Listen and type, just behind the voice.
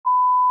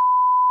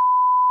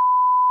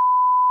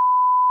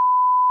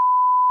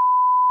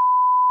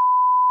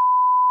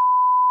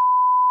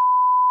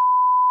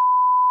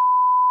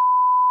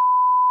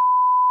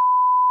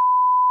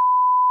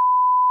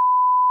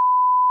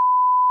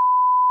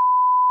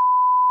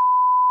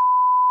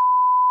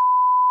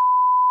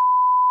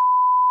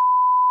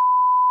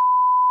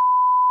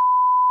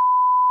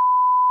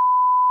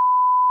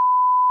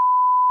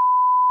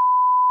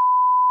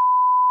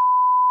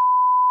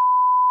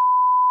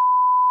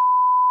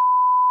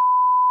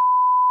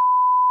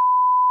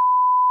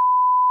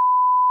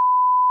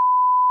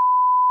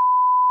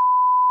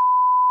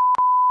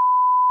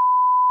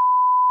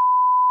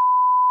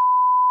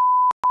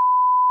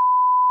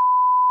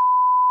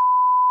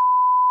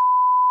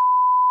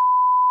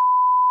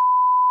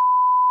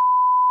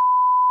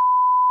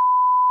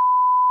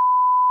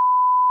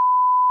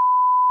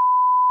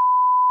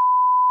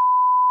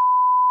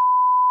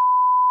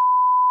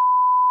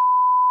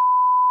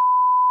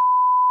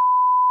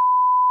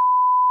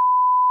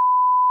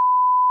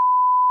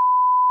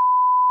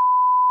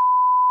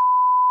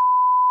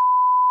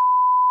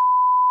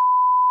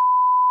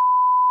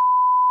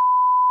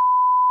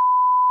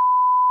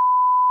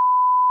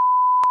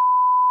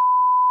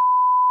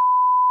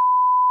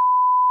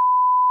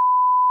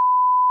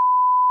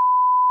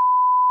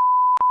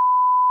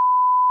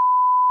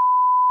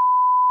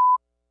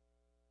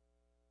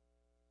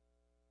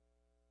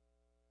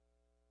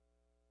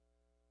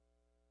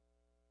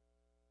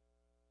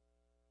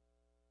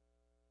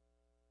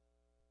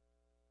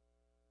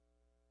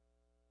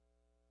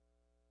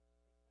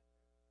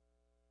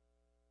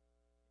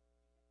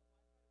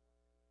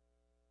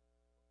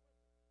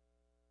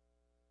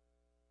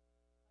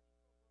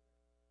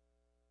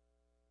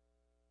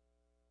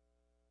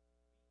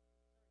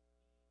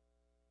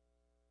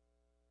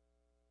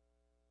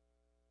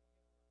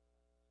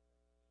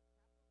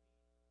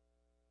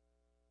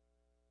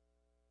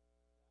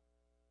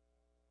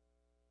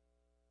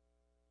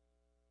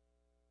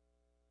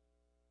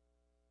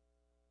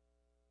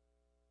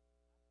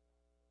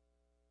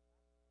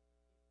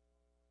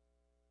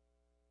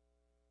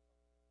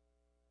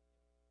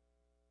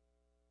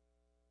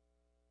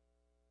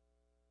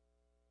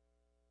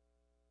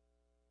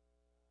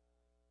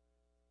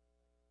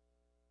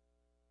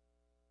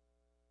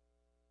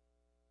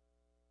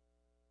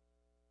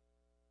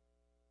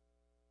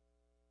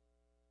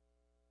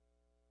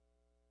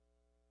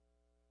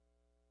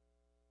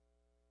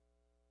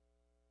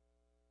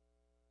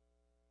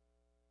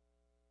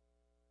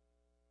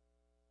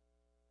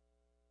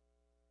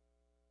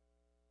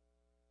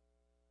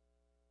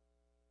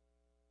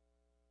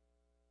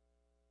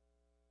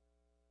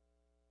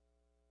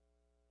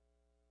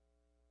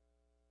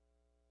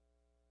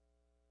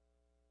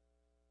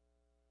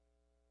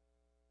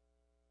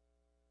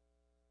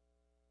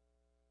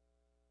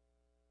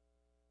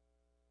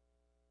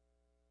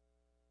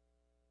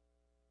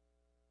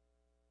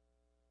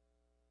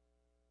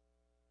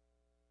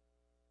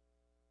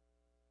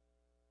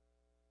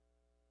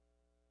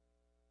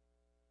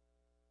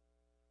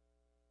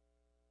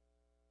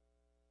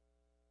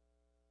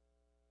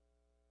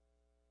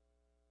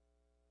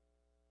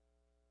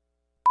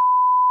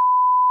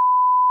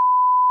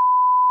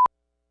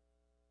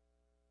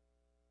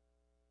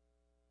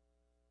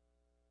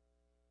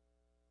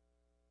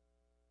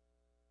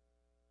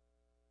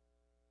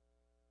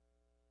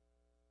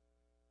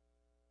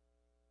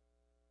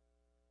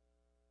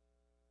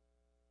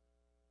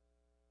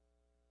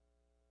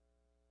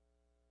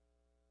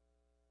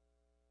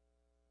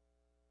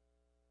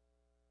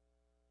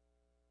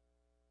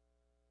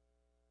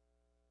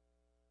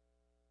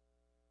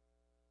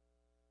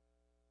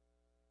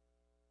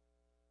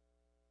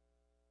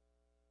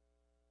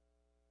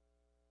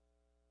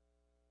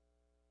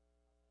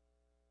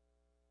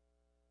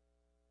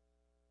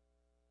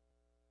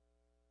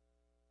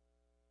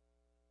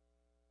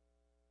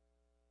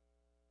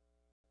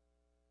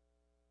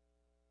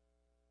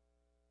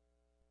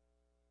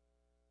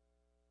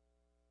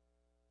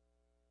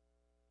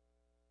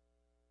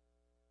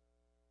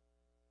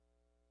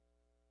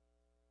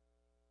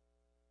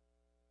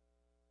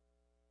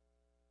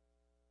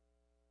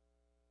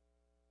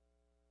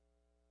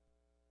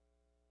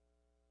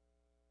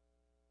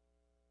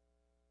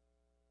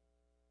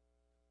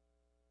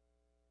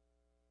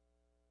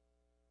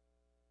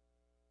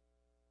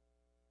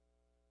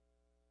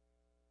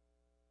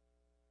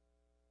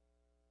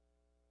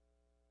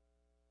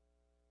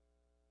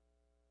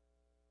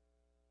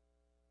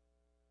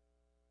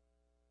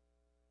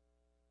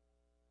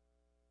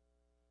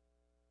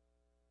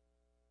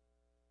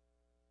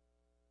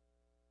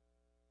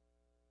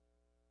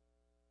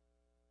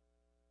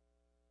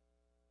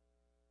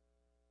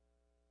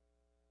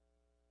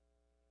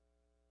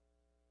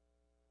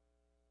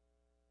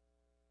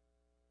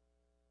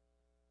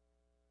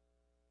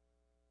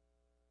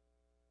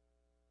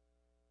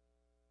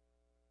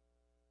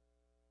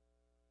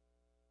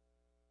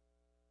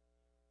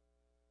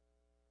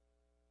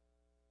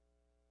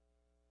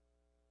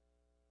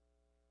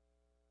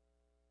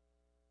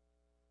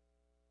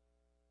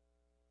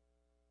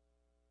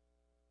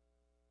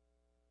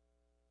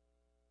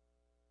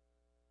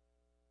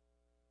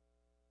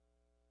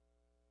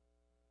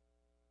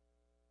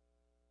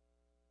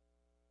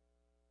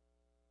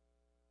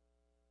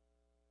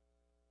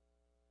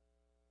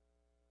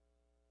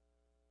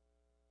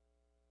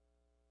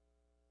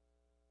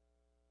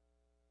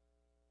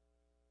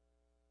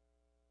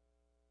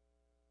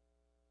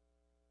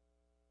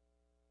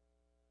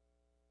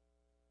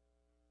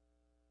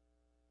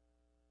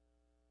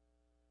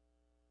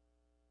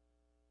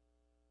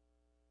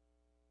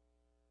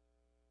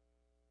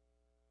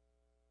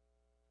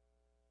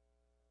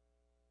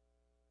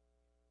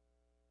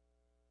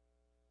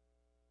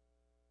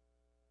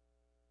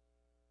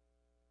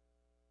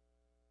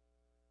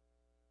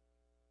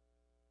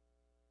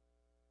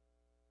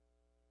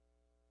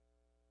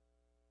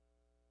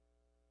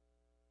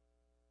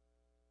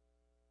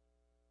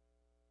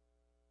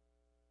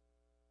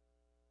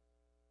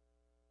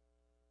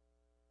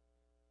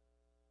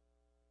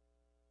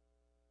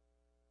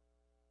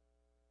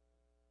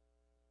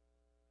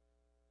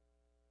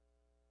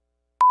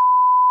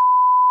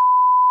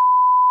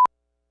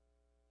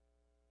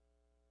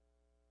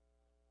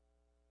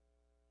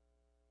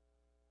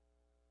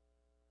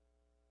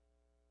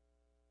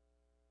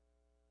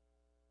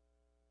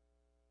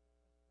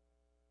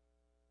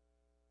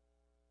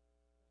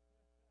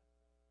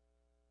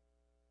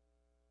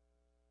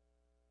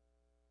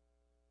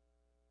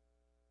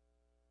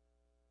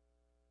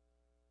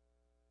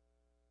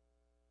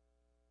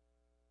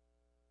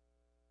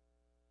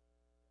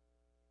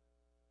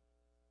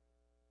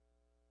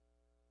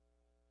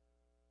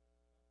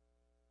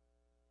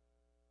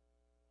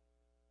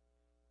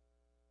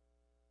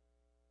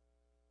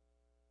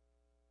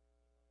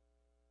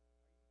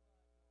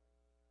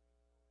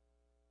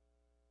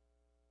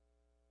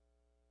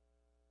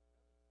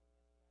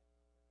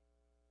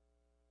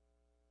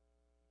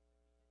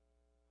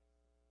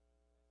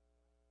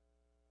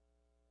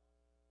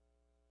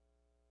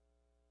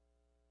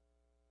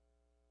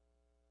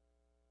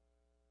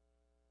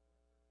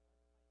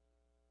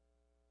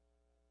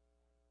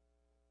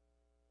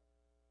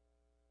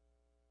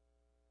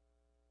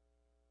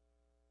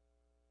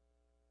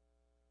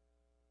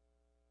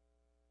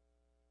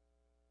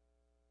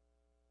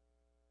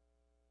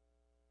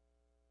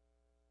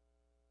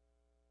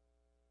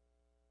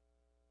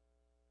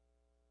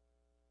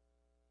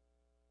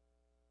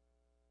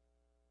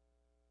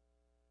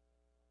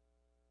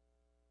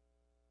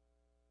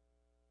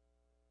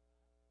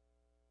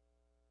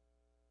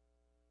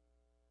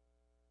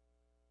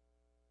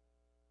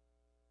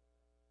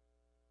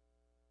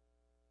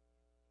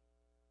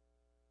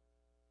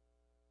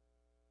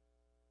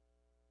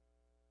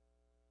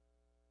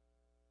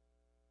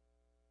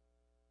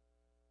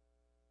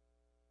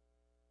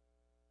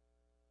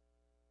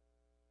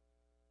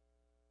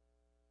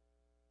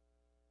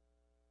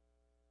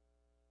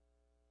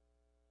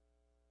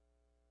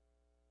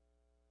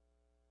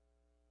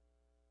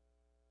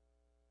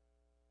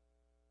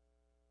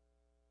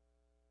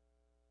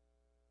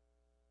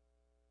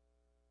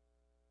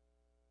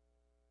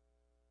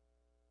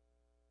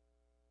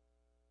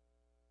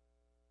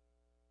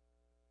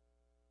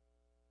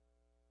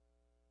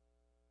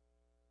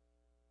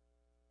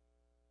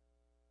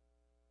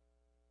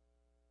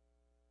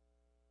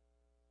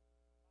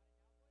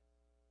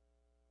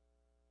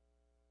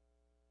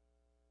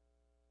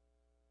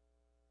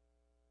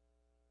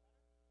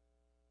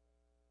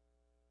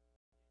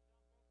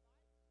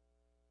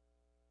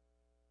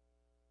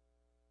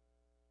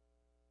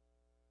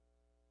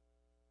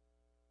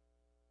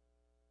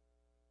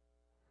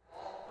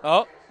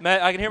Oh,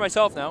 Matt, I can hear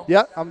myself now.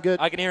 Yeah, I'm good.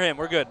 I can hear him.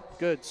 We're good.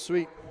 Good,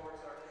 sweet.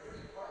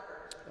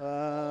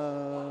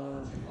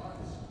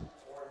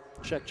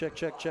 Check, check,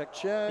 check, check,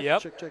 check.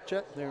 Yep. Check, check,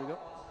 check. There we go.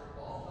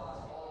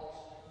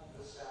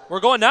 We're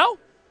going now?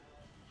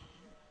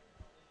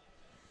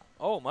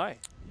 Oh, my.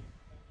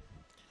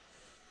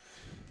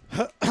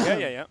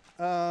 Yeah.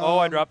 Oh,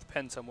 I dropped the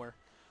pen somewhere.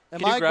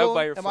 Can you grab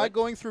by your foot? Am I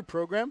going through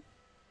program?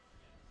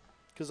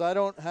 Because I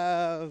don't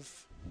have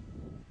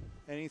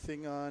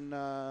anything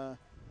on.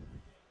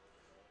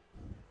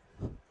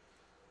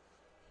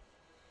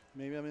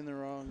 Maybe I'm in the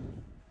wrong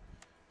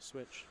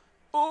switch.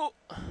 Oh.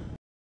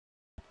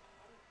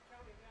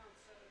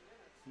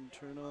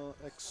 Internal,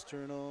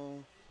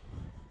 external.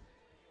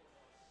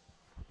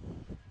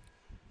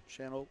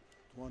 Channel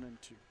 1 and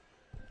 2.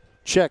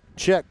 Check,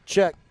 check,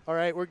 check. All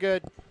right, we're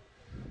good.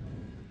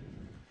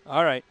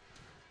 All right.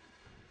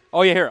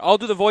 Oh, yeah, here. I'll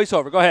do the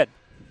voiceover. Go ahead.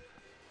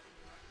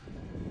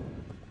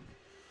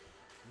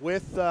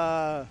 With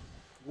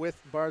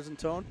bars and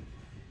tone?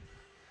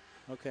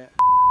 Okay.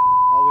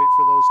 I'll wait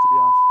for those to be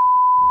off.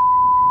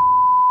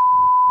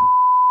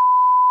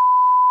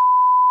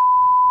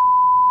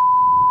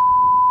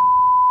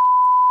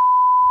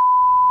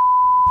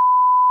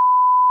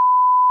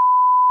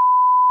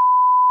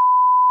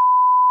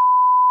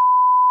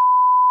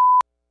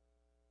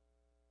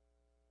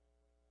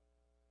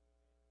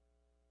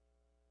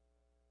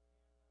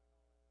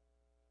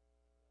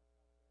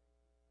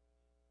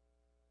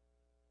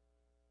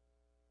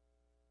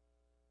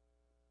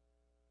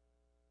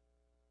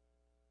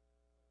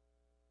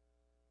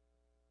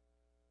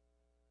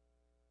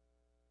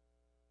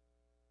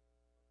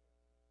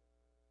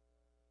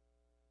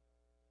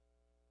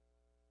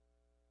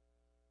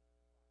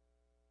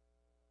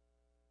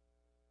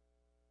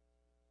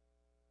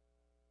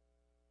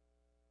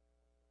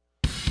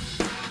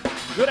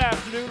 Good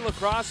afternoon,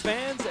 lacrosse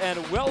fans,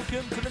 and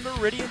welcome to the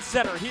Meridian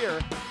Center here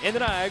in the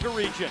Niagara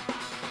region.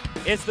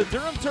 It's the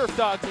Durham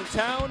Turfdogs in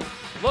town,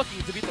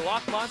 looking to beat the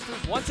Lock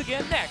Monsters once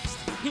again next,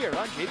 here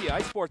on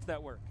JBI Sports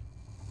Network.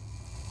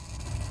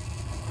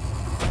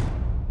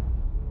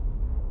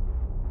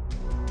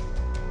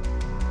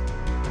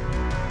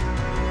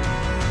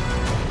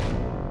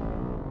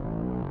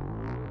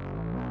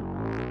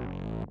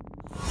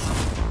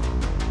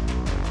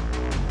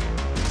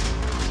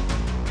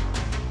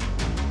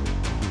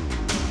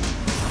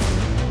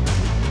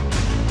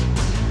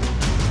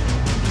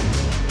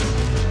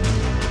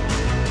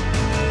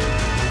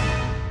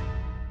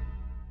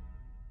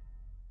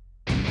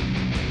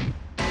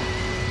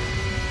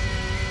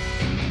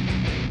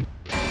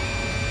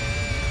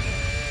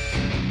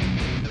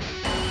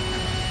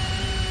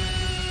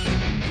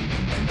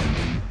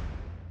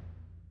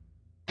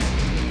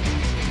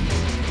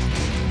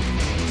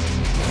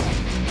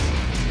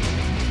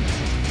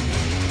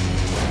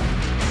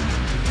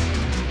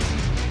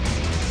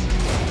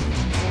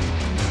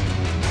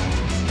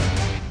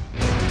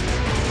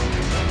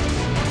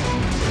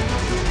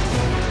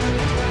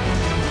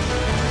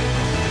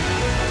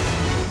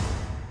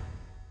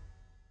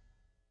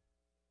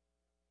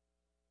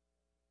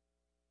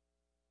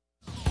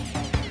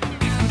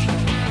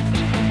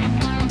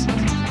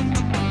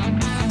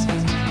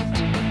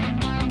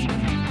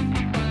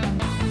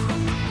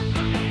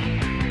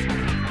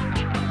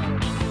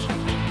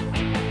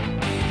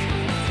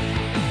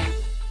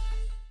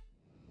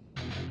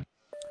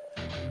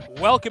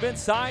 Welcome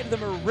inside the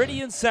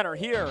Meridian Center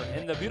here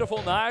in the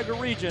beautiful Niagara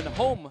region,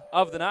 home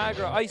of the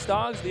Niagara Ice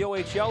Dogs, the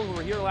OHL, who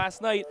were here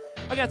last night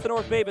against the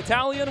North Bay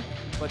Battalion.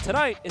 But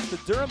tonight, it's the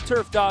Durham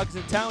Turfdogs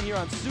in town here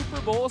on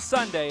Super Bowl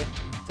Sunday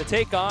to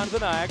take on the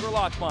Niagara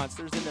Lock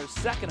Monsters in their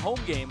second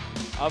home game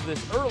of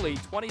this early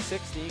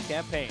 2016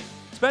 campaign.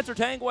 Spencer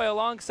Tangway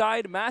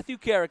alongside Matthew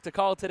Carrick to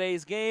call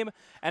today's game,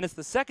 and it's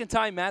the second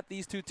time, Matt,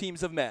 these two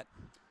teams have met.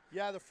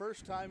 Yeah, the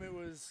first time it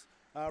was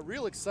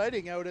real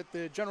exciting out at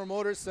the General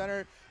Motors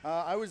Center.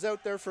 I was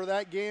out there for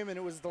that game, and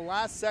it was the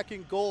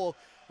last-second goal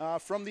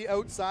from the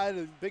outside,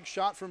 a big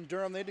shot from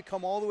Durham. They had to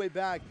come all the way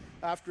back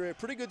after a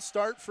pretty good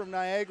start from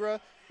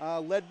Niagara,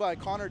 led by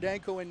Connor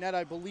Danko in net,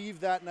 I believe,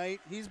 that night.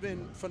 He's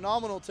been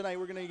phenomenal tonight.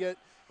 We're going to get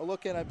a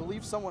look at, I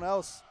believe, someone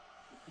else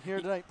here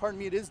tonight. Pardon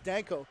me, it is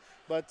Danko.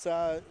 But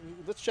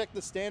let's check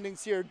the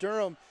standings here.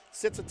 Durham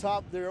sits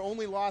atop. Their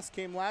only loss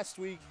came last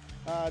week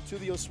to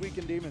the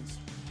Oswegan Demons.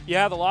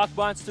 Yeah, the Lock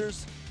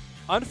Monsters,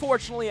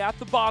 unfortunately at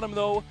the bottom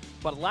though,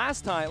 but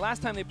last time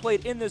they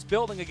played in this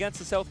building against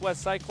the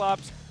Southwest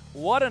Cyclops,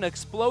 what an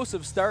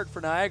explosive start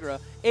for Niagara.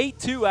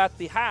 8-2 at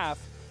the half,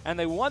 and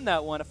they won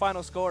that one, a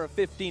final score of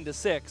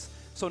 15-6.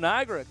 So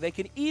Niagara, they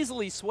can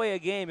easily sway a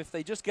game if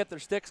they just get their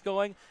sticks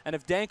going, and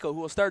if Danko,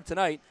 who will start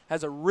tonight,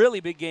 has a really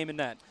big game in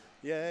net.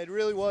 Yeah, it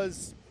really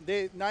was.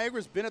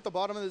 Niagara's been at the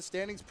bottom of the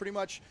standings pretty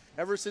much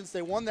ever since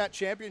they won that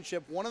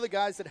championship. One of the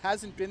guys that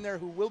hasn't been there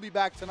who will be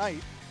back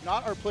tonight,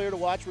 not our player to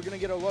watch. We're going to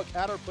get a look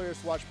at our players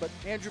to watch, but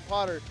Andrew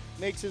Potter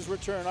makes his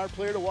return. Our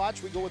player to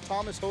watch, we go with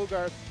Thomas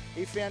Hogarth,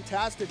 a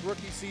fantastic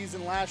rookie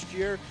season last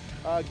year.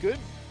 Good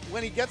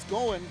when he gets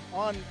going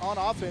on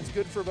offense,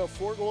 good for about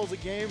 4 goals a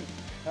game.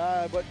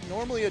 but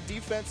normally a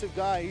defensive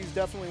guy. He's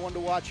definitely one to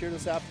watch here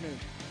this afternoon.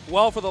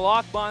 Well, for the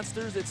Lock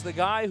Monsters, it's the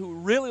guy who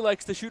really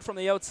likes to shoot from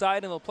the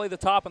outside, and he'll play the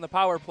top on the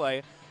power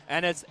play,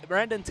 and it's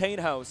Brendan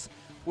Tainhouse.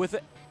 With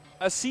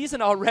a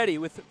season already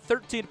with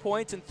 13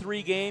 points in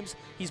 3 games,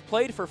 he's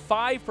played for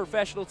 5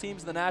 professional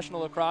teams in the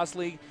National Lacrosse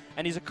League,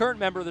 and he's a current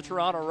member of the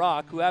Toronto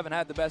Rock, who haven't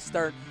had the best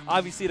start,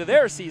 obviously, to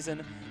their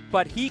season,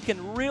 but he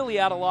can really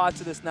add a lot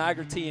to this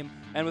Niagara team.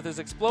 And with his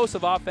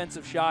explosive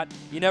offensive shot,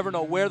 you never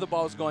know where the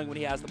ball is going when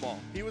he has the ball.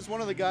 He was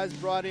one of the guys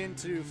brought in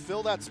to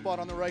fill that spot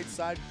on the right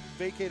side,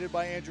 vacated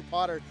by Andrew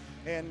Potter,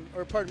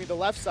 the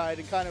left side,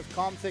 and kind of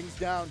calm things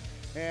down.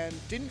 And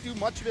didn't do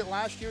much of it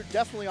last year.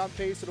 Definitely on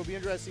pace. It'll be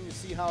interesting to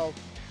see how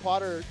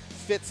Potter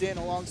fits in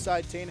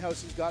alongside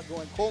Tainhouse, who's got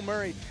going. Cole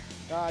Murray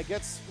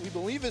gets, we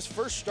believe, his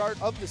first start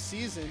of the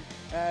season,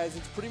 as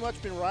it's pretty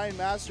much been Ryan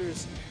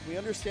Masters. We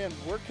understand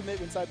work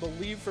commitments, I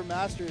believe, for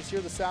Masters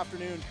here this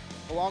afternoon,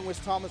 along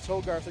with Thomas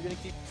Hogarth. They're going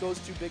to keep those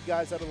 2 big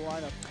guys out of the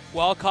lineup.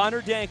 Well,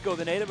 Connor Danko,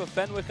 the native of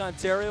Fenwick,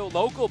 Ontario,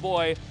 local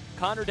boy,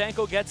 Connor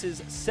Danko gets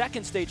his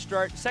second straight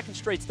start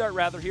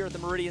here at the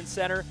Meridian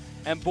Center,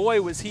 and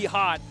boy was he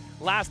hot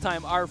last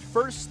time. Our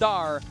first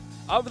star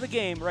of the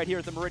game right here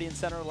at the Meridian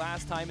Center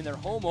last time in their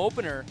home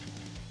opener.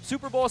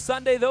 Super Bowl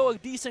Sunday, though, a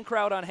decent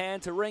crowd on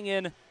hand to ring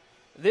in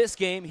this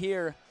game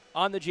here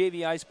on the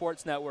JVI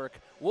Sports Network.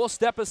 We'll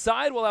step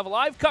aside. We'll have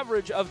live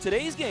coverage of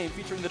today's game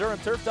featuring the Durham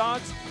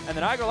Turfdogs and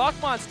the Niagara Lock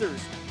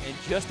Monsters in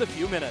just a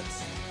few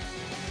minutes.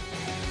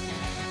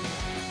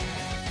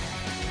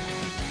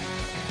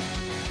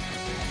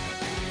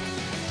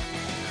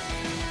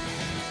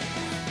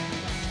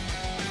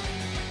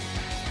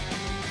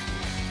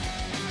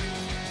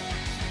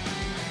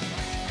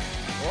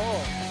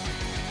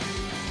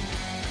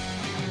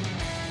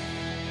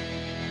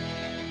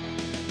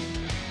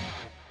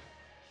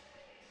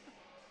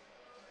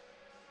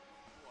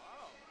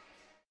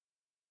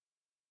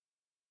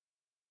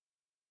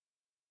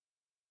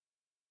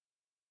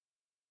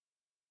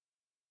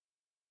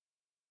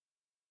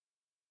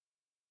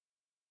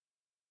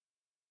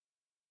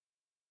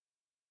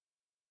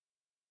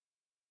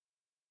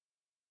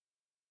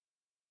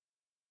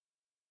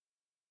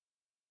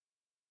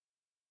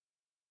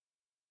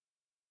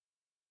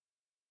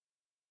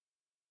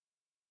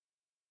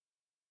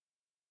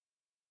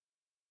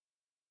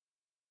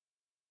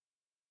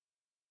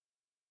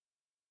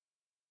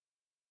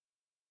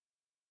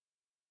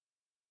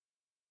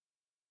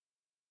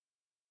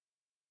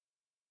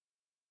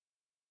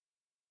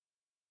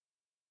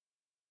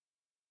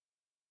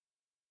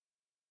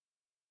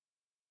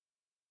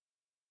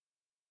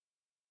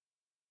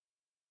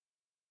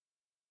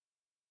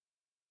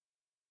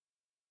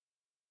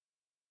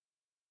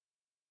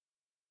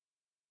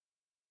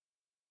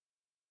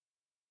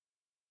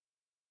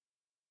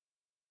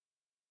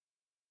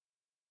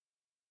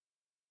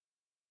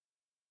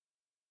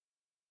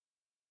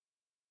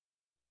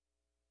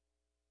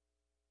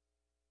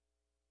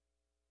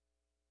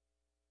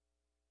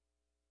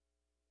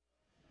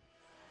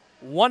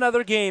 One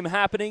other game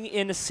happening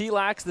in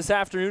CLax this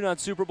afternoon on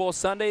Super Bowl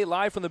Sunday,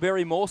 live from the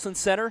Barry Molson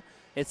Center.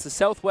 It's the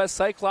Southwest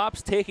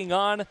Cyclops taking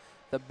on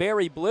the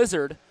Barry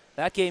Blizzard.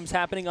 That game's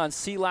happening on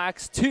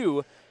CLax 2.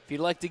 If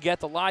you'd like to get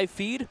the live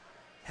feed,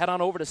 head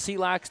on over to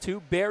CLax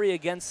 2, Barry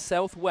against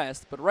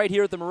Southwest. But right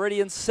here at the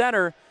Meridian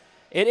Center,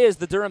 it is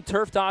the Durham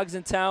Turfdogs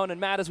in town. And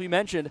Matt, as we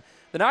mentioned,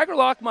 the Niagara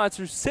Lock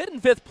Monsters sit in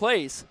 5th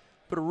place,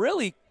 but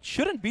really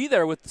shouldn't be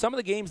there with some of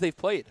the games they've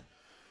played.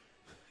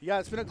 Yeah,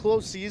 it's been a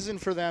close season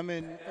for them,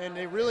 and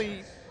they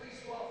really,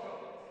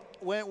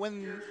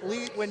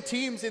 when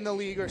teams in the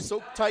league are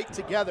so tight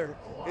together,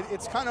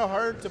 it's kind of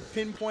hard to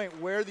pinpoint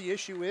where the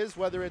issue is,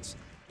 whether it's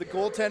the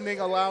goaltending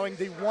allowing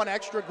the 1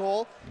 extra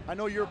goal. I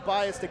know you're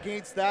biased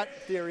against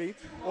that theory,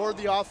 or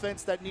the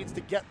offense that needs to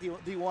get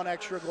the 1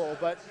 extra goal.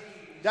 But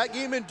that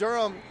game in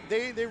Durham,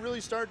 they really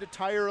started to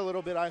tire a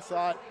little bit, I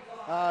thought,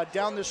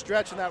 down the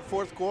stretch in that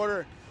 4th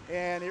quarter,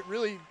 and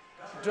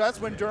that's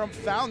when Durham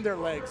found their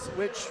legs,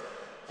 which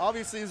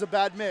obviously is a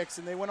bad mix,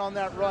 and they went on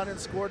that run and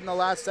scored in the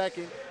last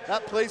second.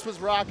 That place was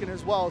rocking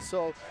as well.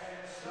 So,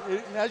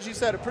 as you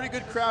said, a pretty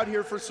good crowd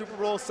here for Super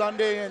Bowl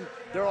Sunday, and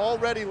they're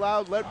already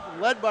loud,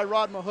 led by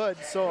Rod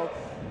Mahood. So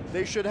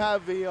they should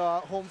have a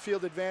home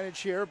field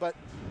advantage here, but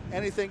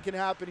anything can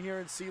happen here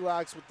in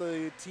CLax with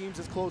the teams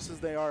as close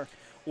as they are.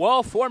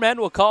 Well, 4 men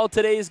will call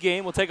today's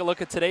game. We'll take a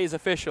look at today's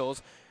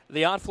officials.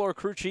 The on-floor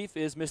crew chief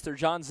is Mr.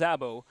 John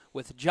Zabo,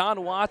 with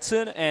John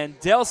Watson and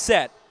Del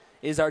Set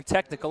is our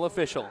technical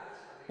official.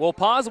 We'll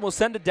pause and we'll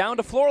send it down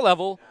to floor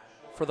level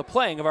for the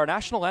playing of our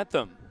national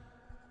anthem.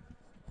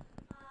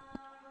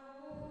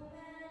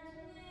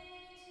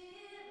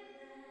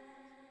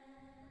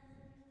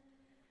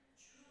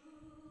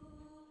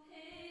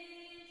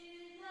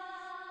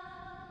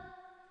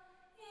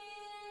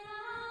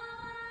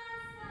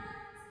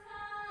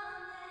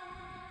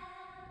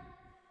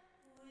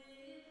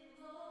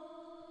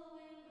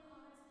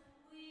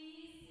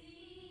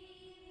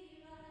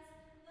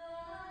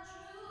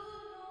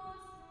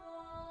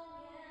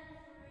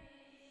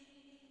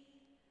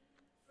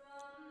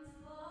 From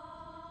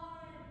far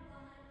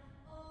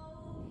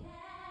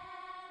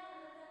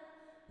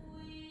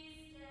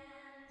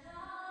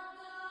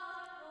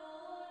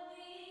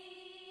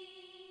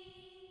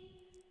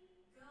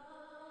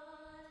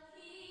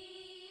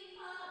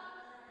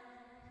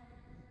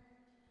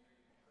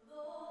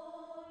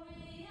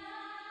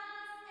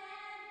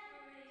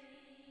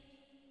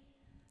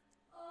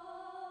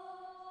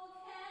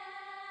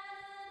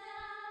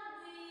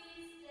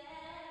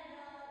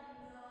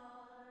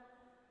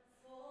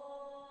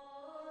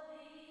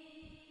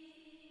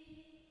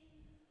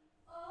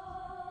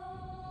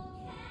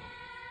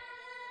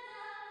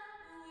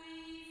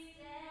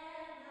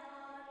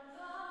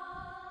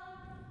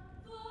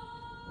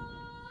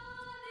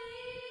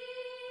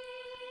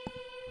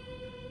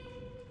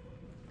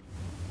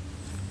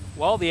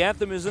Well, the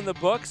anthem is in the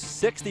books.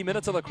 60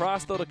 minutes of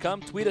lacrosse though to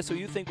come. Tweet us who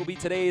you think will be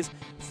today's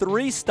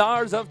 3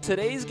 stars of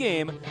today's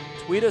game.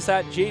 Tweet us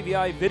at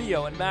JVI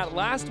Video. And Matt,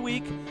 last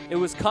week it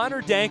was Connor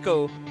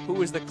Danko who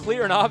was the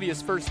clear and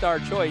obvious first star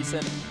choice.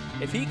 And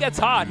if he gets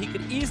hot, he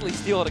could easily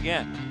steal it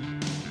again.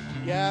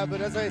 Yeah,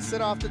 but as I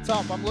said off the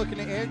top, I'm looking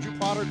at Andrew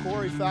Potter,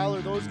 Corey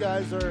Fowler. Those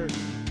guys are,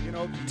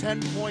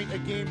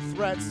 10-point-a-game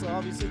threats. So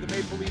obviously the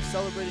Maple Leafs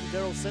celebrating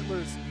Daryl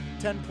Sittler's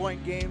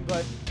 10-point game,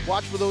 but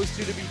watch for those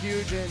two to be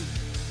huge. And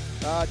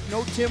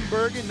no Tim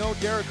Bergen, no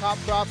Derek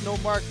Hopcroft, no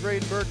Mark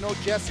Bradenberg, no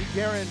Jesse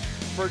Guerin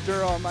for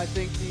Durham. I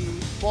think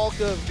the bulk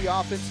of the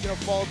offense is going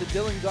to fall to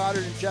Dylan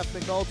Goddard and Jeff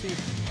McNulty,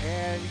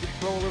 and you can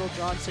throw a little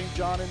John St.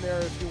 John in there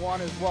if you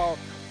want as well.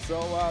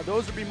 So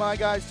those would be my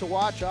guys to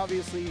watch.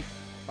 Obviously,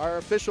 our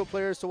official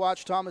players to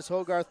watch: Thomas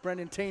Hogarth,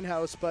 Brendan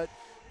Tainhouse. But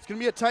it's going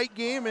to be a tight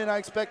game, and I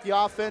expect the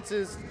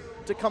offenses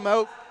to come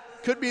out.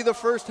 Could be the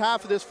first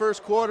half of this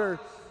first quarter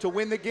to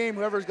win the game,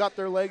 whoever's got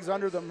their legs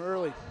under them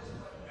early.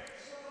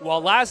 Well,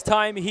 last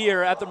time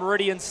here at the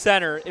Meridian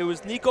Center, it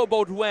was Nico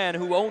Baudouin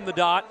who owned the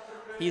dot.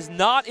 He's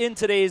not in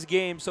today's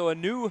game, so a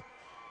new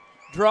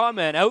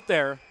drawman out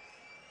there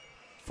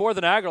for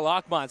the Niagara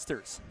Lock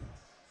Monsters.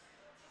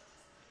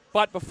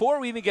 But before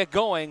we even get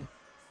going,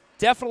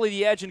 definitely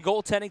the edge in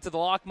goaltending to the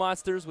Lock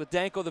Monsters with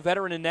Danko, the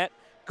veteran, in net.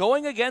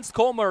 Going against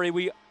Cole Murray,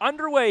 we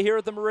underway here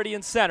at the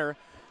Meridian Center.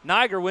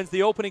 Niagara wins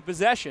the opening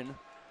possession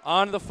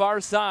on the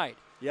far side.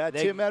 Yeah,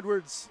 Tim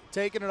Edwards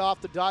taking it off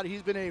the dot.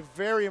 He's been a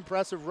very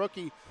impressive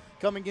rookie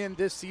coming in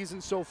this season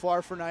so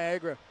far for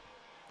Niagara.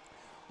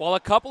 Well, a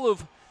couple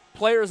of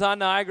players on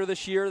Niagara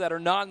this year that are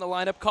not in the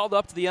lineup called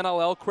up to the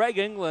NLL. Craig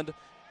England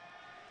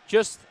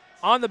just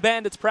on the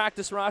Bandits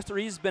practice roster.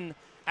 He's been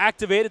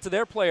activated to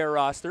their player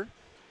roster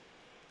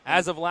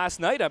as of last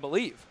night, I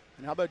believe.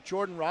 And how about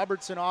Jordan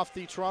Robertson off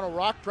the Toronto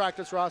Rock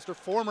practice roster,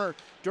 former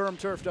Durham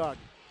Turf Dog.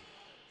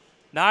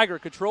 Niagara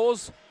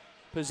controls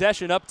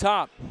possession up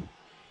top.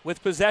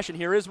 With possession,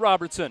 here is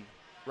Robertson.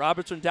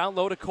 Robertson down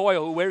low to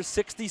Coyle, who wears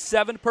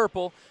 67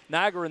 purple.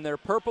 Niagara in their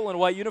purple and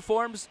white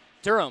uniforms.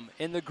 Durham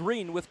in the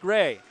green with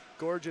gray.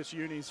 Gorgeous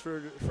unis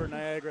for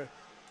Niagara.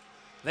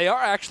 They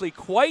are actually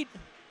quite,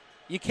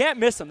 you can't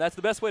miss them. That's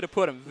the best way to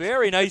put them.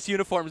 Very nice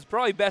uniforms,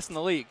 probably best in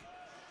the league.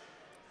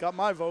 Got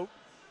my vote.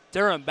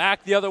 Durham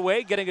back the other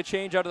way, getting a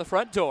change out of the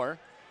front door.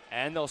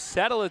 And they'll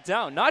settle it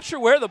down. Not sure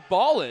where the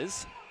ball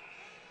is,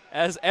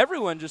 as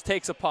everyone just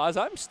takes a pause.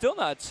 I'm still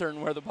not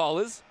certain where the ball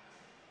is.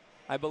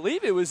 I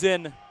believe it was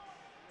in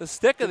the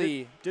stick of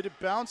the... Did it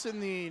bounce in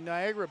the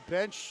Niagara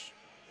bench?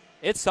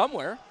 It's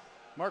somewhere.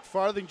 Mark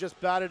Farthing just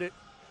batted it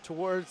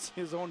towards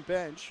his own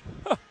bench.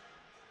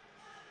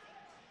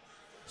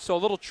 So a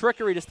little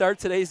trickery to start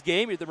today's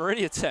game at the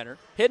Meridian Center.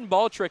 Hidden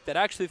ball trick that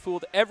actually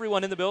fooled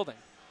everyone in the building.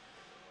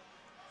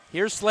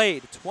 Here's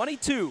Slade,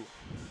 22.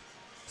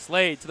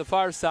 Slade to the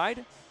far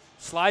side.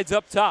 Slides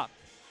up top.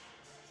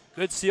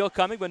 Good seal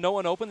coming, but no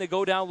one open. They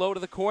go down low to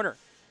the corner.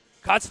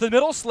 Cuts the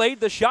middle, Slade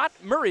the shot.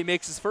 Murray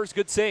makes his first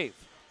good save.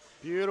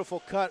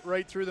 Beautiful cut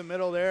right through the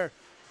middle there.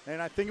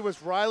 And I think it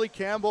was Riley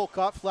Campbell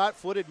caught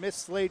flat-footed,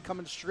 missed Slade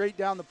coming straight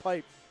down the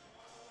pipe.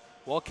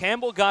 Well,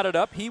 Campbell got it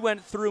up. He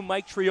went through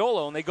Mike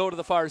Triolo, and they go to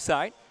the far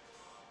side.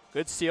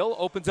 Good seal,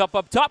 opens up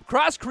top.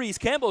 Cross crease,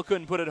 Campbell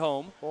couldn't put it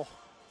home. Oh,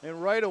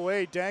 and right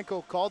away,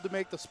 Danko called to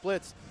make the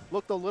splits.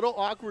 Looked a little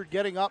awkward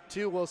getting up,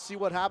 too. We'll see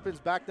what happens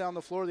back down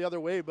the floor the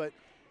other way, but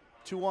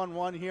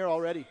 2-on-1 here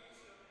already.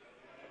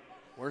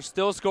 We're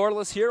still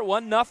scoreless here.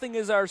 1-0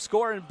 is our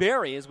score in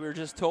Barrie, as we were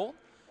just told.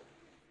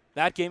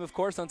 That game, of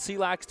course, on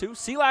CLax 2.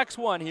 CLax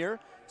 1 here.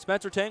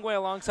 Spencer Tangway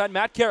alongside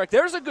Matt Carrick.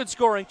 There's a good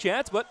scoring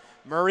chance, but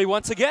Murray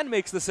once again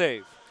makes the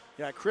save.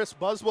 Yeah, Chris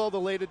Buswell,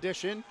 the late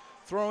addition,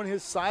 throwing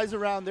his size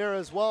around there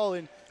as well.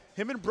 And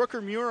him and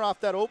Brooker Muir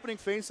off that opening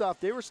faceoff,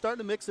 they were starting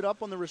to mix it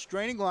up on the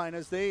restraining line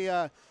as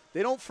they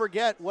don't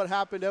forget what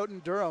happened out in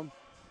Durham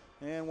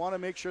and want to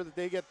make sure that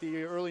they get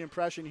the early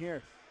impression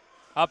here.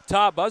 Up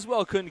top,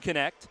 Buswell couldn't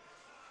connect.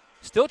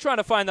 Still trying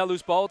to find that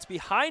loose ball. It's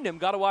behind him.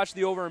 Got to watch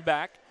the over and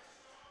back.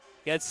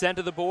 Gets sent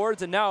to the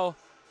boards, and now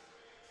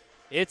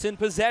it's in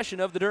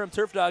possession of the Durham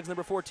Turf Dogs,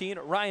 number 14,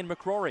 Ryan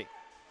McCrory.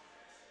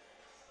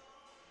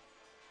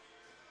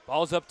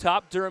 Ball's up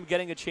top. Durham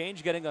getting a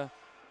change, getting a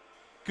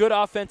good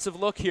offensive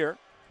look here.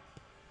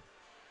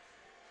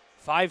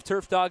 5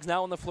 Turf Dogs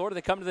now on the floor.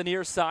 They come to the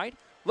near side.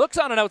 Looks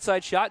on an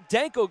outside shot.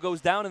 Danko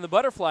goes down in the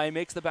butterfly and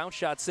makes the bounce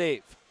shot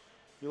save.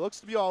 He looks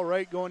to be all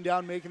right going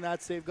down, making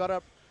that save. Got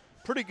up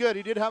pretty good.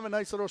 He did have a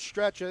nice little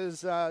stretch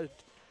as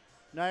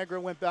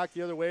Niagara went back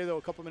the other way, though,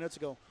 a couple minutes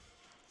ago.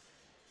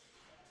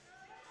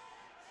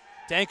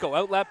 Danko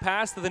outlap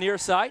pass to the near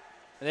side.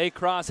 They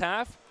cross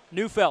half.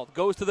 Neufeld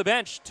goes to the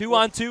bench.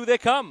 2-on-2 they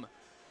come.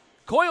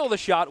 Coyle the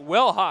shot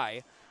well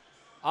high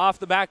off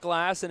the back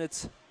glass, and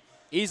it's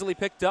easily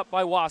picked up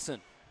by Wasson.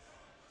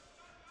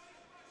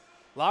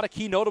 A lot of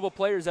key notable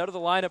players out of the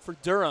lineup for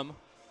Durham,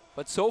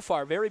 but so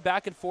far very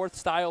back and forth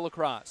style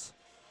lacrosse.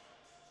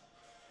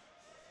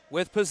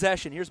 With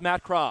possession, here's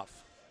Matt Croft.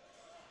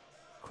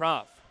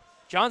 Croft.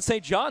 John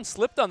St. John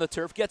slipped on the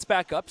turf, gets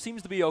back up,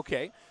 seems to be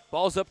okay.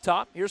 Ball's up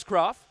top. Here's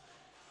Croft.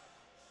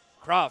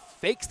 Croft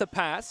fakes the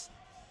pass.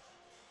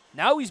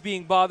 Now he's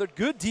being bothered.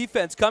 Good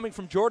defense coming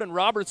from Jordan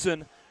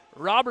Robertson.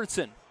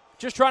 Robertson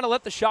just trying to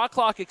let the shot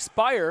clock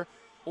expire.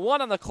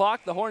 1 on the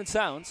clock, the horn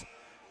sounds.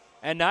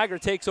 And Niagara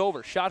takes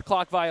over. Shot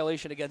clock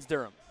violation against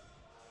Durham.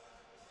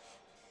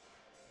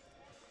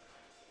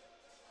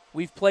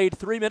 We've played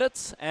 3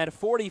 minutes and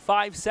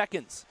 45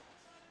 seconds.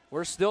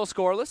 We're still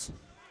scoreless.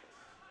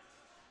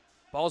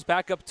 Ball's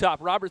back up top.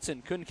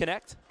 Robertson couldn't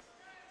connect.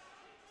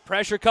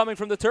 Pressure coming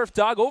from the Turf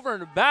Dog over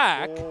and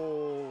back.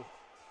 Oh,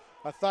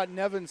 I thought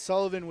Nevin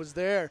Sullivan was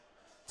there.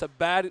 It's a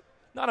bad,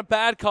 not a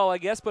bad call, I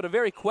guess, but a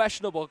very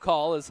questionable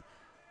call, as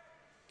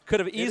could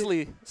have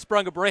easily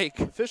sprung a break.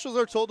 Officials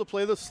are told to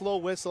play the slow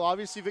whistle.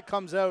 Obviously, if it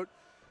comes out,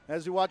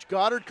 as we watch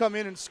Goddard come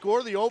in and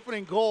score the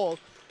opening goal.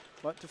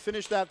 But to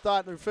finish that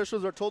thought, the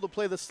officials are told to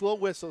play the slow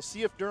whistle,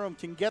 see if Durham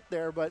can get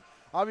there. But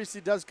obviously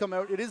it does come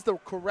out. It is the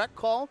correct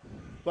call,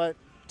 but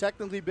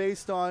technically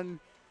based on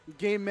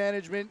game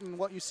management and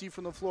what you see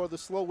from the floor, the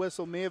slow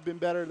whistle may have been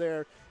better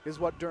there, is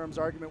what Durham's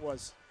argument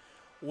was.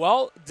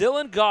 Well,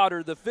 Dylan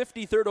Goddard, the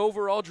 53rd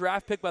overall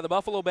draft pick by the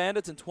Buffalo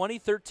Bandits in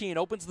 2013,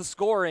 opens the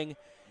scoring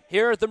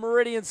here at the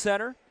Meridian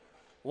Center.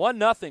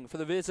 1-0 for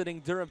the visiting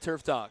Durham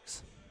Turf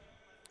Dogs.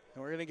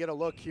 And we're going to get a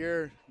look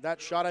here.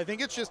 That shot, I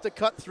think it's just a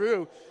cut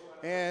through.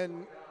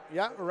 And,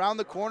 yeah, around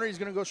the corner, he's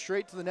going to go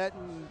straight to the net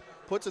and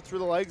puts it through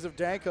the legs of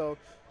Danko.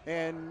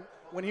 And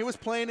when he was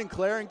playing in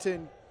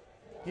Clarington,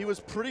 he was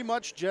pretty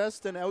much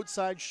just an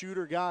outside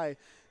shooter guy.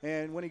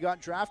 And when he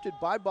got drafted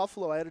by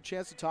Buffalo, I had a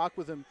chance to talk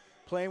with him,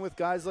 playing with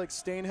guys like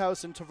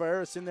Stainhouse and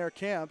Tavares in their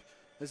camp,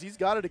 as he's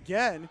got it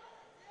again.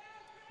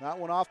 That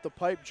one off the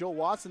pipe. Joe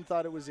Watson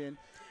thought it was in.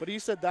 But he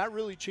said that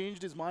really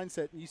changed his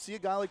mindset. And you see a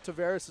guy like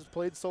Tavares has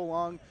played so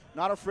long,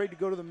 not afraid to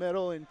go to the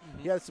middle, and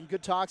he had some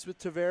good talks with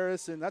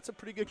Tavares, and that's a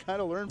pretty good guy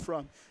to learn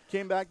from.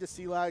 Came back to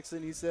CLax,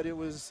 and he said it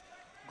was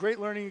a great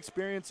learning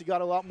experience. He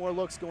got a lot more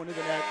looks going to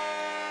the net.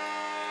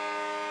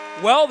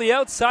 Well, the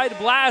outside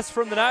blast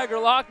from the Niagara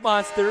Lock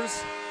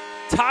Monsters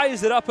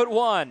ties it up at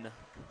 1.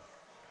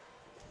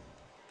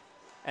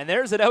 And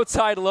there's an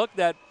outside look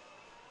that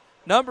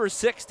number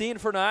 16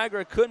 for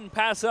Niagara couldn't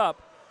pass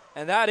up,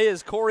 and that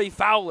is Corey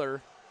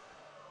Fowler.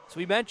 As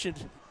we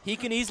mentioned, he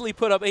can easily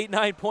put up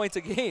 8-9 points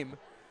a game.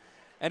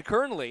 And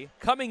currently,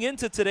 coming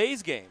into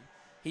today's game,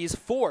 he's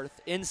 4th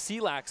in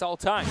CLax all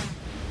time.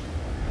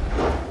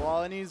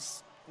 Well, and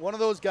he's one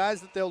of those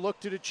guys that they'll look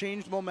to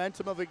change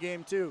momentum of a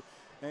game too.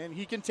 And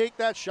he can take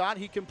that shot,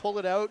 he can pull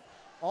it out,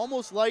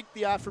 almost like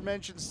the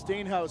aforementioned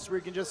Stainhouse, where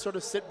he can just sort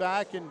of sit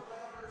back and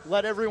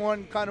let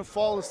everyone kind of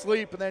fall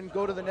asleep and then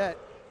go to the net.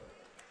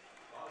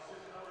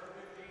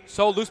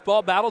 So loose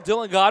ball battle,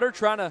 Dylan Goddard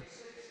trying to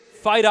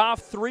fight off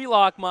 3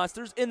 Lock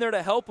Monsters. In there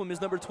to help him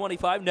is number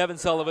 25, Nevin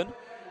Sullivan.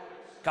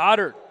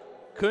 Goddard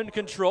couldn't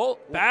control,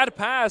 bad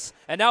pass,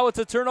 and now it's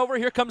a turnover.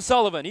 Here comes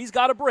Sullivan. He's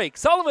got a break.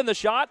 Sullivan the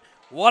shot.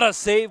 What a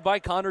save by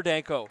Connor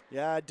Danko.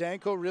 Yeah,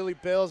 Danko really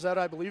bails out.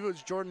 I believe it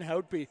was Jordan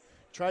Houtby.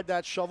 Tried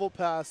that shovel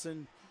pass,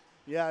 and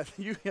yeah, I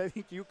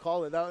think you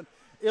call it that one.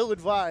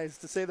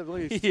 Ill-advised, to say the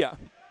least. Yeah,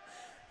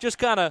 just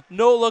kind of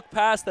no-look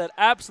pass that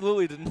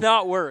absolutely did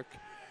not work.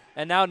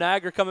 And now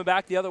Niagara coming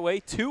back the other way,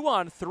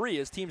 2-on-3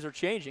 as teams are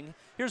changing.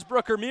 Here's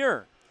Brooker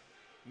Muir.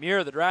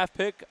 Muir, the draft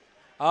pick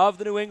of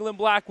the New England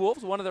Black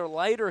Wolves, one of their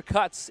lighter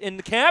cuts in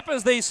the camp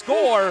as they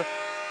score.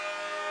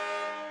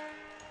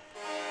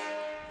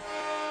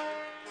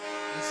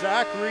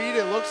 Zach Reed,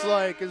 it looks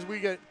like, as we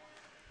get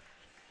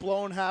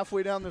blown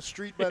halfway down the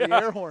street by the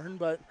air horn,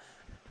 but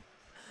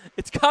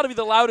it's got to be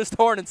the loudest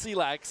horn in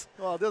CLax.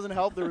 Well, it doesn't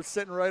help they were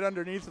sitting right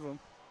underneath of him.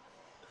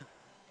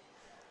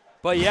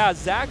 But yeah,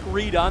 Zach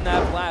Reed on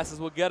that blast as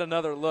we'll get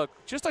another look.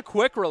 Just a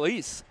quick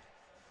release.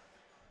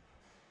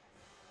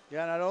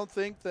 Yeah, and I don't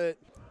think that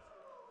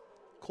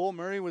Cole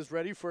Murray was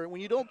ready for it.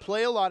 When you don't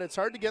play a lot, it's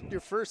hard to get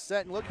your first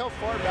set. And look how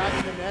far back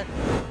in the net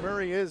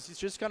Murray is. He's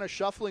just kind of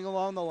shuffling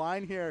along the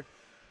line here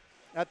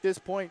at this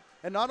point.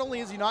 And not only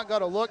has he not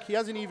got a look, he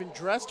hasn't even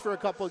dressed for a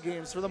couple of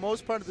games. For the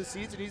most part of the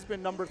season, he's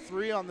been number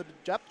 3 on the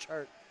depth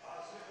chart.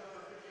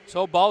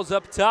 So ball's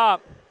up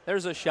top.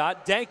 There's a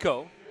shot.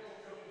 Danko,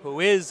 who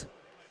is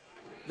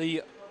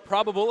the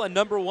probable and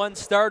number 1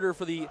 starter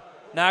for the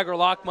Niagara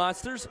Lock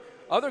Monsters.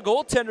 Other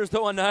goaltenders,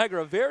 though, on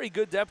Niagara, very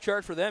good depth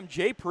chart for them.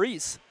 Jay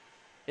Priest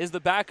is the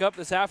backup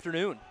this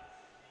afternoon.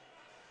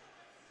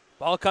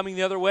 Ball coming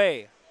the other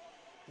way.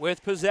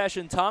 With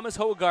possession, Thomas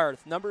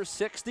Hogarth, number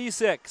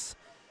 66.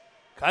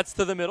 Cuts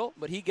to the middle,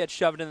 but he gets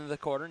shoved into the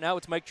corner. Now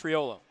it's Mike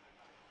Triolo.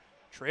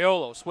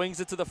 Triolo swings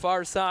it to the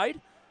far side.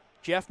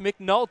 Jeff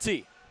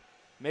McNulty.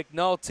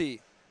 McNulty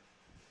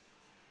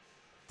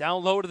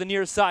down low to the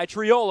near side.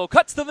 Triolo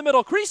cuts to the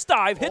middle. Crease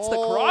dive, hits the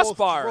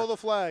crossbar. Throw the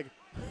flag.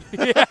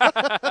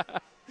 Yeah.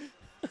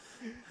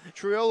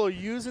 Triolo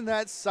using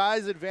that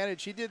size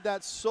advantage. He did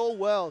that so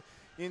well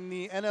in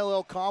the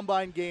NLL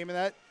Combine game, and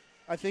that,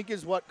 I think,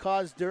 is what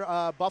caused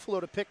Buffalo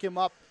to pick him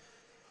up.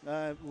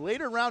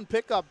 Later round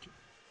pickup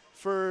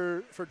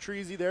for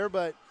Treasy there,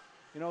 but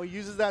you know, he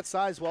uses that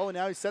size well, and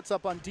now he sets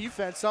up on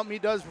defense, something he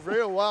does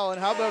very well.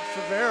 And how about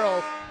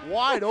Favero?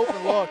 Wide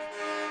open look.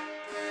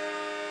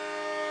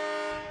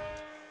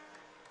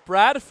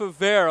 Brad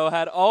Favero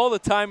had all the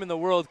time in the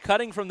world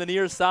cutting from the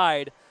near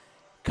side,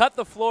 cut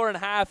the floor in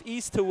half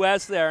east to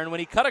west there, and when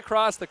he cut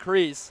across the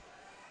crease,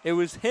 it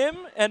was him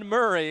and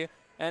Murray,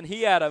 and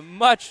he had a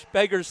much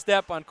bigger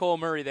step on Cole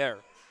Murray there.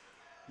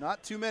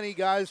 Not too many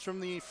guys from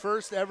the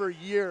first ever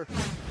year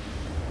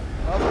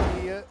of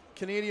the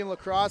Canadian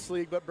Lacrosse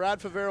League, but Brad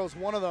Favero is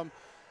one of them.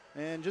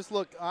 And just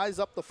look, eyes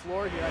up the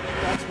floor here. I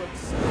think that's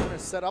what's going to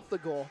set up the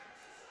goal.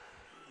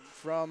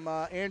 From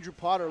Andrew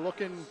Potter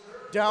looking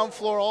down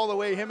floor all the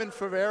way. Him and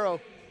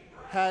Favero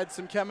had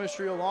some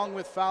chemistry along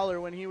with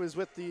Fowler when he was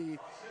with the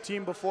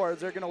team before.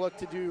 They're going to look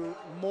to do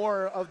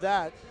more of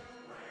that.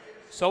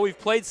 So we've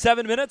played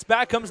 7 minutes.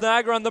 Back comes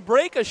Niagara on the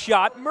break. A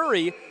shot.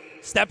 Murray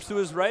steps to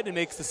his right and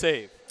makes the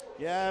save.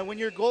 Yeah, when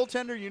you're a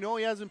goaltender, you know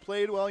he hasn't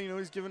played well. You know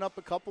he's given up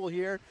a couple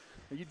here.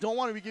 You don't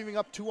want to be giving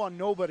up 2 on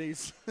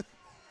nobodies.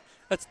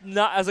 That's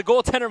not, as a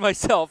goaltender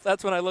myself,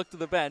 that's when I look to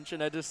the bench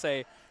and I just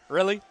say,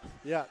 really?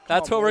 Yeah.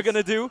 That's what we're going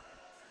to do?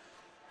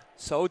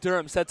 So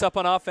Durham sets up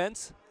on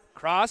offense.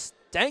 Cross.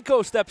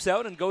 Danko steps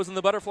out and goes in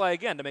the butterfly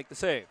again to make the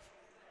save.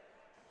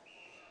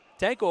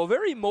 Danko, a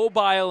very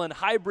mobile and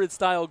hybrid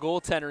style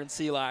goaltender in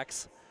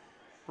CLax.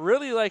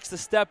 Really likes to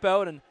step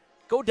out and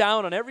go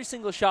down on every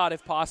single shot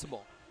if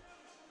possible.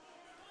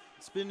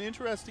 It's been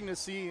interesting to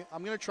see.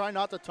 I'm going to try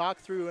not to talk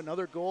through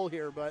another goal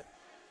here, but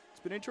it's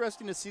been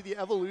interesting to see the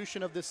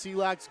evolution of the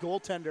CLax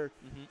goaltender.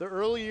 The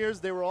early years,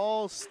 they were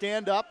all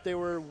stand up. They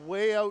were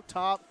way out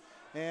top,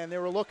 and they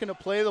were looking to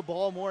play the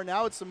ball more.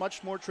 Now it's a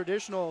much more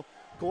traditional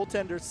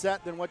goaltender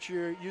set than what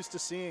you're used to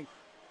seeing.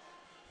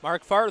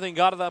 Mark Farthing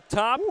got it up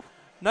top. Woo.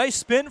 Nice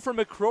spin from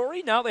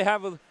McCrory. Now they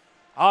have an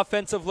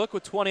offensive look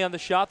with 20 on the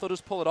shot. They'll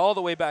just pull it all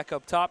the way back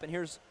up top, and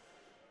here's,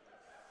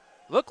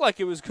 looked like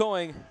it was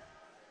going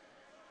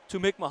to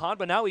Mick Mahan,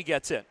 but now he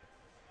gets it.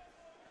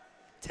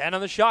 10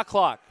 on the shot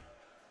clock.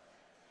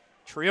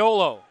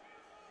 Triolo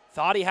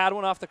thought he had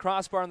one off the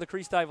crossbar on the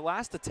crease dive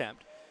last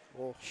attempt.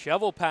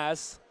 Shovel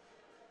pass,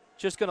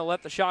 just going to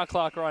let the shot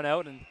clock run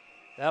out, and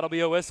that'll be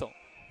a whistle.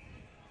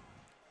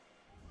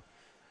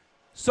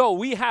 So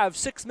we have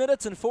 6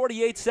 minutes and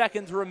 48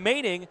 seconds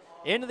remaining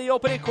into the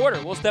opening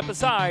quarter. We'll step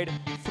aside.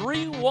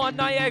 3-1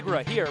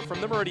 Niagara here from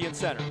the Meridian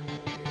Center.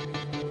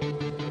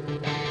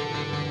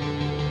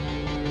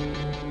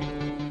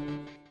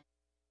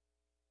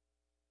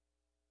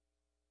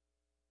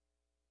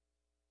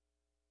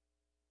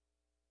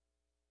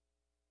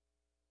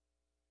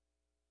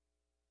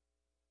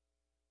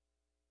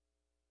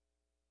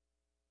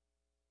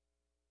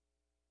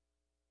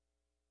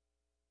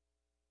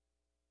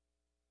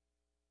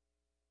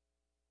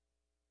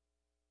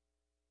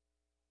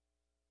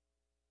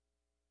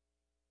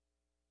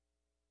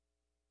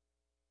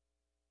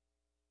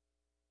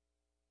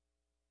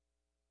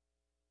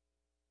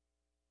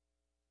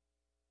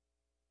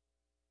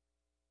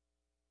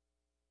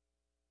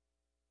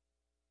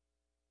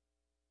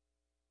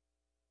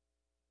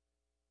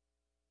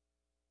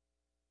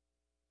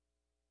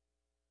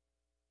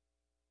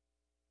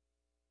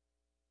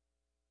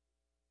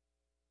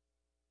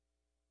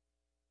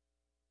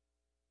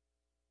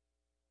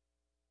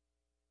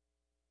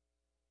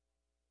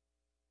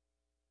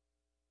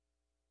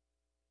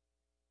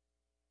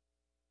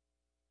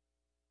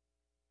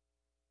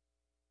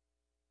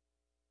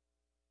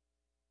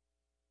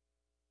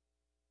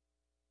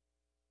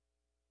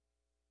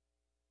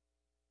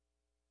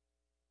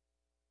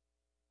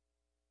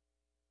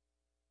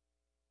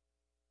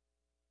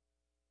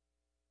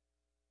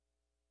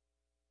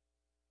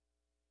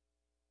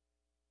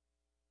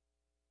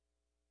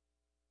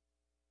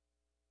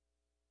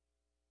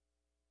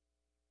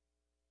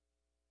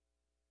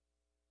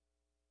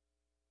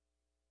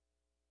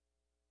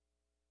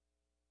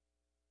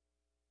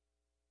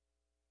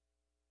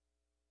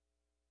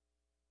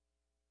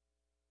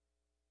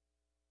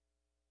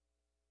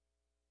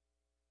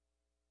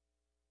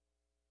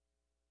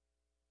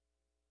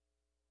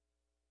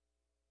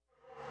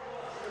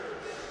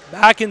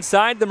 Back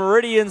inside the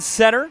Meridian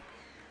Center.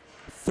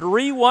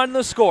 3-1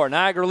 the score.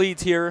 Niagara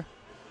leads here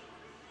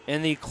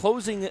in the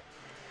closing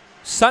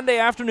Sunday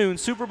afternoon,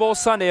 Super Bowl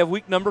Sunday of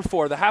week number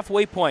 4, the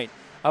halfway point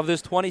of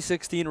this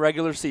 2016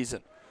 regular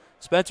season.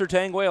 Spencer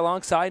Tangway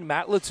alongside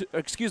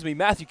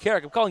Matthew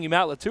Carrick. I'm calling you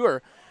Matt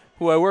Latour,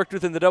 who I worked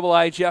with in the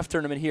IIHF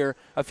tournament here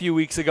a few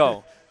weeks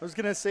ago. I was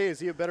going to say, is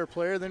he a better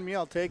player than me?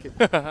 I'll take it.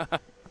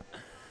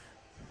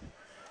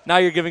 Now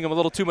you're giving him a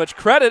little too much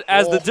credit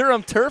as the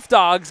Durham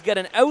Turfdogs get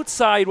an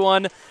outside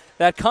one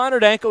that Connor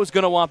Danko is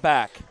going to want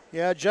back.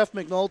 Yeah, Jeff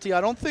McNulty, I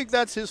don't think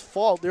that's his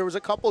fault. There was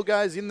a couple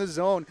guys in the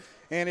zone,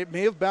 and it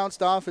may have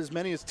bounced off as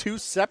many as 2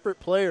 separate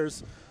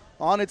players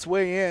on its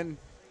way in,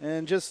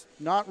 and just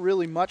not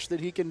really much that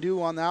he can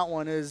do on that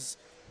one. As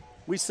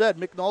we said,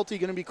 McNulty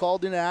going to be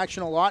called into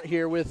action a lot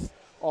here with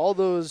all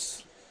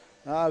those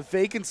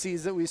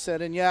vacancies that we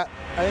said. And, yeah,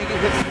 I think it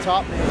hits the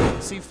top man. You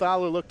can see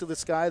Fowler look to the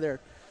sky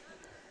there.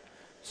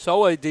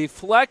 So a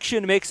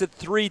deflection makes it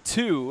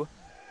 3-2.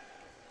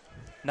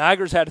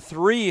 Niagara's had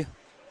 3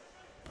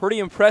 pretty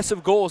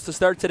impressive goals to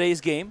start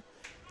today's game.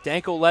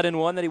 Danko let in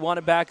one that he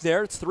wanted back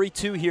there. It's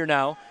 3-2 here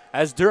now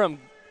as Durham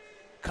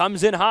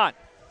comes in hot.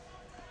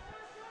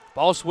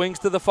 Ball swings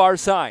to the far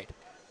side.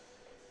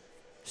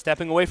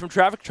 Stepping away from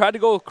traffic, tried to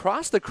go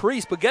across the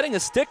crease, but getting a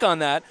stick on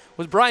that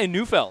was Brian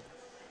Neufeld.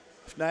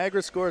 If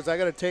Niagara scores, I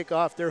got to take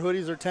off. Their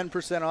hoodies are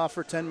 10% off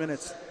for 10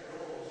 minutes.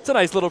 It's a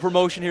nice little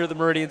promotion here at the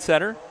Meridian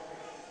Center.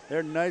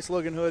 They're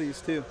nice-looking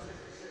hoodies, too.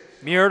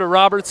 Muir to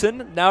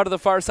Robertson, now to the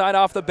far side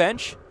off the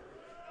bench.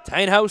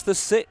 Tinehouse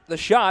the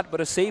shot, but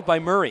a save by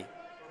Murray.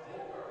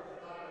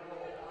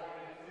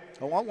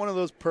 I want one of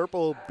those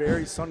purple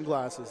berry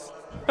sunglasses.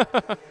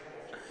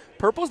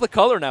 Purple's the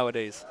color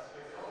nowadays.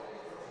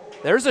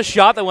 There's a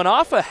shot that went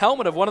off a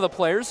helmet of one of the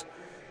players.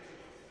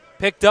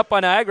 Picked up by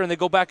Niagara, and they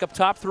go back up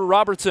top through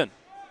Robertson.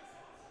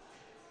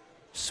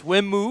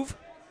 Swim move.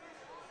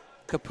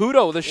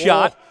 Caputo, the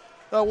shot.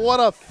 What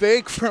a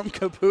fake from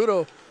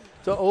Caputo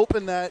to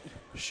open that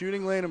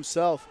shooting lane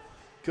himself.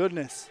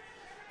 Goodness.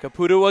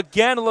 Caputo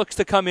again looks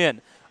to come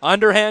in.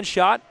 Underhand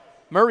shot.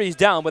 Murray's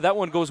down, but that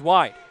one goes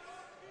wide.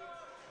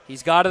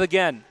 He's got it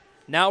again.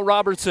 Now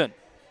Robertson.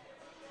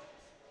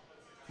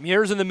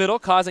 Muir's in the middle,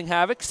 causing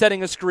havoc,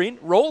 setting a screen,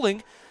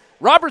 rolling.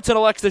 Robertson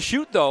elects to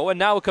shoot, though, and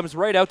now it comes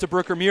right out to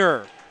Brooker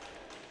Muir.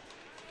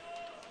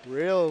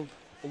 Real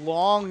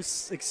long,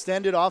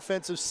 extended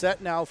offensive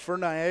set now for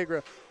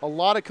Niagara. A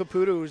lot of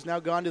Caputo, who's now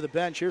gone to the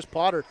bench. Here's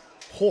Potter.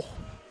 Oh,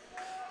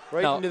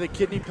 right into the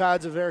kidney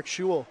pads of Eric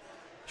Schul.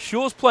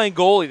 Schul's playing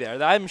goalie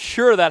there. I'm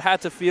sure that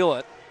had to feel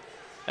it,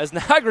 as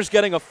Niagara's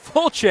getting a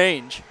full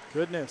change.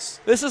 Goodness.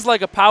 This is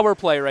like a power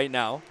play right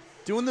now.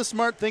 Doing the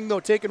smart thing, though,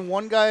 taking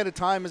one guy at a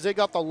time as they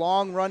got the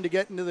long run to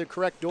get into the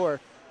correct door.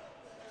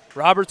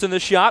 Robertson the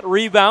shot,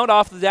 rebound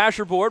off the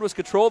dasher board, was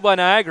controlled by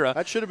Niagara.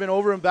 That should have been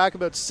over and back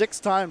about 6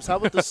 times. How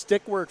about the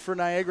stick work for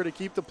Niagara to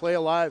keep the play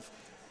alive?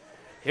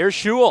 Here's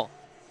Schul.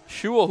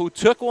 Schul, who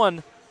took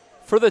one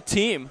for the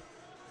team,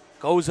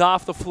 goes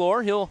off the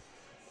floor. He'll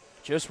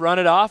just run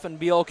it off and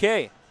be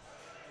okay.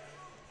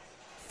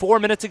 4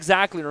 minutes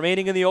exactly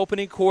remaining in the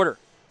opening quarter.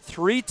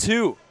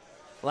 3-2.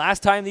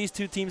 Last time these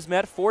two teams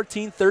met,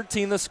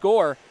 14-13 the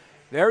score.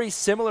 Very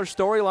similar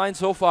storyline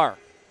so far.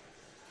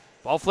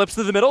 Ball flips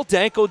to the middle.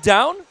 Danko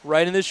down.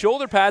 Right in his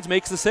shoulder pads,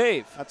 makes the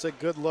save. That's a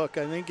good look.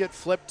 I think it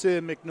flipped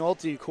to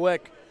McNulty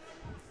quick.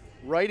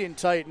 Right in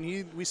tight. And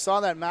we saw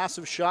that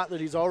massive shot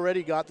that he's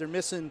already got. They're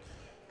missing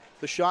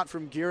the shot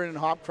from Gearin and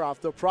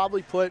Hopcroft. They'll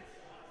probably put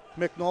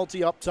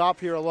McNulty up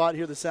top here a lot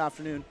here this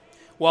afternoon.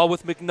 Well,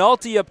 with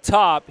McNulty up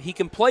top, he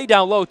can play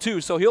down low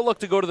too, so he'll look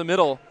to go to the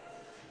middle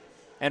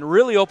and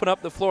really open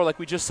up the floor like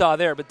we just saw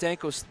there, but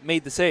Danko's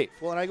made the save.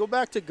 Well, and I go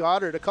back to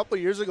Goddard. A couple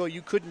of years ago,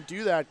 you couldn't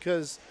do that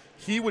because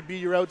he would be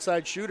your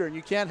outside shooter, and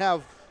you can't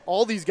have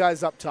all these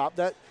guys up top.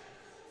 That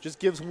just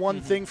gives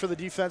one thing for the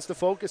defense to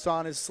focus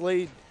on is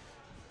Slade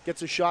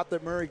gets a shot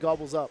that Murray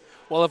gobbles up.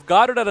 Well, if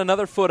Goddard had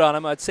another foot on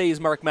him, I'd say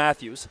he's Mark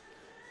Matthews,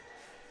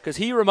 because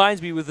he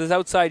reminds me with his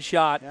outside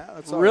shot,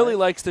 really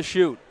likes to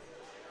shoot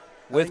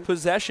with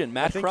possession.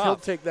 Matt Croft. I think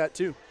he'll take that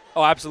too.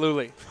 Oh,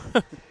 absolutely.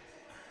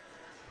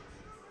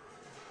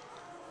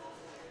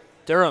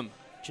 Durham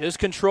just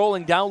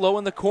controlling down low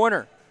in the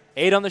corner.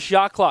 8 on the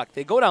shot clock.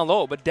 They go down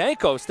low, but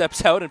Danko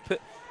steps out and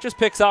just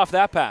picks off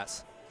that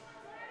pass.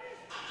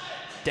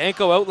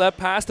 Danko outlet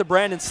pass to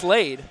Brandon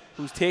Slade,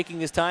 who's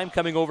taking his time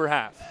coming over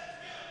half.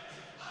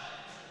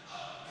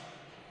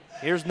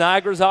 Here's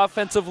Niagara's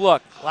offensive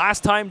look.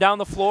 Last time down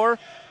the floor,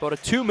 about a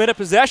 2-minute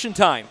possession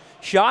time.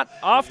 Shot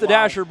off the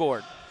dasher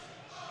board.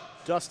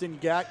 Dustin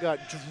Gatt got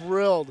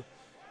drilled,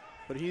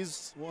 but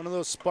he's one of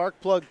those spark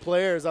plug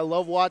players. I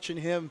love watching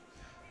him.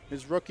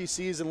 His rookie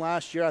season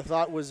last year I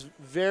thought was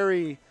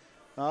very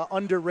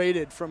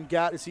underrated from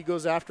Gatt as he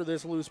goes after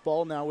this loose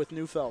ball now with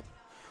Neufeld.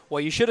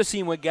 Well, you should have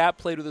seen when Gatt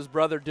played with his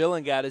brother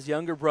Dylan Gatt, his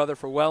younger brother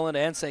for Welland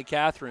and St.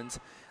 Catharines.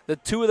 The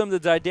two of them,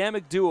 the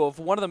dynamic duo, if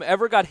one of them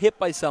ever got hit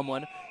by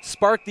someone,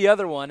 sparked the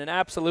other one, and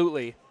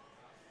absolutely.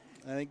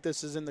 I think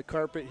this is in the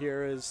carpet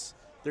here as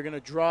they're going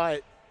to draw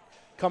it.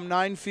 Come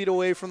 9 feet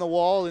away from the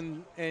wall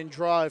and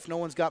draw if no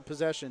one's got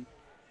possession.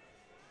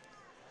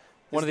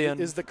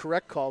 Is the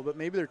correct call, but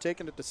maybe they're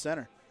taking it to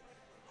center.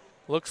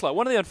 Looks like.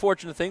 One of the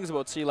unfortunate things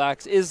about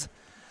CLax is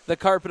the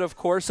carpet, of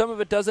course. Some of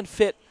it doesn't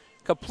fit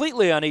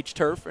completely on each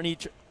turf and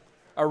each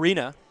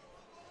arena.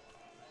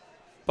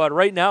 But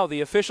right now,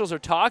 the officials are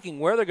talking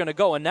where they're going to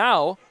go. And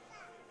now,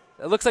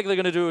 it looks like they're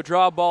going to do a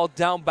draw ball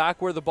down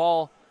back where the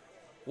ball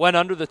went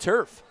under the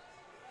turf.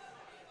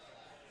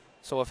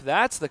 So if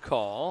that's the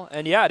call,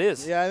 and yeah, it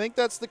is. Yeah, I think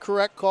that's the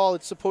correct call.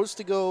 It's supposed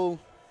to go.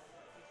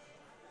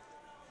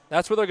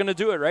 That's where they're going to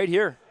do it, right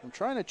here. I'm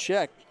trying to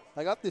check.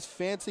 I got this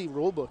fancy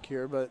rule book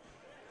here, but.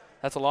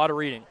 That's a lot of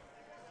reading.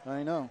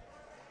 I know.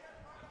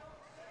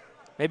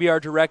 Maybe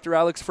our director,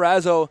 Alex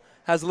Frazzo,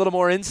 has a little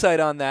more insight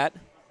on that.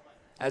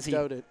 I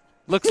doubt it.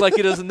 Looks like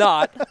he does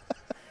not,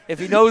 if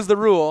he knows the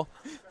rule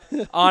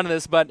on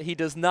this, but he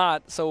does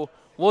not. So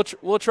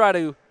we'll try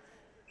to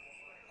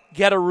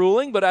get a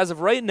ruling, but as of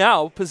right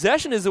now,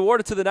 possession is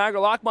awarded to the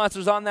Niagara Lock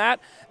Monsters on that.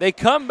 They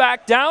come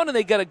back down, and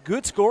they get a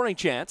good scoring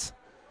chance.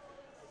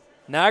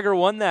 Niagara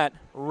won that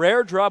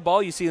rare draw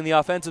ball you see in the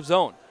offensive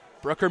zone.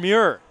 Brooker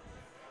Muir.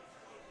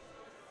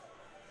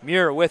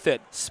 Muir with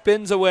it,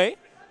 spins away,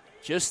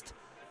 just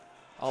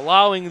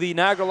allowing the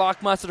Niagara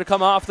Lockmonster to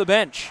come off the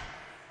bench.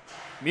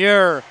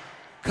 Muir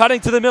cutting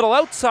to the middle,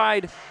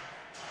 outside,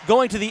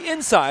 going to the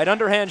inside,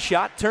 underhand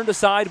shot, turned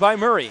aside by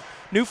Murray.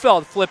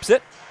 Neufeld flips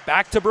it,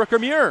 back to Brooker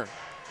Muir.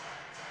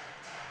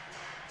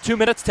 2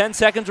 minutes, 10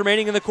 seconds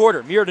remaining in the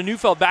quarter. Muir to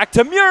Neufeld, back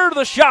to Muir to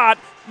the shot.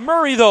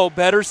 Murray, though,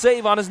 better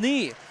save on his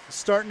knee.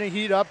 Starting to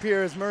heat up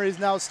here as Murray's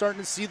now starting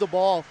to see the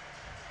ball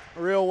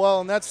real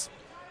well, and that's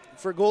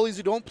for goalies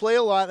who don't play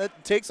a lot,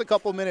 that takes a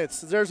couple minutes.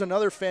 There's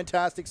another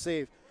fantastic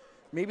save.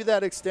 Maybe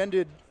that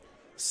extended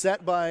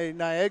set by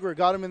Niagara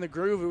got him in the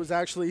groove. It was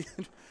actually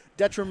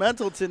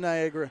detrimental to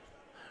Niagara.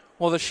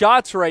 Well, the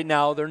shots right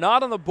now, they're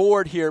not on the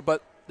board here,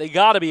 but they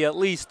got to be at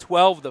least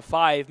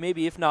 12-5,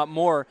 maybe if not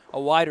more, a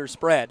wider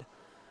spread,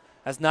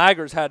 as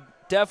Niagara's had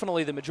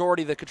definitely the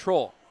majority of the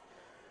control.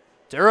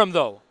 Durham,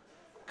 though,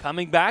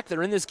 coming back.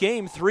 They're in this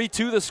game,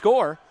 3-2 the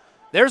score.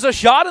 There's a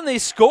shot and they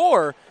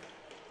score.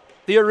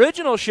 The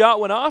original shot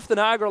went off the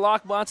Niagara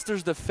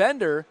Lockmonsters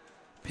defender,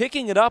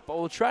 picking it up.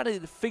 We'll try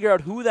to figure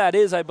out who that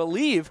is. I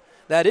believe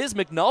that is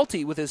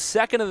McNulty with his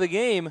second of the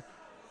game,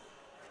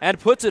 and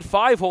puts it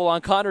 5-hole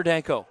on Connor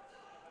Danko.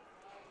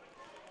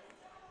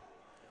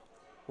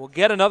 We'll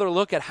get another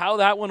look at how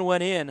that one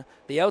went in.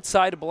 The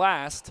outside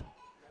blast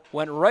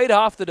went right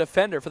off the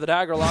defender for the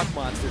Niagara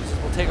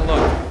Lockmonsters. We'll take a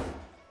look.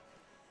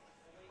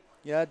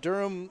 Yeah,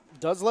 Durham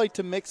does like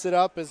to mix it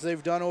up as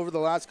they've done over the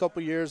last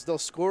couple of years. They'll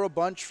score a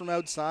bunch from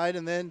outside,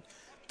 and then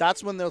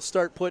that's when they'll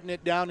start putting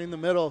it down in the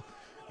middle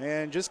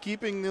and just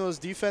keeping those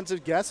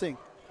defensive guessing.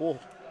 Whoa.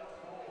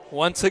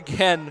 Once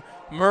again,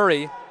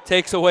 Murray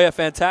takes away a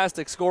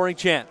fantastic scoring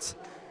chance.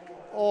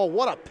 Oh,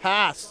 what a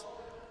pass.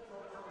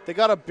 They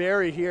got a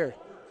bury here.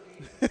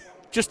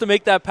 Just to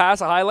make that pass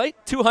a highlight,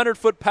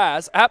 200-foot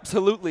pass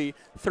absolutely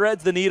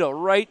threads the needle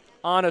right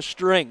on a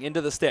string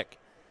into the stick.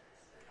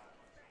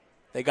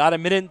 They got a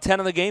minute and 10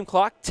 on the game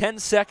clock, 10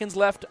 seconds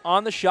left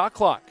on the shot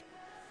clock.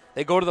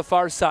 They go to the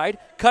far side.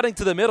 Cutting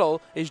to the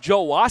middle is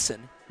Joe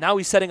Wasson. Now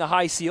he's setting a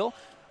high seal.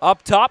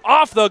 Up top,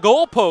 off the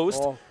goal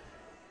post. Oh.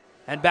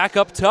 And back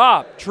up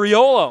top,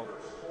 Triolo.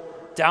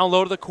 Down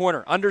low to the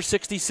corner, under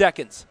 60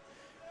 seconds.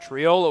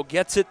 Triolo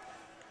gets it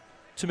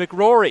to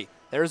McRory.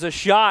 There's a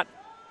shot.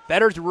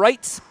 Better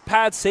right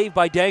pad save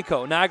by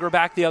Danko. Niagara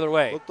back the other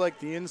way. Looked like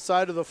the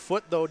inside of the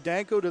foot, though.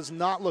 Danko does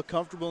not look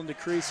comfortable in the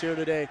crease here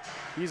today.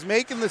 He's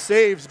making the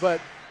saves,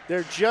 but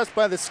they're just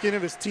by the skin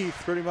of his teeth,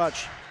 pretty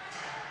much.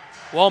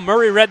 Well,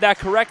 Murray read that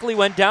correctly,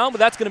 went down, but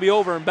that's going to be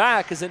over and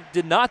back because it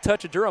did not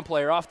touch a Durham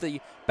player off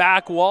the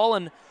back wall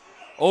and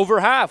over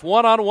half.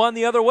 One-on-one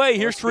the other way.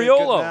 Here's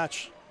Triolo.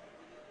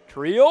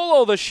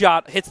 Triolo, the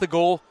shot, hits the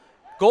goal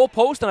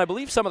post, and I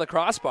believe some of the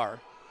crossbar.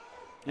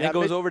 And it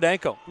goes over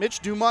Danko. Mitch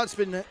Dumont's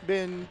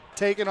been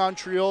taking on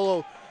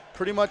Triolo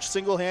pretty much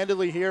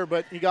single-handedly here,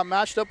 but he got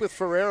matched up with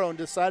Ferrero and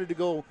decided to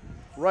go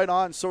right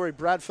on. Sorry,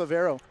 Brad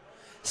Favero.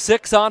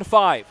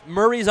 6-on-5.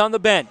 Murray's on the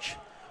bench.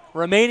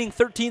 Remaining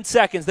 13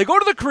 seconds. They go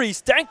to the crease.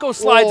 Danko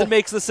slides and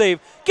makes the save.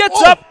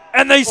 Gets up,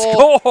 and they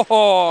score.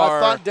 I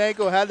thought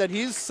Danko had that.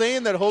 He's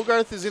saying that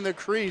Hogarth is in the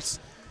crease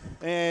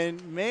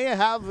and may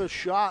have a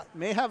shot,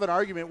 may have an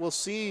argument. We'll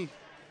see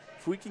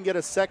if we can get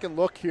a second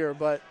look here,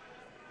 but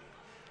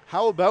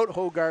how about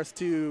Hogarth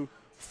to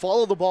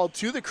follow the ball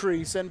to the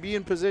crease and be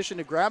in position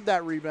to grab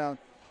that rebound?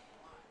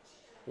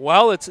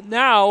 Well, it's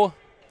now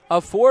a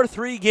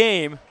 4-3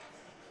 game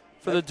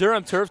for the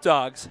Durham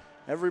Turfdogs.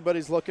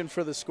 Everybody's looking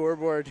for the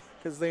scoreboard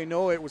because they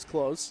know it was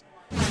close.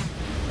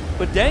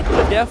 But Danko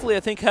definitely,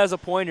 I think, has a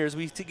pointer. As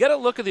we get a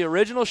look at the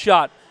original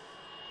shot,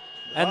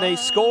 and they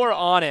score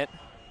on it.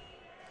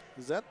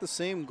 Is that the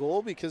same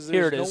goal? Because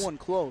Here there's no one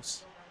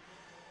close.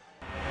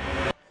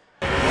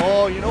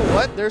 Oh, you know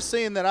what? They're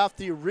saying that off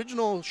the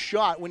original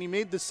shot, when he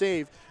made the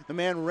save, the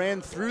man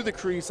ran through the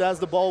crease as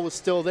the ball was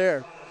still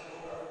there.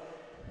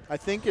 I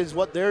think is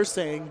what they're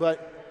saying,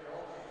 but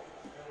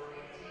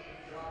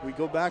we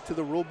go back to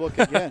the rule book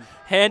again.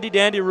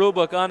 Handy-dandy rule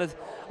book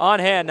on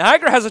hand.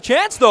 Niagara has a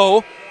chance,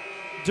 though.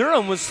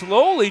 Durham was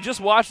slowly just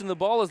watching the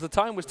ball as the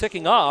time was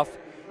ticking off,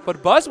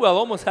 but Buswell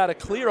almost had a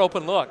clear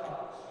open look.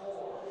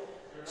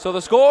 So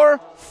the score,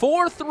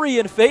 4-3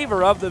 in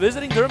favor of the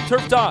visiting Durham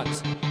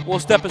Turfdogs. We'll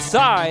step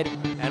aside,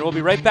 and we'll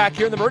be right back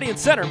here in the Meridian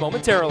Center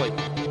momentarily.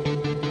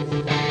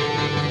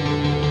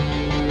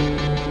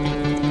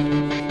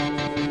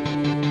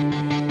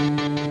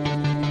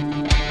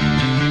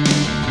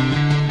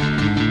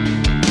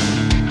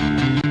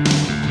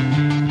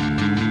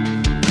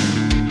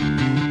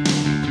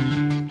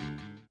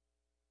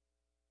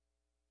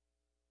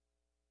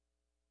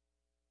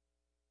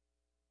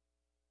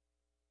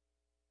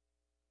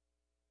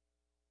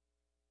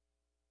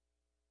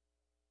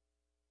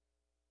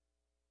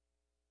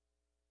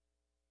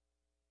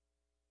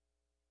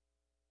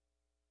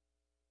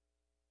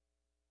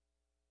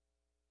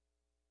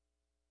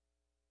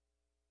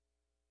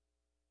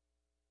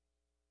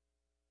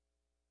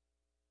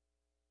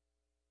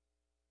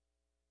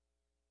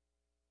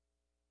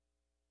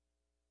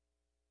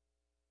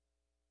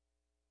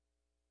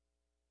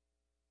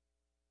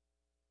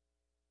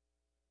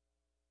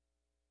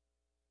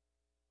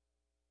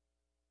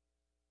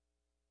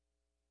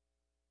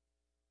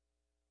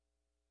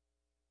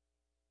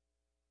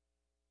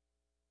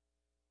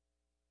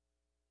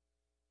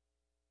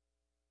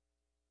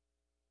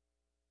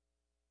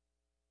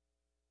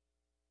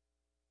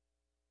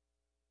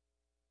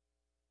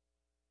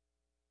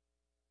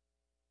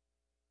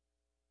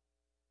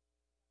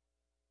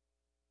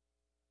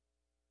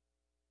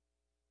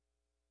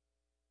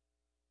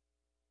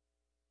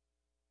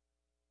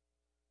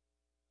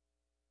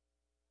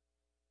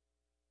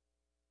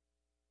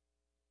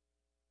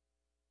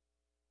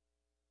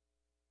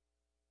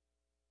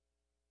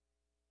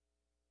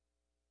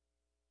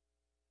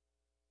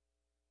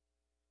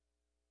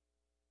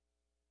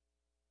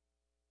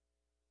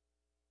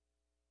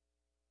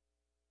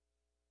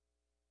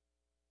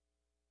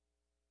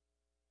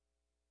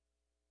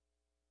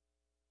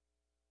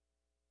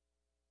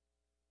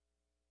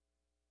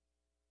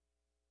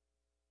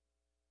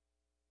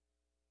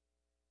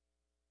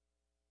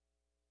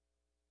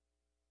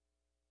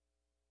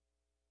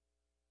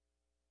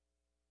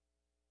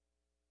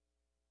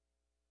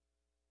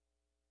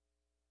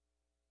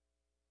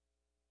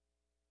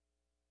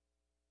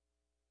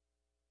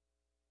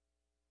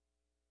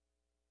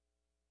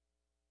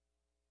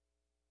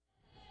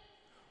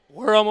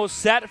 We're almost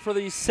set for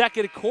the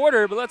second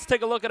quarter, but let's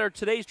take a look at our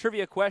today's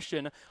trivia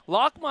question.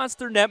 Loch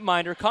Monster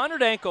netminder Connor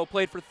Danko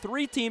played for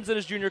 3 teams in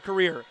his junior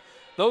career.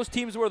 Those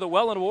teams were the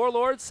Welland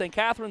Warlords, St.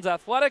 Catharines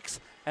Athletics,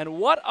 and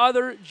what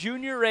other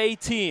Junior A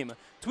team?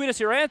 Tweet us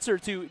your answer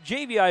to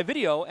JVI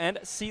Video and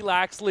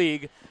CLax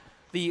League.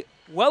 The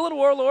Welland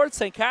Warlords,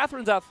 St.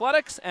 Catharines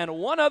Athletics, and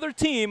one other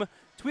team.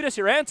 Tweet us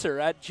your answer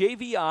at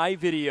JVI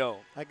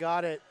Video. I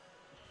got it.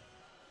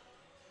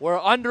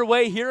 We're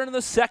underway here in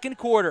the second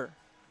quarter.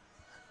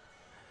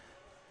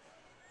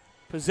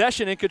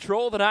 Possession and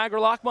control of the Niagara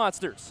Loch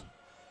Monsters.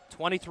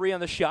 23 on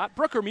the shot.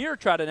 Brooker Muir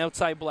tried an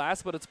outside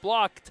blast, but it's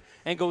blocked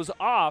and goes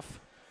off.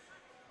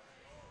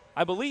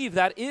 I believe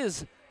that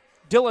is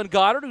Dylan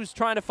Goddard who's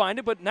trying to find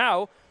it, but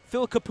now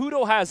Phil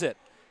Caputo has it.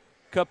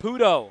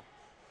 Caputo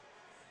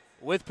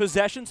with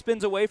possession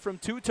spins away from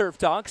 2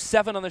 Turfdogs,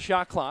 7 on the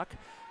shot clock.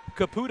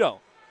 Caputo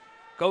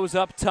goes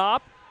up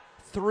top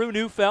through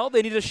Neufeld.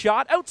 They need a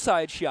shot,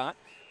 outside shot,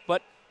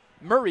 but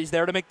Murray's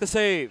there to make the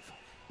save.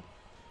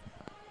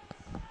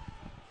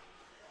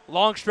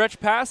 Long stretch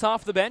pass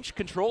off the bench,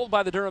 controlled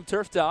by the Durham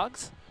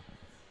Turfdogs.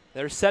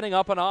 They're setting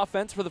up an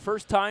offense for the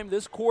first time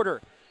this quarter.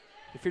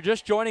 If you're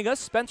just joining us,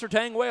 Spencer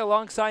Tangway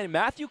alongside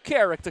Matthew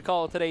Carrick to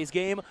call today's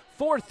game.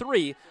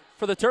 4-3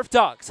 for the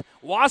Turfdogs.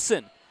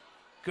 Wasson,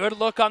 good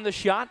look on the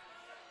shot,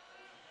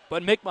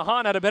 but Mick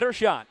Mahan had a better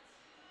shot.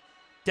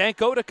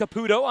 Danko to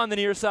Caputo on the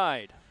near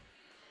side.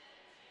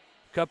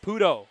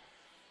 Caputo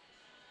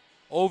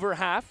over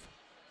half.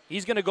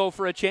 He's going to go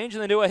for a change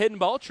and then do a hidden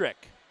ball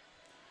trick.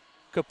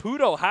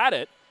 Caputo had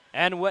it,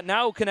 and what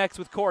now connects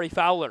with Corey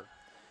Fowler.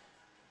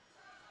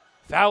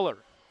 Fowler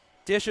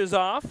dishes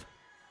off.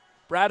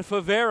 Brad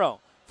Favero.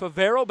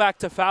 Favero back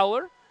to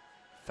Fowler.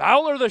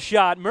 Fowler the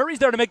shot. Murray's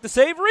there to make the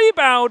save.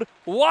 Rebound.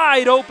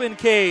 Wide open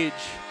cage.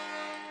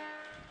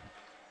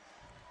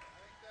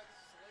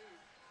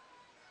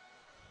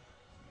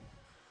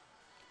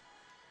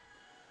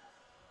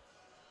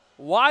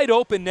 Wide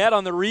open net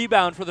on the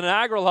rebound for the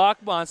Niagara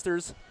Loch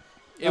Monsters.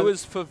 It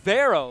was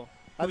Favero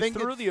who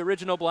threw the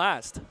original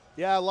blast.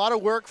 Yeah, a lot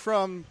of work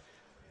from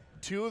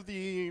 2 of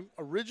the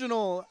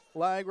original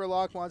Niagara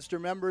Loch Monster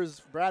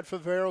members, Brad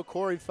Favero,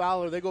 Corey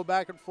Fowler. They go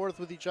back and forth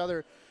with each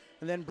other.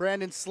 And then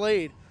Brandon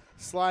Slade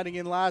sliding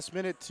in last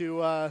minute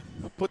to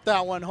put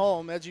that one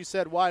home. As you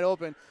said, wide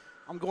open.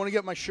 I'm going to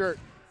get my shirt.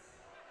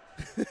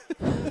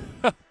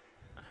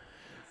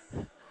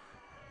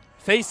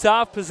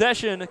 Face-off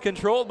possession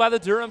controlled by the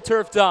Durham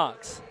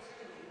Turfdogs.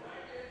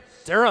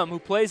 Durham, who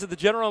plays at the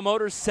General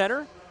Motors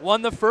Center,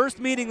 won the first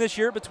meeting this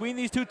year between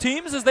these 2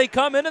 teams as they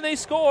come in and they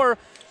score.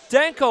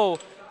 Danko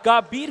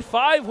got beat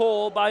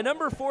 5-hole by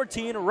number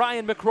 14,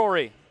 Ryan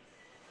McRory.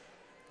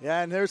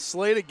 Yeah, and there's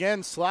Slade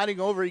again sliding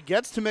over. He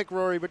gets to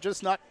McRory, but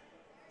just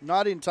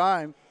not in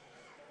time.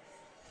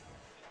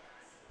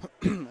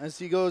 As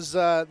he goes,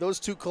 those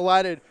 2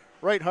 collided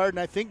right hard, and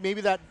I think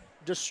maybe that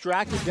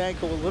distracted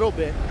Danko a little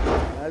bit,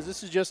 as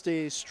this is just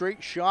a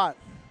straight shot.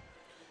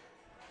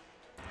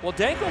 Well,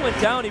 Danko went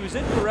down. He was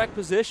in correct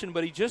position,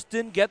 but he just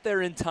didn't get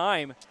there in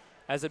time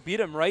as it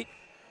beat him right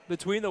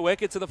between the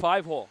wickets of the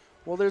 5-hole.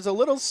 Well, there's a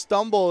little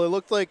stumble. It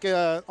looked like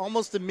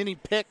almost a mini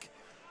pick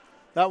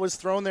that was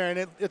thrown there,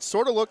 and it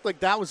sort of looked like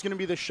that was going to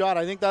be the shot.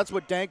 I think that's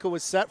what Danko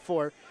was set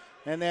for.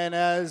 And then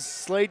as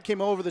Slade came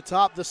over the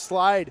top, the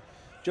slide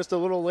just a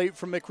little late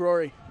from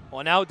McRory.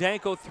 Well, now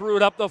Danko threw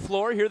it up the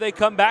floor. Here they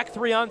come back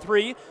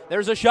 3-on-3.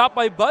 There's a shot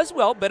by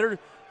Buswell. Better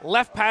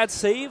left pad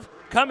save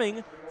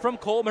coming from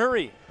Cole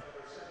Murray.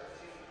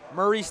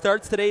 Murray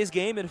starts today's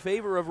game in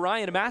favor of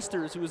Ryan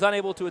Masters, who was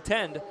unable to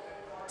attend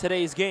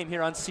today's game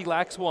here on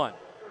CLax 1.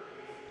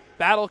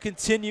 Battle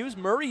continues.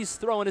 Murray's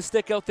throwing his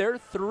stick out there.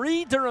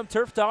 3 Durham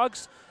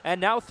Turfdogs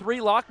and now 3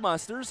 Loch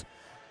Monsters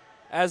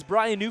as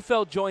Brian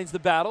Neufeld joins the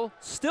battle.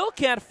 Still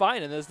can't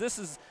find him, as this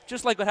is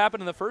just like what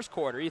happened in the first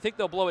quarter. You think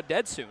they'll blow it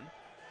dead soon.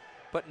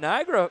 But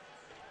Niagara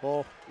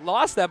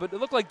lost that, but it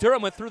looked like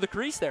Durham went through the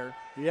crease there.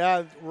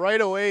 Yeah,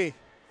 right away.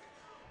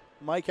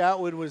 Mike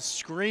Atwood was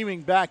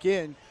screaming back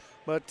in.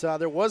 But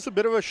there was a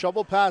bit of a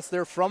shovel pass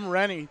there from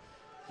Rennie,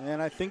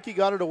 and I think he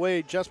got it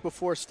away just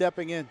before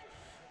stepping in.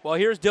 Well,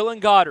 here's Dylan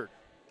Goddard.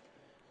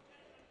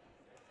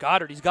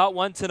 Goddard, he's got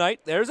one tonight.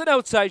 There's an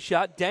outside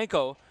shot.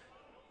 Danko,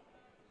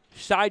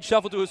 side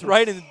shuffle to his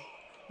right, and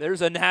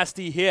there's a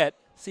nasty hit.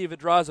 See if it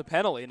draws a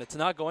penalty, and it's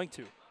not going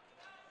to.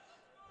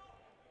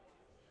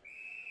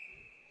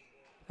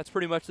 That's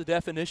pretty much the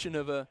definition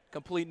of a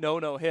complete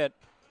no-no hit.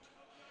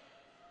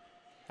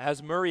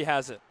 As Murray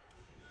has it.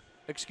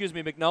 Excuse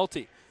me,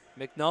 McNulty.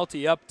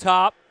 McNulty up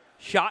top,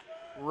 shot,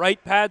 right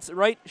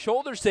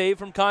shoulder save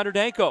from Connor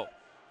Danko.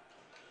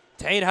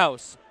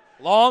 Tainhouse,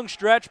 long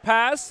stretch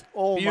pass,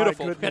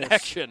 beautiful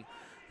connection.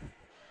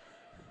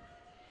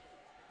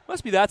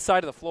 Must be that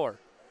side of the floor.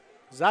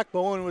 Zach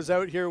Bowen was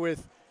out here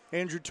with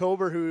Andrew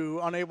Tober,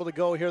 who unable to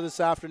go here this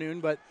afternoon,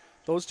 but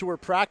those 2 were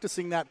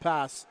practicing that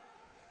pass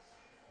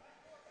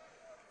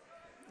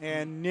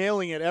and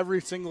nailing it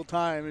every single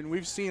time. And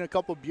we've seen a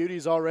couple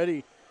beauties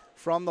already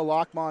from the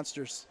Loch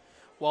Monsters.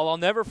 Well, I'll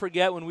never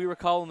forget when we were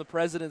calling the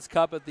President's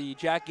Cup at the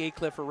Jack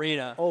Gaycliff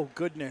Arena. Oh,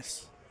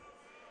 goodness.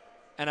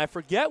 And I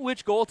forget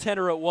which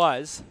goaltender it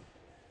was,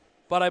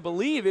 but I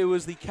believe it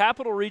was the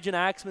Capital Region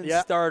Axeman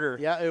starter.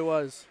 Yeah, it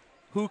was.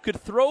 Who could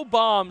throw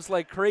bombs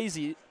like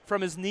crazy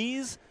from his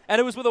knees,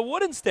 and it was with a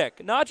wooden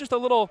stick, not just a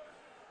little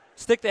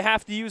stick they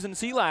have to use in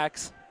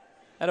CLax,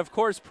 and of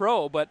course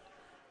pro, but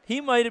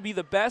he might be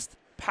the best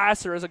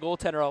passer as a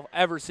goaltender I've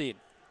ever seen.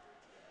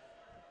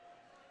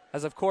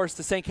 As of course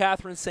the St.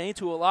 Catharines Saints,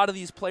 who a lot of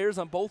these players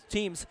on both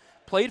teams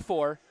played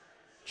for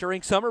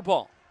during summer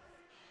ball.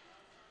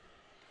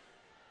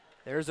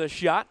 There's a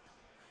shot,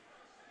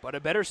 but a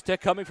better stick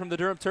coming from the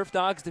Durham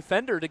Turfdogs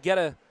defender to get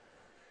a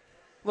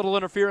little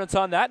interference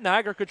on that.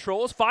 Niagara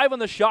controls, 5 on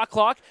the shot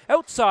clock,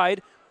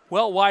 outside,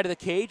 well wide of the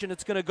cage, and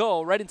it's going to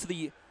go right into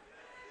the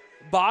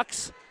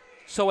box.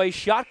 So a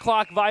shot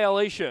clock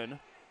violation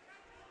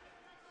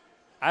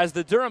as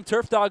the Durham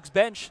Turfdogs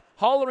bench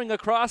hollering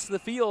across the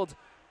field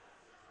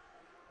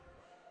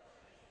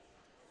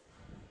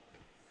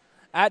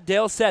at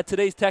Dale Sett,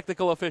 today's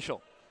technical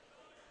official.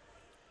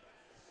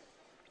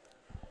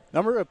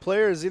 Number of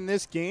players in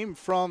this game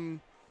from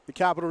the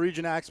Capital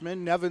Region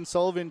Axemen: Nevin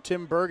Sullivan,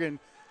 Tim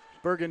Bergen.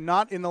 Bergen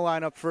not in the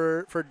lineup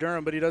for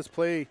Durham, but he does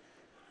play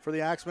for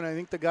the Axemen. I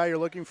think the guy you're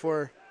looking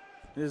for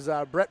is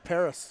Brett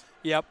Paris.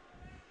 Yep.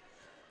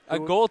 A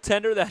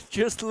goaltender that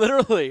just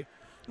literally,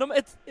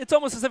 it's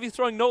almost as if he's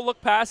throwing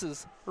no-look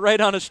passes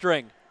right on a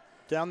string.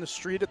 Down the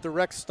street at the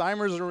Rex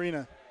Steimers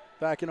Arena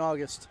back in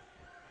August.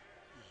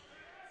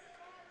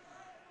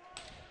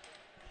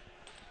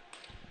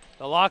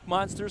 The Lock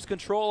Monsters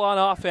control on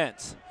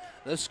offense.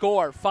 The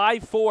score,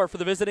 5-4 for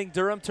the visiting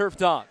Durham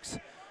Turfdogs.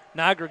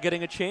 Niagara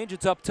getting a change.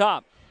 It's up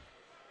top.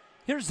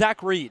 Here's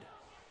Zach Reed.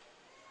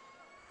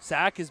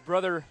 Zach, his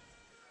brother,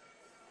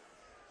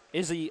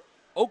 is the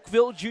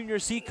Oakville Junior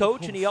C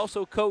coach, and he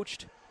also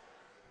coached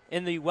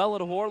in the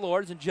Welland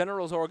Warlords and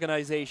Generals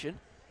organization.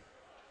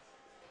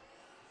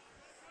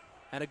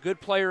 And a good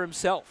player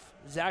himself.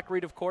 Zach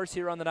Reed, of course,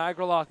 here on the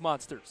Niagara Lock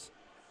Monsters.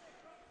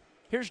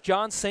 Here's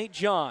John St.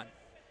 John.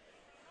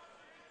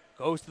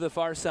 Goes to the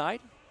far side.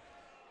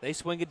 They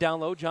swing it down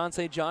low. John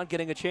St. John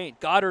getting a chain.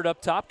 Goddard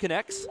up top,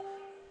 connects.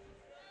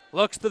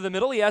 Looks to the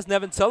middle. He has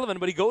Nevin Sullivan,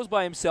 but he goes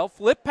by himself.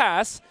 Flip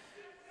pass.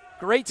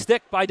 Great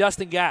stick by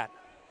Dustin Gatt.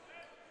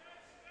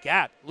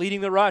 Gatt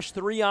leading the rush.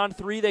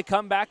 3-on-3. They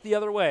come back the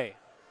other way.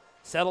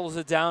 Settles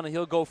it down, and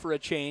he'll go for a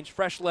change.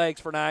 Fresh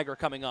legs for Niagara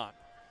coming on.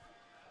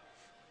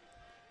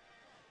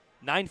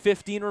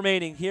 9:15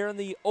 remaining here in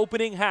the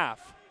opening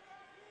half.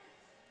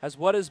 As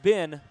what has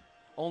been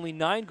only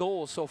 9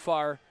 goals so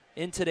far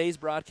in today's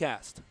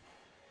broadcast.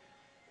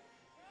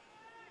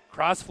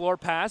 Cross floor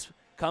pass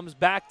comes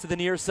back to the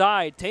near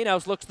side.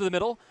 Tainhouse looks to the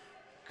middle.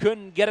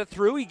 Couldn't get it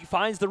through. He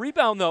finds the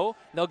rebound, though.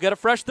 They'll get a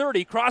fresh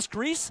 30. Cross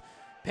crease.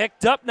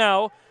 Picked up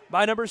now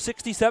by number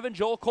 67,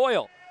 Joel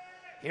Coyle.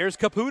 Here's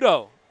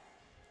Caputo.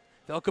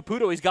 Phil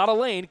Caputo, he's got a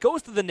lane.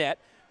 Goes to the net.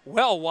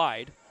 Well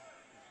wide.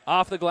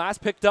 Off the glass.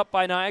 Picked up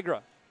by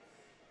Niagara.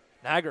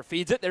 Niagara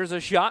feeds it. There's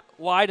a shot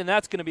wide, and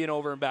that's going to be an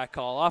over and back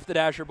call. Off the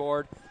dasher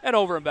board and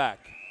over and back.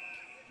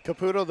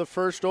 Caputo, the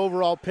first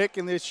overall pick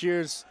in this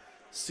year's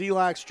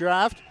CLax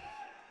draft.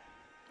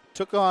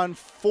 Took on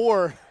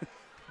 4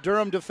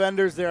 Durham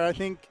defenders there. I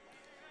think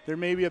there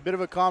may be a bit of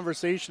a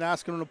conversation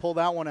asking him to pull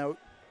that one out.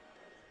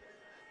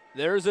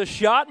 There's a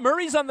shot.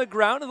 Murray's on the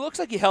ground. It looks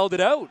like he held it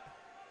out.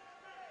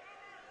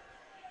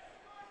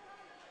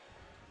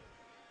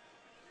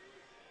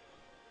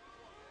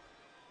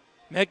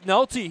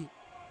 McNulty,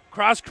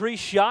 cross crease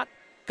shot.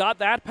 Got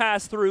that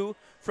pass through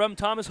from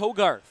Thomas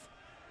Hogarth.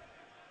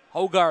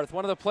 Hogarth,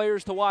 one of the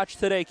players to watch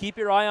today. Keep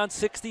your eye on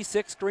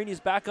 66 Green. He's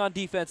back on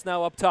defense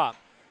now up top.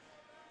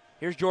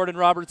 Here's Jordan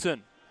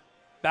Robertson.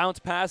 Bounce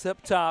pass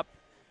up top.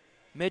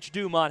 Mitch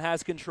Dumont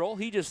has control.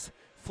 He just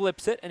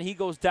flips it, and he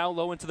goes down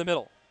low into the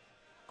middle.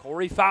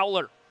 Corey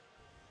Fowler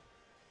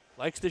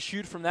likes to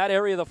shoot from that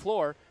area of the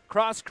floor.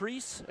 Cross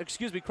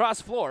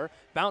floor.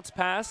 Bounce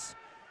pass,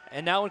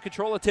 and now in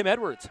control of Tim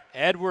Edwards.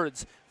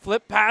 Edwards,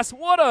 flip pass.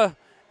 What a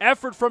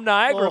effort from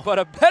Niagara, but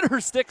a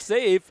better stick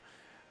save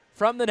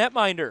from the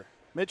netminder.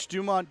 Mitch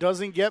Dumont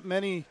doesn't get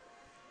many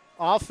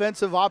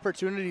offensive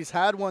opportunities.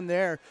 Had one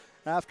there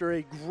after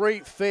a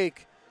great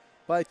fake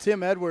by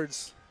Tim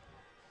Edwards,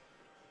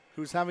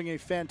 who's having a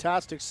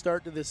fantastic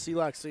start to this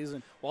CLax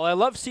season. Well, I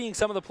love seeing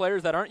some of the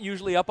players that aren't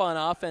usually up on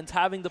offense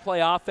having to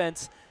play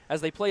offense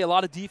as they play a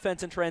lot of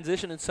defense and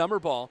transition in summer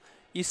ball.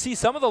 You see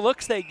some of the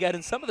looks they get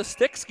and some of the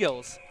stick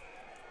skills.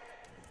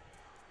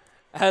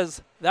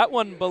 As that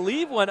one,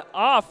 went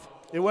off.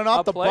 It went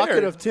off the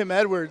bucket of Tim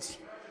Edwards.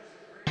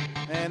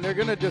 And they're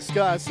going to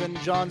discuss, and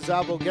John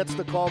Zabel gets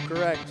the call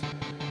correct.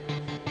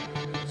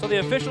 So the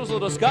officials will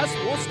discuss.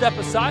 We'll step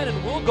aside,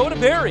 and we'll go to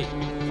Barrie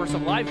for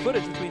some live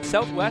footage between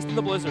Southwest and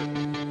the Blizzard.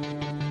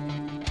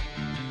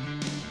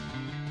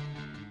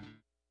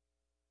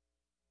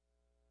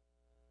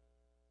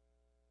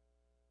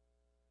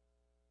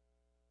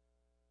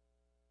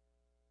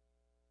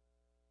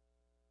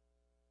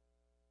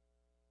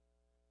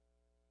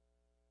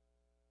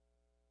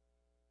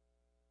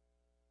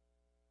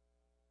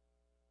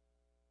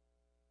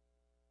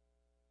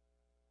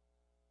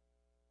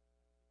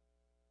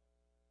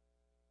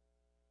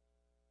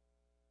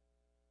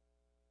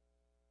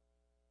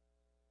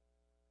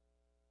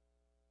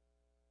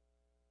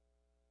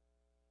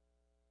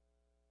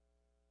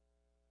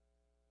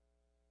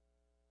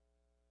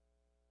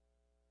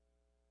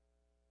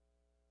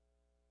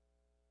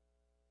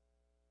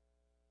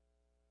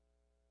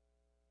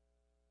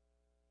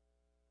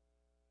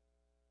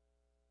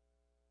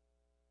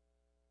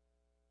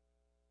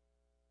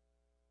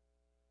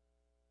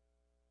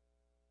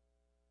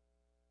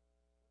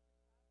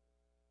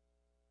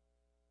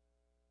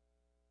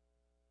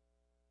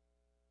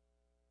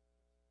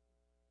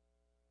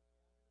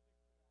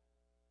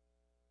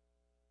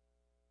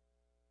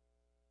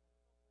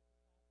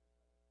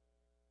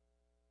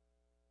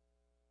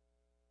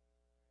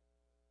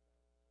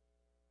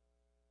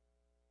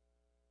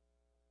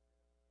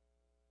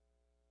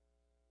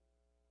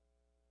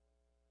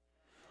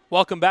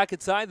 Welcome back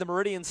inside the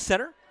Meridian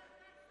Center.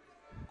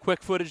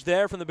 Quick footage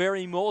there from the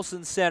Barry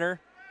Molson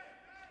Center,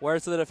 where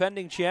it's the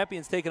defending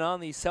champions taking on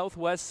the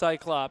Southwest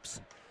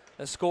Cyclops.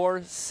 The score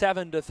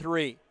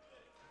 7-3.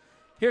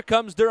 Here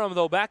comes Durham,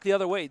 though, back the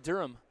other way.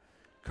 Durham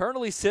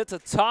currently sits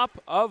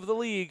atop of the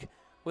league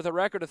with a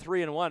record of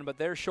 3-1, but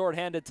they're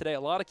shorthanded today.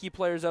 A lot of key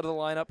players out of the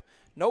lineup.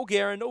 No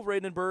Guerin, no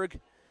Vredenberg,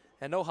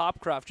 and no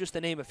Hopcroft, just to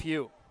name a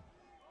few.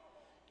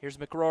 Here's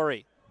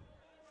McRory.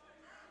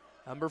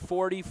 Number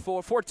 14,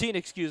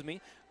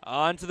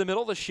 on to the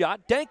middle, the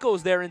shot.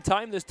 Danko's there in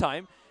time this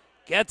time.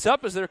 Gets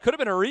up as there could have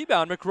been a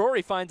rebound.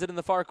 McRory finds it in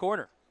the far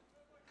corner.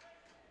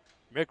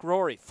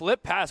 McRory,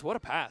 flip pass, what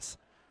a pass.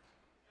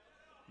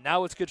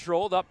 Now it's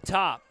controlled up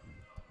top.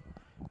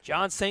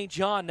 John St.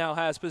 John now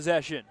has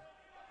possession.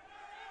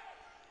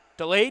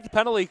 Delayed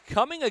penalty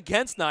coming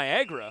against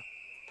Niagara.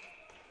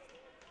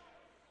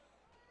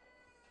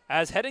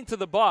 As heading to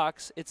the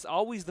box, it's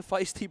always the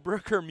feisty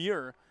Brooker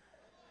Muir,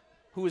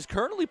 who is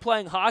currently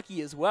playing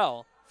hockey as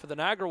well for the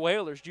Niagara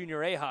Whalers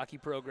Junior A hockey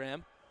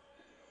program.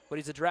 But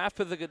he's a draft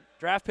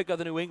pick of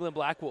the New England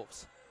Black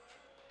Wolves.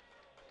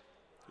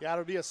 Yeah,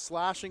 it'll be a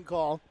slashing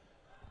call.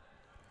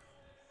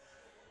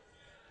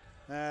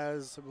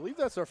 As I believe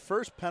that's our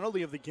first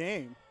penalty of the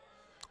game.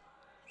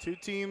 Two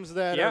teams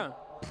that are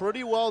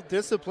pretty well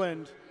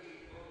disciplined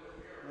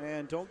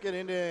and don't get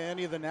into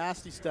any of the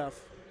nasty stuff.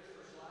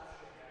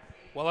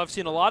 Well, I've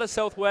seen a lot of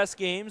Southwest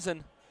games,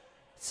 and it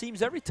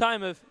seems every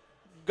time I've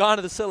gone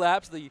to the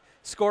CLax, the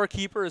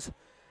scorekeeper has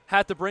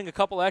had to bring a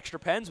couple extra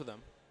pens with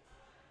him.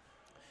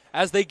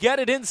 As they get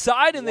it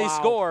inside and they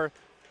score,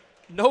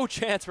 no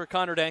chance for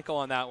Connor Danko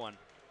on that one.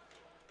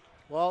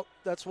 Well,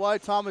 that's why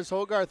Thomas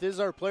Hogarth is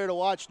our player to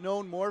watch,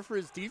 known more for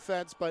his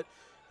defense, but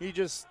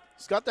he's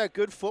got that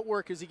good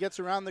footwork as he gets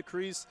around the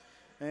crease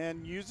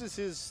and uses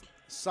his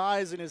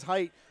size and his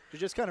height to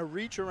just kind of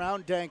reach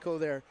around Danko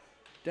there.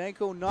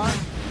 Danko not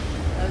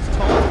as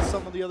tall as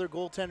some of the other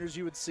goaltenders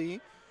you would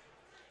see.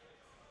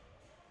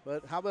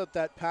 But how about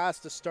that pass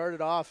to start it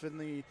off in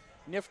the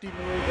nifty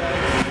move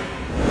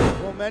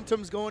that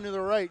momentum's going to the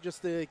right,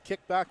 just to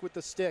kick back with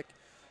the stick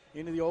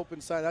into the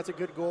open side. That's a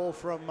good goal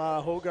from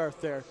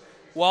Hogarth there.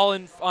 Well,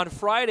 on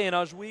Friday in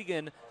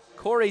Oswego,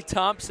 Corey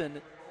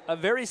Thompson, a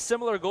very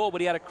similar goal, but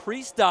he had a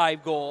crease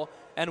dive goal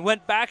and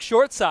went back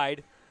short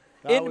side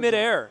in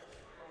midair.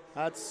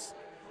 That's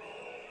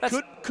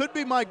could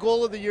be my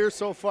goal of the year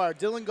so far.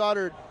 Dylan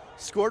Goddard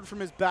scored from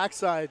his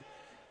backside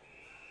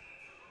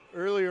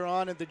earlier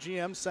on at the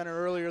GM Center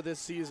earlier this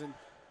season.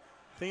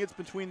 I think it's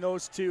between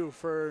those two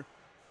for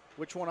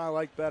which one I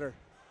like better.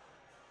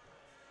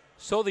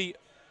 So the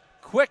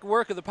quick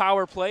work of the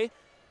power play,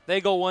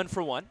 they go 1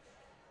 for 1.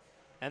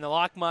 And the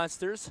Lock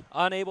Monsters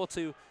unable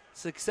to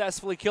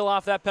successfully kill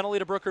off that penalty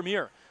to Brooker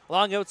Muir.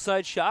 Long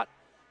outside shot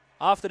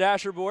off the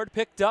dasher board,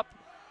 picked up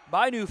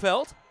by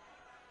Neufeld.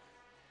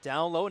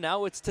 Down low,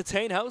 now it's to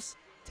Tainhouse.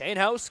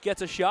 Tainhouse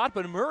gets a shot,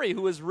 but Murray,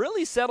 who has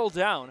really settled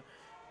down,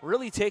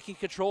 really taking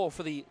control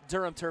for the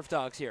Durham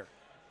Turfdogs here.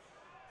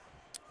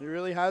 He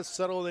really has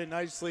settled in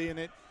nicely, and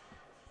it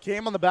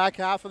came on the back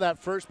half of that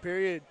first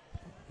period.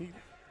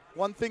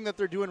 One thing that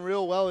they're doing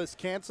real well is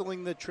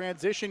canceling the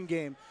transition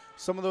game,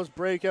 some of those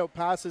breakout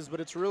passes,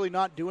 but it's really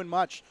not doing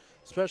much,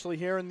 especially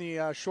here in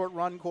the short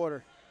run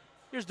quarter.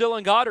 Here's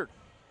Dylan Goddard.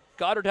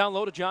 Goddard down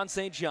low to John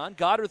St. John.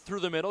 Goddard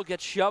through the middle,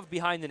 gets shoved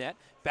behind the net.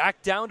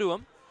 Back down to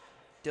him.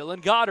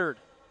 Dylan Goddard.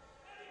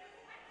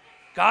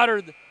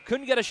 Goddard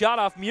couldn't get a shot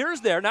off.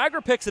 Muir's there.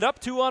 Niagara picks it up.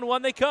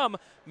 2-on-1 they come.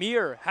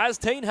 Muir has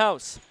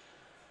Tainhouse.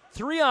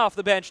 3 off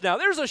the bench now.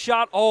 There's a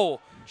shot. Oh,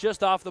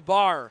 just off the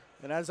bar.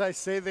 And as I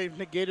say, they've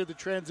negated the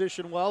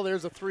transition well.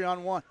 There's a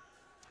 3-on-1.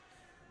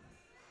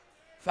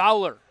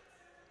 Fowler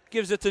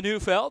gives it to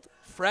Neufeld.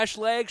 Fresh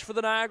legs for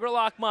the Niagara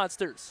Lock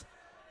Monsters.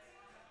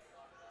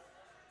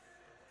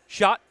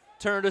 Shot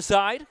turned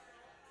aside.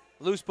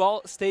 Loose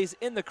ball stays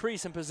in the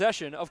crease in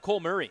possession of Cole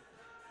Murray.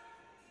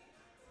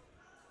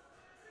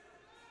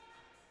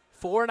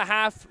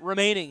 4.5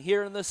 remaining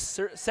here in the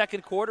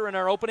second quarter in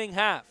our opening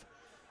half.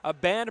 A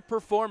band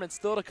performance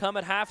still to come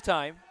at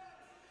halftime.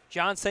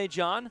 John St.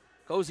 John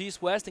goes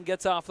east-west and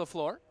gets off the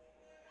floor.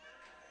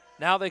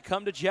 Now they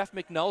come to Jeff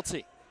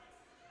McNulty.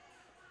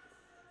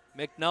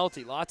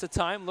 McNulty, lots of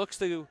time, looks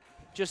to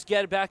just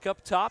get it back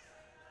up top.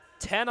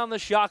 10 on the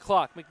shot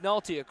clock.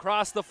 McNulty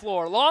across the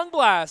floor. Long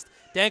blast.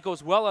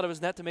 Danko's well out of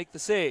his net to make the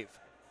save.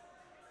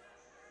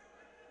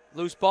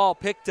 Loose ball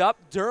picked up.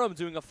 Durham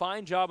doing a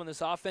fine job on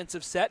this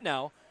offensive set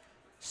now.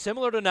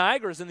 Similar to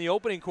Niagara's in the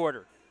opening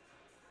quarter.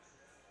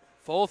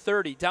 Full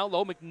 30. Down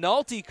low.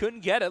 McNulty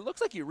couldn't get it. Looks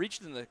like he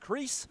reached in the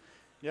crease.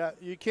 Yeah,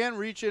 you can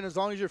reach in as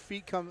long as your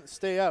feet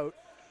stay out.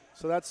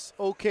 So that's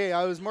okay.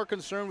 I was more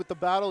concerned with the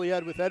battle he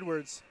had with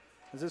Edwards,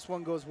 as this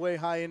one goes way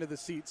high into the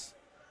seats.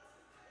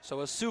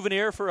 So a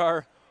souvenir for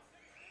our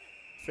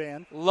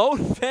fan.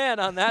 Lone fan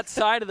on that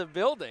side of the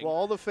building. Well,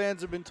 all the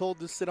fans have been told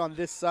to sit on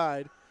this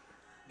side.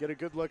 Get a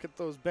good look at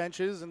those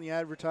benches and the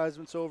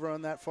advertisements over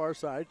on that far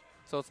side.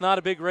 So it's not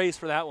a big race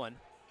for that one,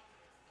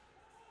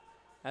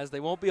 as they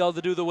won't be able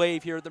to do the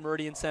wave here at the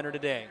Meridian Center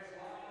today.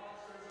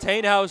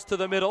 Tainhouse to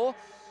the middle.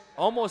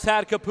 Almost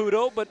had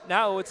Caputo, but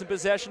now it's in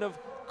possession of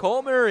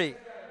Cole Murray.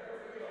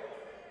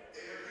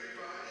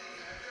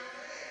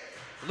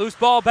 Loose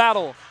ball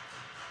battle.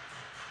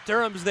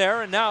 Durham's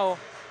there, and now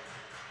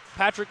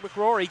Patrick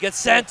McRory gets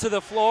sent to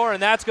the floor,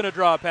 and that's going to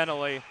draw a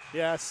penalty.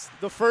 Yes,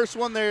 the first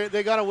one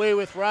they got away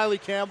with. Riley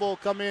Campbell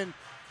come in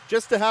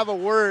just to have a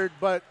word,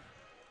 but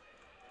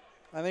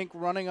I think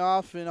running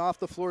off and off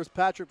the floor is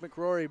Patrick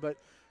McRory. But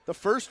the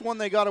first one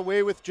they got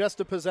away with just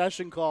a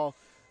possession call.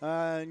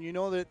 And you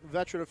know that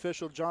veteran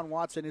official John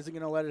Watson isn't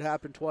going to let it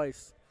happen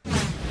twice.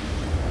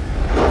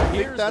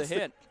 Here's the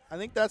hit. I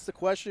think that's the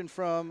question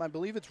from, I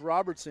believe it's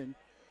Robertson.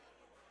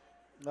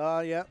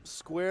 Yeah,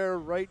 square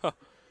right,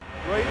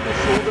 right in the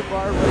shoulder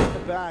bar, right in the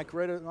back,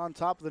 right on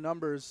top of the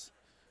numbers.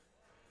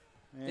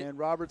 And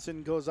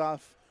Robertson goes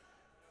off.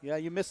 Yeah,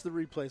 you missed the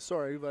replay,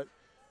 sorry, but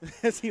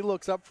as he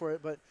looks up for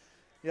it. But,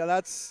 yeah,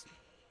 that's,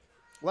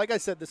 like I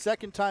said, the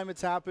second time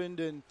it's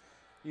happened, and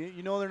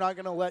you know they're not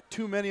going to let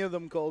too many of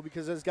them go,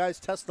 because as guys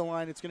test the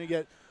line, it's going to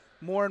get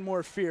more and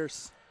more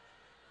fierce.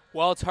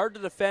 Well, it's hard to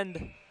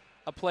defend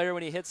a player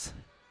when he hits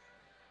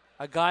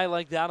a guy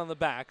like that on the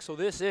back. So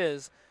this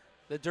is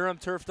the Durham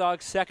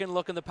Turfdogs' second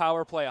look in the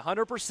power play.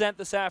 100%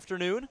 this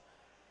afternoon.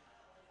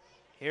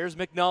 Here's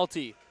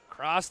McNulty.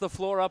 Cross the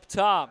floor up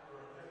top.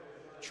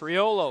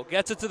 Triolo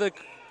gets it to the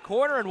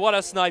corner, and what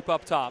a snipe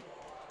up top.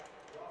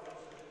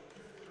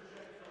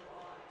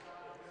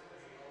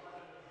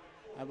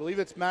 I believe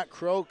it's Matt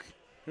Croak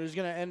who's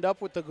going to end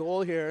up with the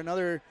goal here.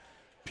 Another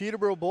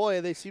Peterborough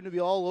boy. They seem to be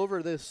all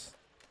over this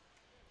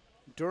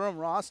Durham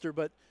roster,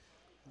 but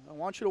I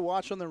want you to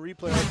watch on the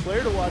replay. Our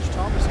player to watch,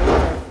 Thomas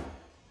Hogarth.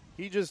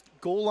 He just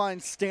goal line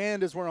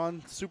stand as we're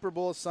on Super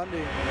Bowl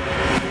Sunday.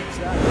 Keeps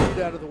that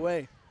lead out of the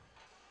way.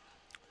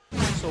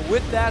 So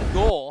with that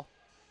goal,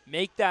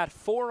 make that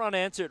 4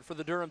 unanswered for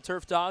the Durham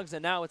Turfdogs,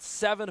 and now it's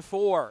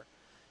 7-4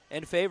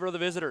 in favor of the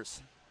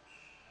visitors.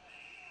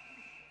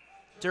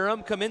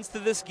 Durham come into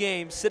this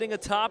game sitting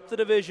atop the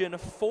division,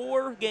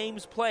 4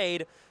 games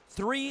played,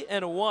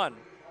 3-1.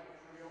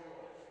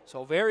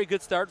 So very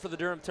good start for the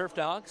Durham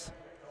Turfdogs.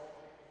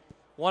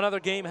 One other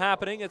game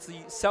happening, it's the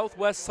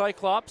Southwest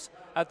Cyclops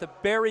at the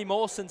Barry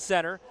Molson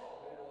Center.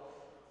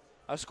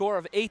 A score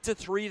of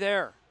 8-3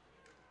 there.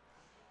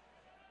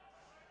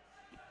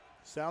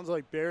 Sounds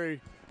like Barry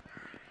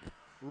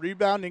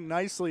rebounding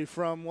nicely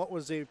from what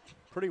was a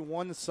pretty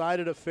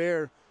one-sided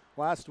affair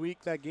last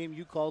week, that game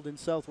you called in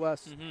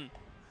Southwest. Mm-hmm.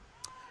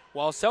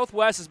 While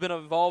Southwest has been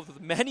involved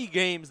with many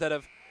games that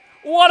have,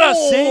 what a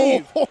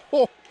save!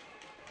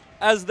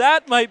 As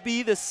that might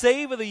be the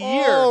save of the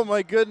year. Oh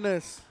my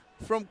goodness,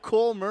 from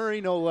Cole Murray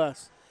no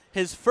less.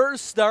 His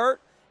first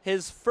start,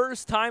 his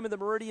first time in the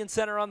Meridian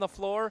Center on the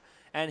floor,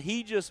 and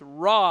he just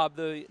robbed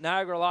the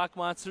Niagara Lock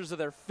Monsters of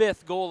their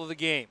 5th goal of the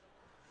game.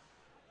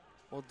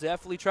 We'll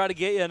definitely try to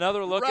get you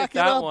another look at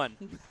that one.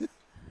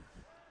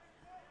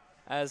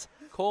 As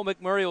Cole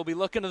McMurray will be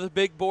looking at the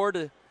big board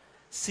to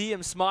see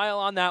him smile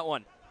on that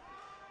one.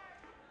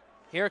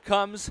 Here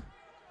comes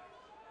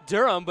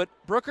Durham, but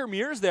Brooker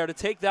Muir's there to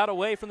take that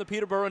away from the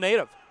Peterborough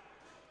native.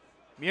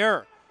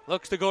 Muir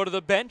looks to go to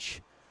the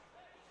bench.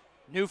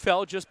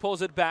 Neufeld just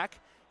pulls it back.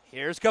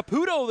 Here's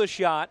Caputo, the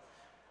shot.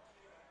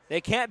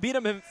 They can't beat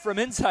him from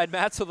inside,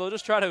 Matt, so they'll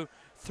just try to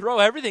throw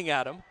everything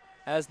at him.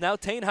 As now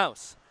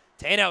Tainhouse.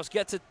 Tainhouse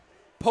gets it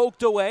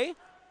poked away.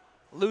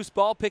 Loose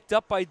ball picked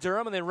up by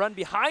Durham, and they run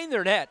behind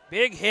their net.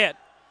 Big hit.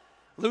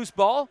 Loose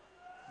ball.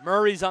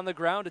 Murray's on the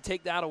ground to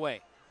take that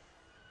away.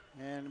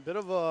 And a bit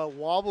of a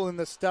wobble in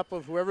the step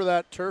of whoever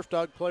that Turf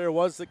Dog player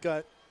was that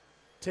got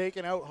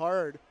taken out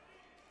hard.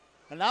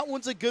 And that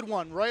one's a good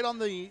one, right on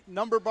the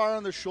number bar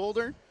on the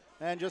shoulder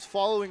and just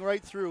following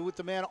right through with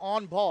the man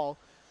on ball.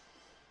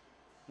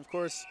 Of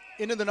course,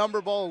 into the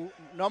number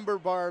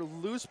bar,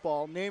 loose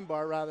ball, name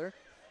bar rather,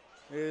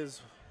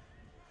 is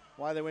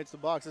why they went to the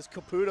box. As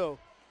Caputo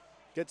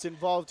gets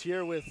involved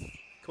here with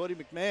Cody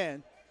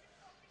McMahon.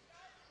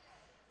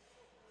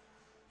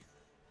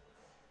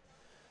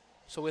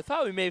 So we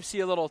thought we may see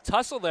a little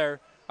tussle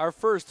there. Our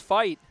first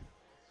fight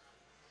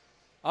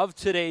of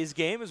today's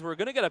game is we're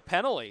going to get a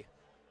penalty.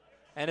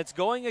 And it's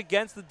going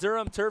against the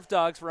Durham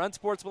Turfdogs for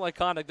unsportsmanlike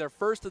conduct, their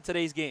first of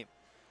today's game.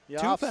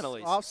 Yeah, 2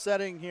 penalties.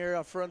 Offsetting here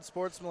up front,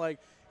 sportsmanlike.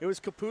 It was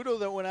Caputo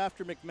that went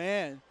after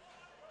McMahon.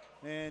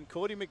 And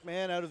Cody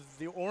McMahon out of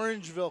the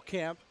Orangeville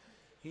camp.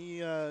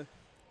 He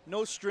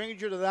no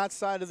stranger to that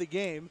side of the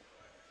game.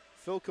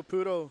 Phil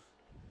Caputo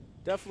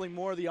definitely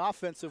more the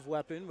offensive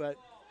weapon, but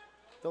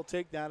they'll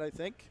take that, I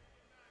think.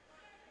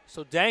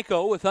 So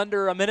Danko with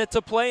under a minute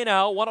to play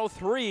now,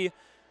 1:03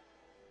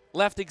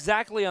 left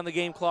exactly on the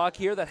game clock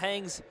here that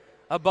hangs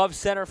above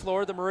center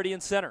floor, the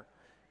Meridian Center.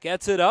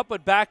 Gets it up,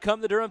 but back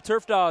come the Durham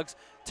Turfdogs.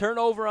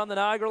 Turnover on the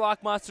Niagara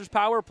Lock Monsters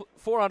power,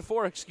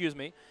 4-on-4, excuse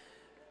me.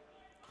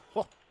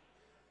 Oh.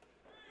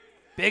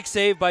 Big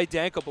save by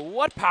Danko, but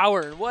what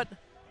power and what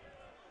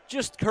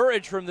just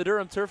courage from the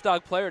Durham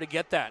Turfdog player to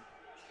get that.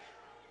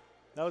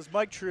 That was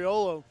Mike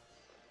Triolo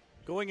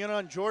going in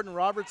on Jordan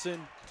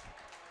Robertson.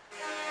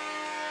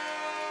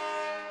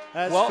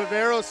 As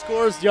Favero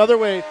scores the other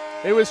way.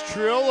 It was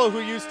Triolo who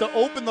used to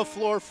open the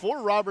floor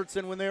for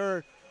Robertson when they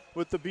were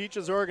with the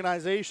Beaches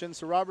organization,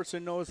 so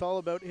Robertson knows all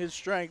about his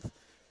strength.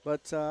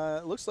 But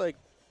it looks like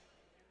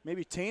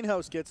maybe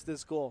Tainhouse gets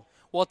this goal.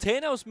 Well,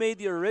 Tainhouse made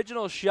the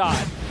original shot.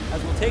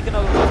 As we'll take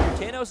another look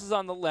here. Tainhouse is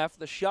on the left.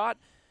 The shot,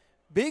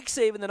 big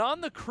save, and then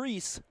on the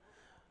crease,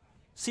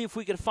 see if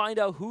we can find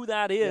out who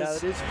that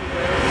is. Yeah, it is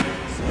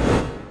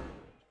Favero.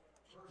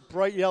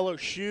 Bright yellow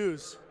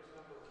shoes.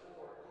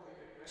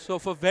 So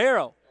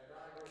Favero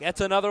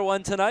gets another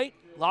one tonight.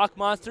 Lock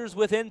Monsters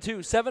within 2.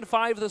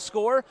 7-5 the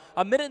score.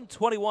 A minute and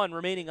 21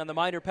 remaining on the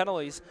minor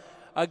penalties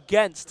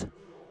against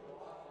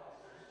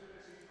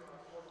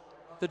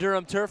the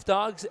Durham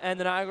Turfdogs and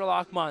the Niagara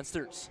Lock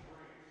Monsters.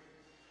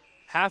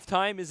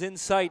 Halftime is in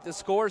sight. The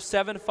score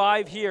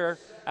 7-5 here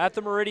at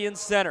the Meridian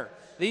Center.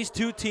 These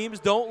two teams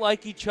don't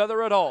like each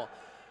other at all.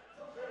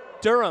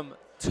 Durham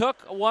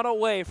took one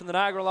away from the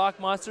Niagara Lock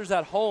Monsters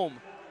at home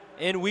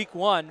in week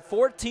 1.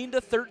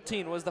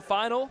 14-13 was the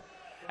final,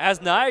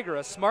 as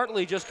Niagara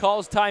smartly just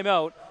calls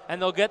timeout,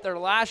 and they'll get their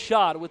last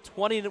shot with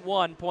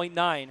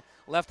 21.9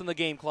 left on the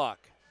game clock.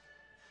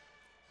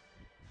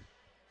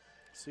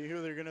 See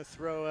who they're going to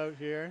throw out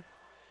here.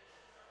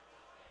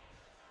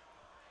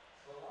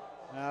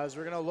 Now, as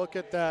we're going to look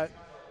at that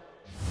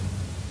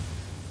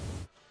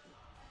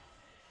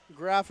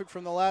graphic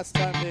from the last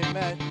time they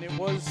met, and it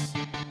was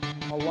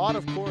a lot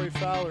of Corey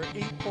Fowler,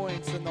 8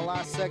 points in the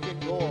last second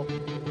goal.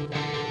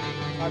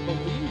 I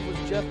believe was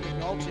Jeff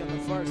McNulty on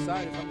the far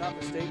side, if I'm not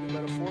mistaken,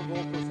 but a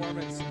 4-goal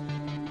performance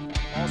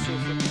also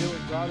from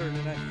Dylan Goddard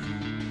tonight.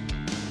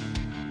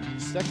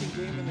 Second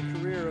game in the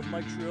career of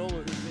Mike Triolo,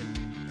 who's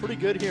been pretty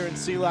good here in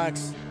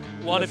CLax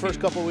in the first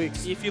couple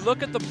weeks. If you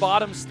look at the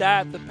bottom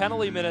stat, the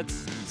penalty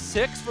minutes,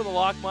 6 for the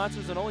Lock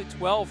Monsters and only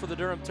 12 for the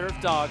Durham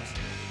Turfdogs,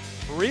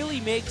 really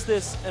makes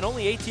this, and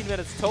only 18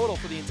 minutes total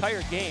for the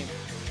entire game,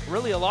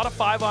 really a lot of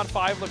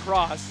 5-on-5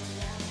 lacrosse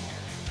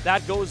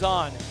that goes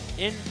on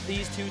in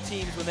these two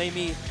teams when they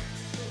meet.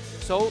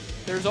 So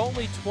there's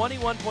only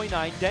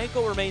 21.9.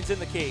 Danko remains in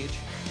the cage,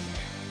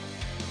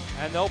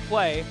 and they'll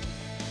play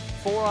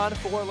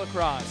 4-on-4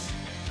 lacrosse.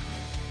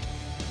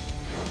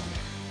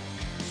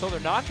 So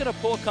they're not going to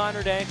pull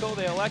Connor Danko.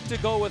 They elect to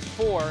go with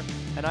 4,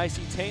 and I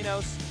see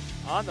Tainhouse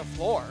on the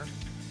floor.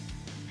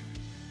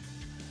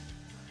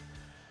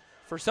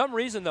 For some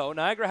reason, though,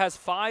 Niagara has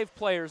 5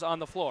 players on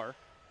the floor.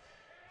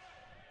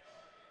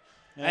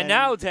 And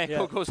now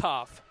Danko goes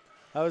off.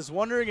 I was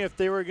wondering if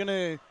they were going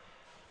to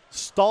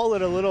stall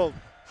it a little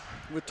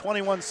with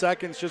 21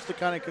 seconds just to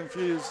kind of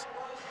confuse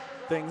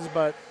things,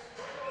 but.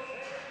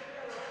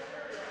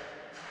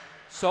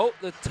 So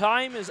the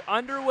time is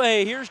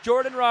underway. Here's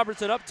Jordan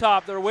Robertson up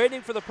top. They're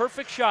waiting for the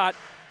perfect shot.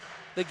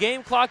 The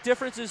game clock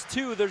difference is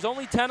 2. There's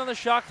only 10 on the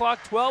shot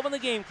clock, 12 on the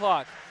game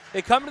clock.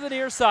 They come to the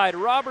near side.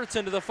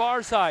 Robertson to the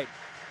far side.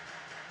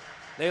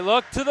 They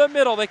look to the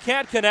middle. They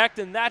can't connect,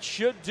 and that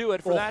should do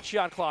it for that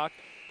shot clock,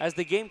 as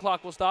the game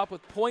clock will stop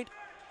with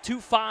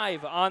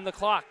 .25 on the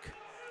clock.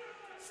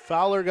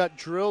 Fowler got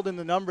drilled in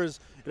the numbers.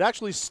 It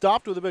actually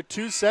stopped with about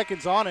 2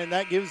 seconds on it, and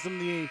that gives them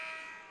the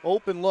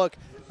open look.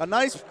 A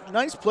nice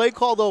play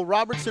call, though.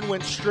 Robertson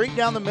went straight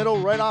down the middle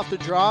right off the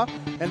draw,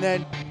 and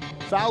then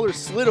Fowler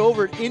slid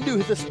over into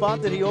the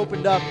spot that he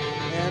opened up,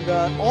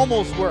 and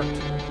almost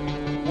worked.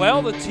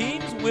 Well, the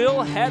teams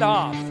will head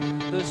off.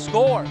 The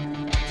score,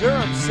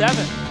 Durham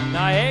 7,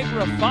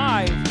 Niagara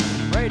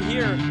 5, right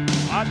here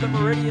on the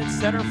Meridian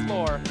Center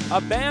floor. A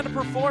band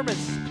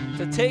performance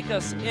to take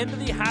us into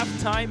the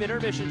halftime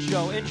intermission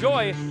show.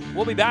 Enjoy.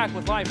 We'll be back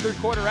with live third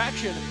quarter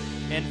action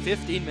in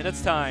 15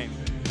 minutes time.